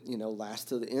lasts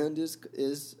to the end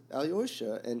is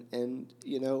Alyosha, and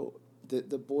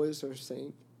the boys are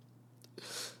saying,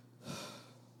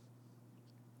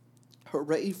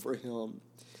 hooray for him.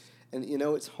 And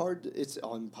it's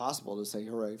impossible to say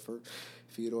hooray for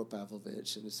Fyodor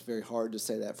Pavlovich, and it's very hard to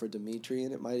say that for Dmitri,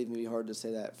 and it might even be hard to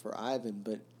say that for Ivan,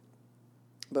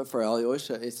 but for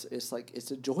Alyosha,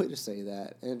 it's a joy to say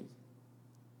that, and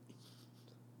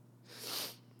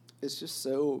it's just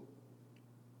so.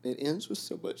 It ends with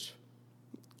so much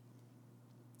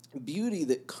beauty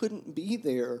that couldn't be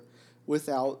there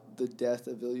without the death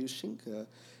of Ilyushinka,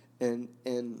 and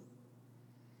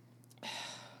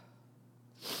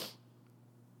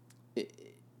it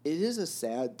is a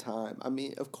sad time. I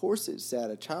mean, of course it's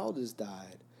sad. A child has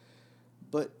died,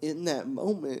 but in that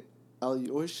moment,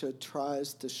 Alyosha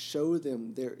tries to show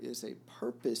them there is a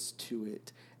purpose to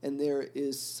it, and there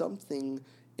is something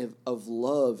of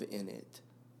love in it,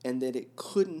 and that it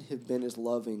couldn't have been as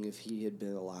loving if he had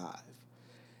been alive.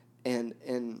 And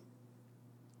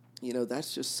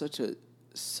that's just such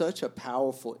a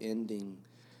powerful ending.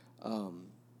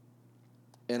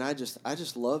 And I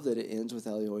just love that it ends with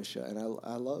Alyosha, and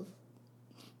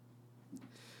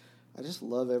I just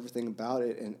love everything about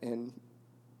it, and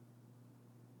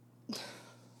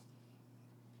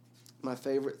my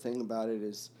favorite thing about it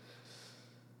is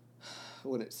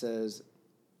when it says,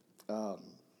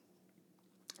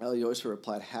 Alyosha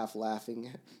replied, half laughing,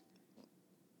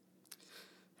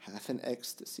 half in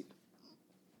ecstasy.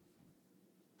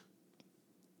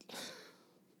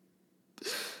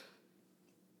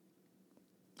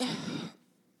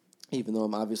 Even though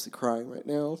I'm obviously crying right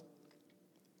now.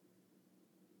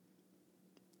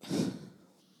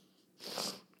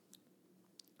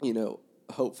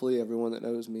 Hopefully everyone that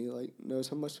knows me knows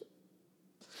how much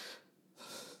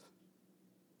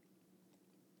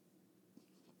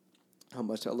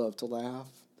I love to laugh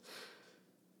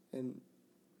and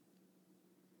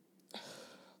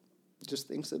just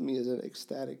thinks of me as an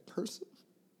ecstatic person.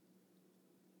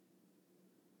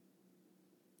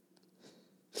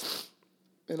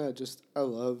 And I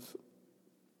love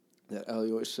that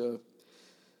Alyosha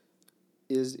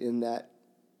is in that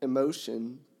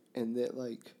emotion, and that,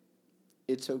 like,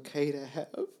 it's okay to have.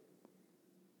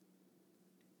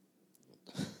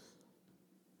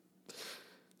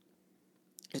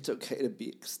 It's okay to be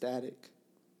ecstatic,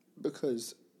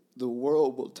 because the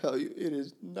world will tell you it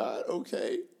is not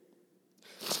okay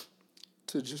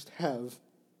to just have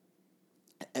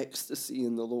ecstasy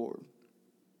in the Lord.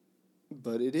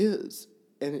 But it is,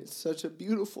 and it's such a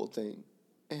beautiful thing.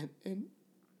 And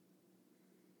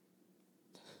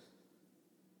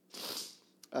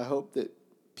I hope that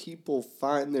people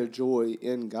find their joy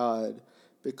in God,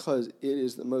 because it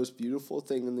is the most beautiful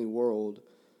thing in the world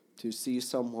to see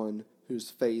someone whose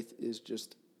faith is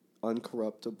just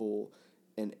uncorruptible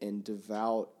and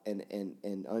devout and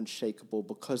unshakable,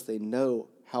 because they know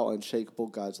how unshakable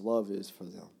God's love is for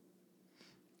them.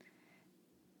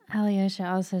 Alyosha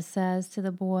also says to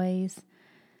the boys,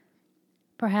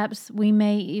 perhaps we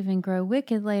may even grow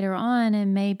wicked later on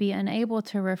and may be unable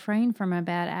to refrain from a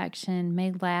bad action,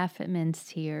 may laugh at men's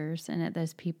tears and at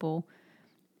those people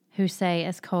who say,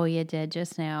 as Kolya did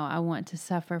just now, I want to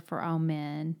suffer for all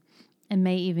men, and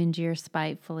may even jeer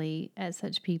spitefully at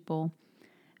such people.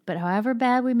 But however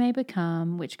bad we may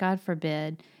become, which God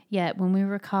forbid, yet when we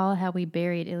recall how we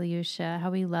buried Ilyusha, how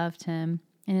we loved him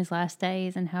in his last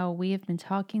days, and how we have been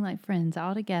talking like friends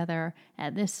all together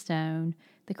at this stone,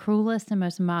 the cruelest and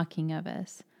most mocking of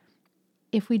us,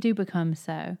 if we do become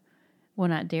so, will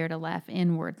not dare to laugh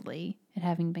inwardly at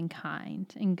having been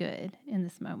kind and good in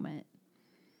this moment.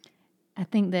 I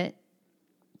think that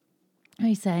what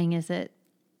he's saying is that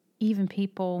even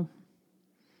people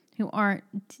who aren't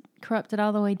corrupted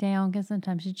all the way down can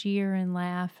sometimes jeer and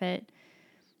laugh at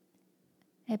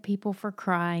people for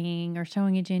crying or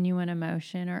showing a genuine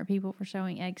emotion, or at people for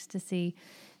showing ecstasy.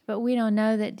 But we don't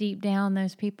know that deep down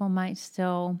those people might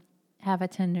still have a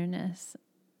tenderness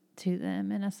to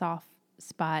them and a soft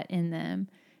spot in them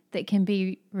that can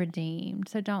be redeemed.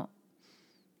 So don't,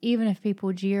 even if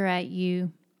people jeer at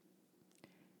you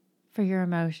for your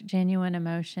emotion, genuine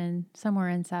emotion, somewhere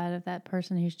inside of that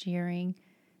person who's jeering,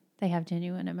 they have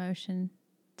genuine emotion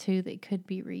too that could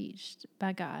be reached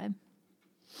by God.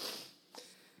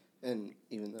 And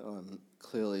even though I'm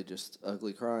clearly just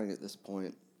ugly crying at this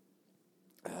point,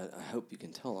 I hope you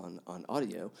can tell on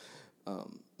audio,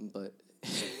 but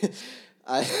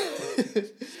I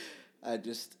I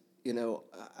just,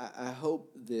 I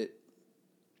hope that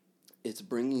it's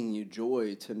bringing you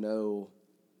joy to know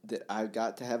that I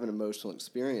got to have an emotional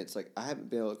experience. Like, I haven't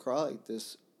been able to cry like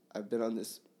this. I've been on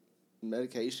this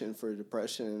medication for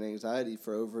depression and anxiety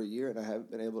for over a year, and I haven't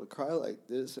been able to cry like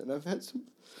this. And I've had some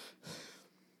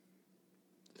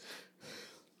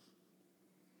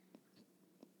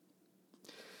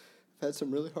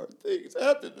really hard things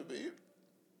happen to me.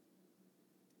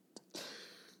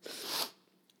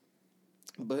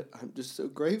 But I'm just so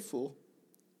grateful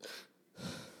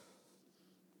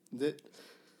that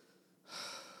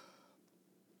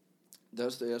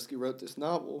Dostoevsky wrote this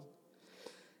novel,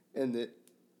 and that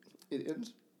it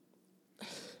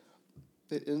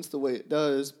ends the way it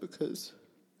does, because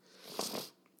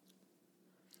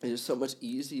it is so much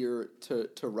easier to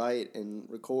write and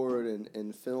record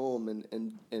and film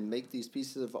and make these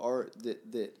pieces of art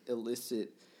that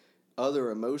elicit other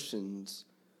emotions.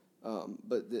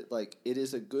 But that, like, it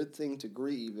is a good thing to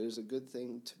grieve. It is a good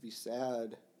thing to be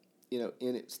sad,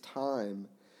 in its time.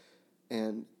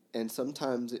 And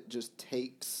sometimes it just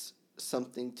takes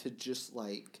something to just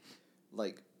like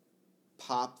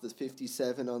pop the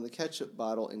 57 on the ketchup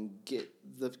bottle and get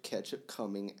the ketchup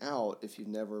coming out. If you've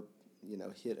never,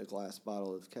 hit a glass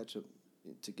bottle of ketchup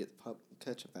to get the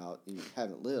ketchup out, you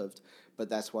haven't lived. But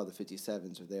that's why the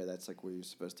 57s are there. That's like where you're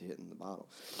supposed to hit in the bottle.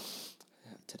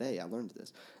 Today I learned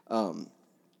this.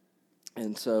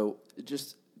 And so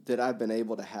just that I've been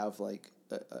able to have like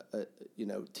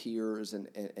tears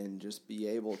and just be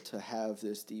able to have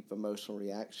this deep emotional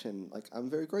reaction. Like, I'm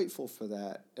very grateful for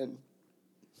that. And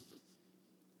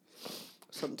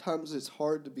sometimes it's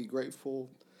hard to be grateful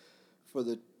for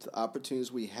the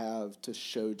opportunities we have to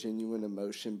show genuine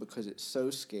emotion, because it's so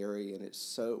scary, and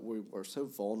we're so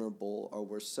vulnerable, or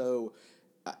we're so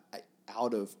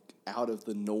out of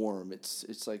the norm.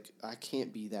 It's like, I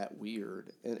can't be that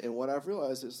weird. And what I've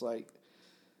realized is, like,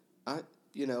 I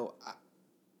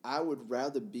would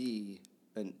rather be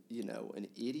an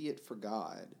idiot for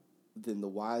God than the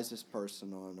wisest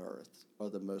person on earth, or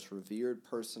the most revered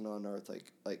person on earth.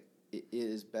 Like it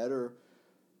is better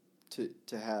to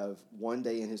have one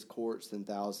day in his courts than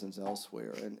thousands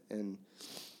elsewhere. And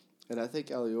I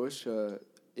think Alyosha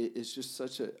is just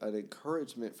such an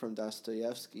encouragement from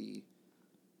Dostoevsky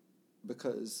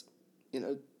because,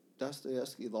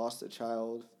 Dostoevsky lost a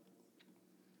child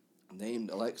named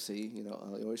Alexei,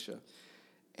 Alyosha,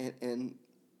 and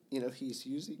he's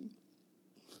using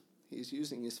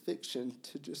his fiction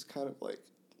to just kind of like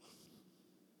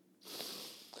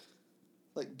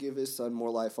give his son more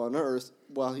life on earth,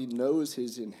 while he knows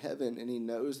he's in heaven and he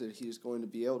knows that he's going to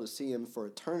be able to see him for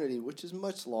eternity, which is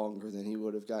much longer than he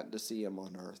would have gotten to see him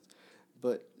on earth.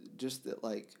 But just that,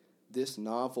 this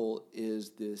novel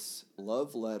is this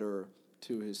love letter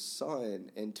to his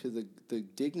son and to the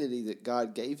dignity that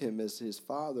God gave him as his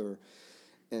father.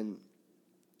 And,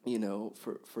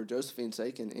 for Josephine's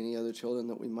sake and any other children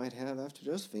that we might have after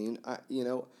Josephine, I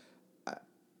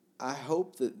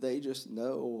hope that they just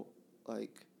know,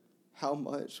 how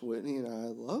much Whitney and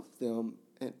I love them,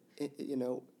 and,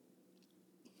 that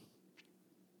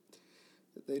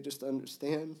they just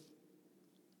understand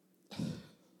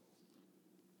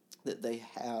that they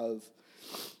have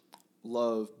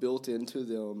love built into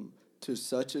them to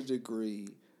such a degree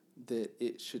that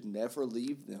it should never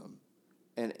leave them.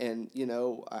 And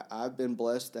I've been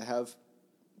blessed to have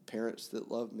parents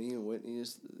that love me, and Whitney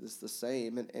is the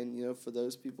same. And for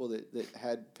those people that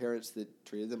had parents that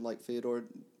treated them like Fyodor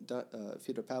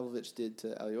Pavlovich did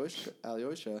to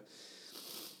Alyosha,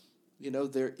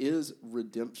 there is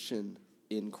redemption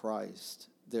in Christ.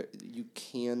 There you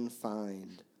can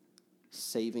find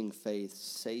saving faith,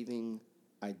 saving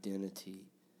identity.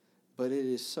 But it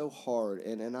is so hard,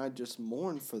 and I just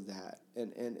mourn for that.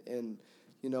 And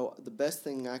the best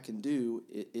thing I can do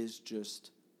is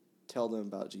just tell them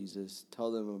about Jesus,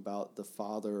 tell them about the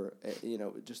Father,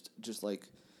 just like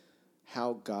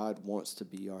how God wants to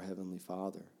be our Heavenly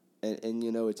Father. And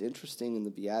it's interesting in the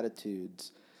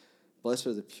Beatitudes, blessed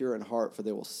are the pure in heart, for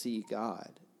they will see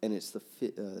God. And it's the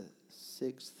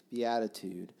sixth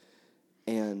Beatitude.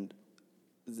 And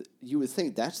you would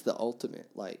think that's the ultimate,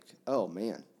 oh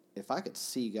man, if I could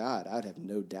see God, I'd have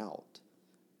no doubt.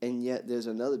 And yet there's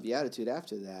another Beatitude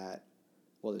after that.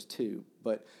 Well, there's two,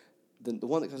 but the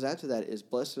one that comes after that is,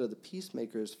 blessed are the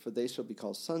peacemakers, for they shall be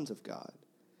called sons of God.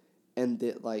 And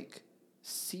that,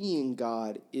 seeing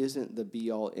God isn't the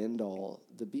be-all, end-all.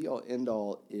 The be-all,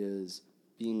 end-all is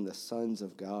being the sons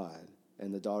of God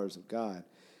and the daughters of God.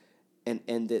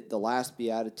 And that the last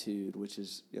beatitude, which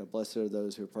is, blessed are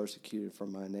those who are persecuted for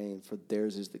my name, for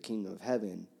theirs is the kingdom of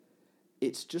heaven.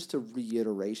 It's just a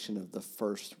reiteration of the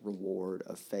first reward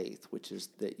of faith, which is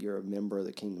that you're a member of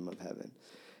the kingdom of heaven.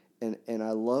 And I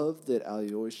love that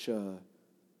Alyosha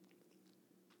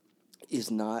is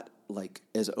not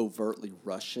as overtly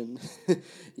Russian.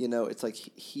 It's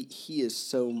he is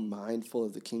so mindful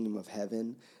of the kingdom of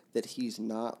heaven that he's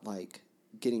not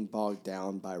getting bogged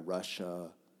down by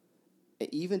Russia,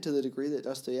 even to the degree that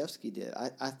Dostoevsky did.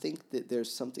 I think that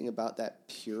there's something about that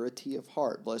purity of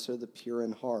heart. Blessed are the pure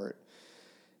in heart.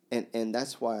 And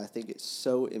that's why I think it's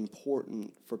so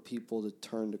important for people to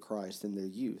turn to Christ in their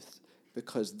youth,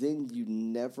 because then you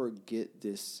never get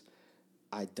this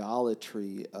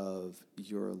idolatry of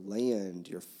your land,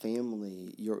 your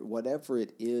family, your whatever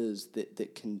it is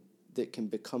that can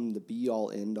become the be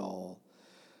all end all.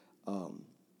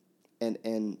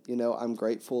 And I'm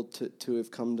grateful to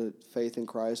have come to faith in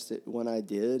Christ when I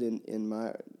did in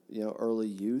my early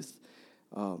youth,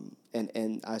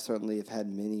 and I certainly have had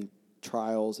many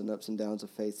trials and ups and downs of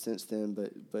faith since then.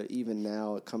 But even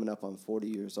now, coming up on 40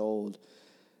 years old,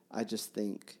 I just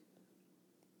think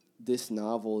this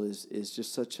novel is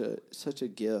just such a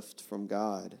gift from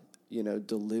God,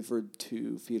 delivered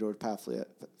to Fyodor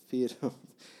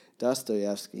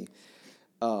Dostoevsky.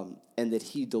 And that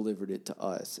he delivered it to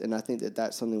us. And I think that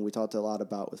that's something we talked a lot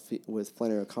about with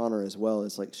Flannery O'Connor as well.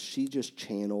 It's she just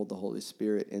channeled the Holy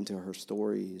Spirit into her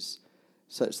stories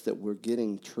such that we're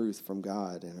getting truth from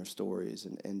God in her stories.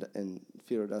 And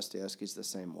Fyodor Dostoevsky's the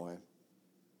same way.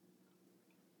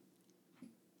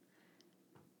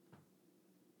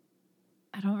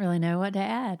 I don't really know what to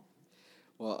add.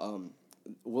 Well,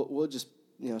 we'll just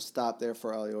stop there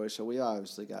for Alyosha. We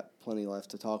obviously got plenty left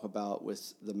to talk about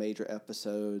with the major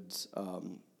episodes.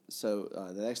 So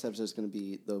the next episode is going to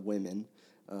be the women,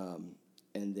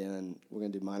 and then we're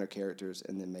going to do minor characters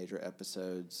and then major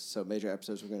episodes. So major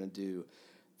episodes, we're going to do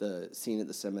the scene at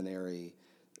the seminary,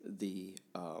 the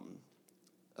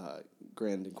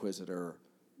Grand Inquisitor,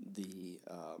 the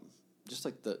just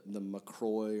the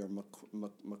McCroy or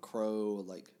Macro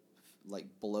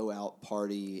blowout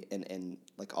party and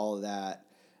all of that.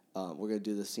 We're going to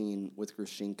do the scene with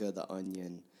Grushenka, the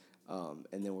Onion, and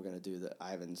then we're going to do the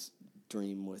Ivan's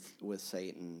dream with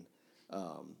Satan,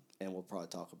 and we'll probably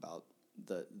talk about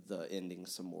the ending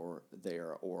some more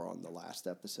there or on the last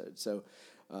episode. So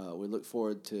we look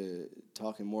forward to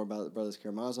talking more about the Brothers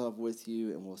Karamazov with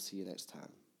you, and we'll see you next time.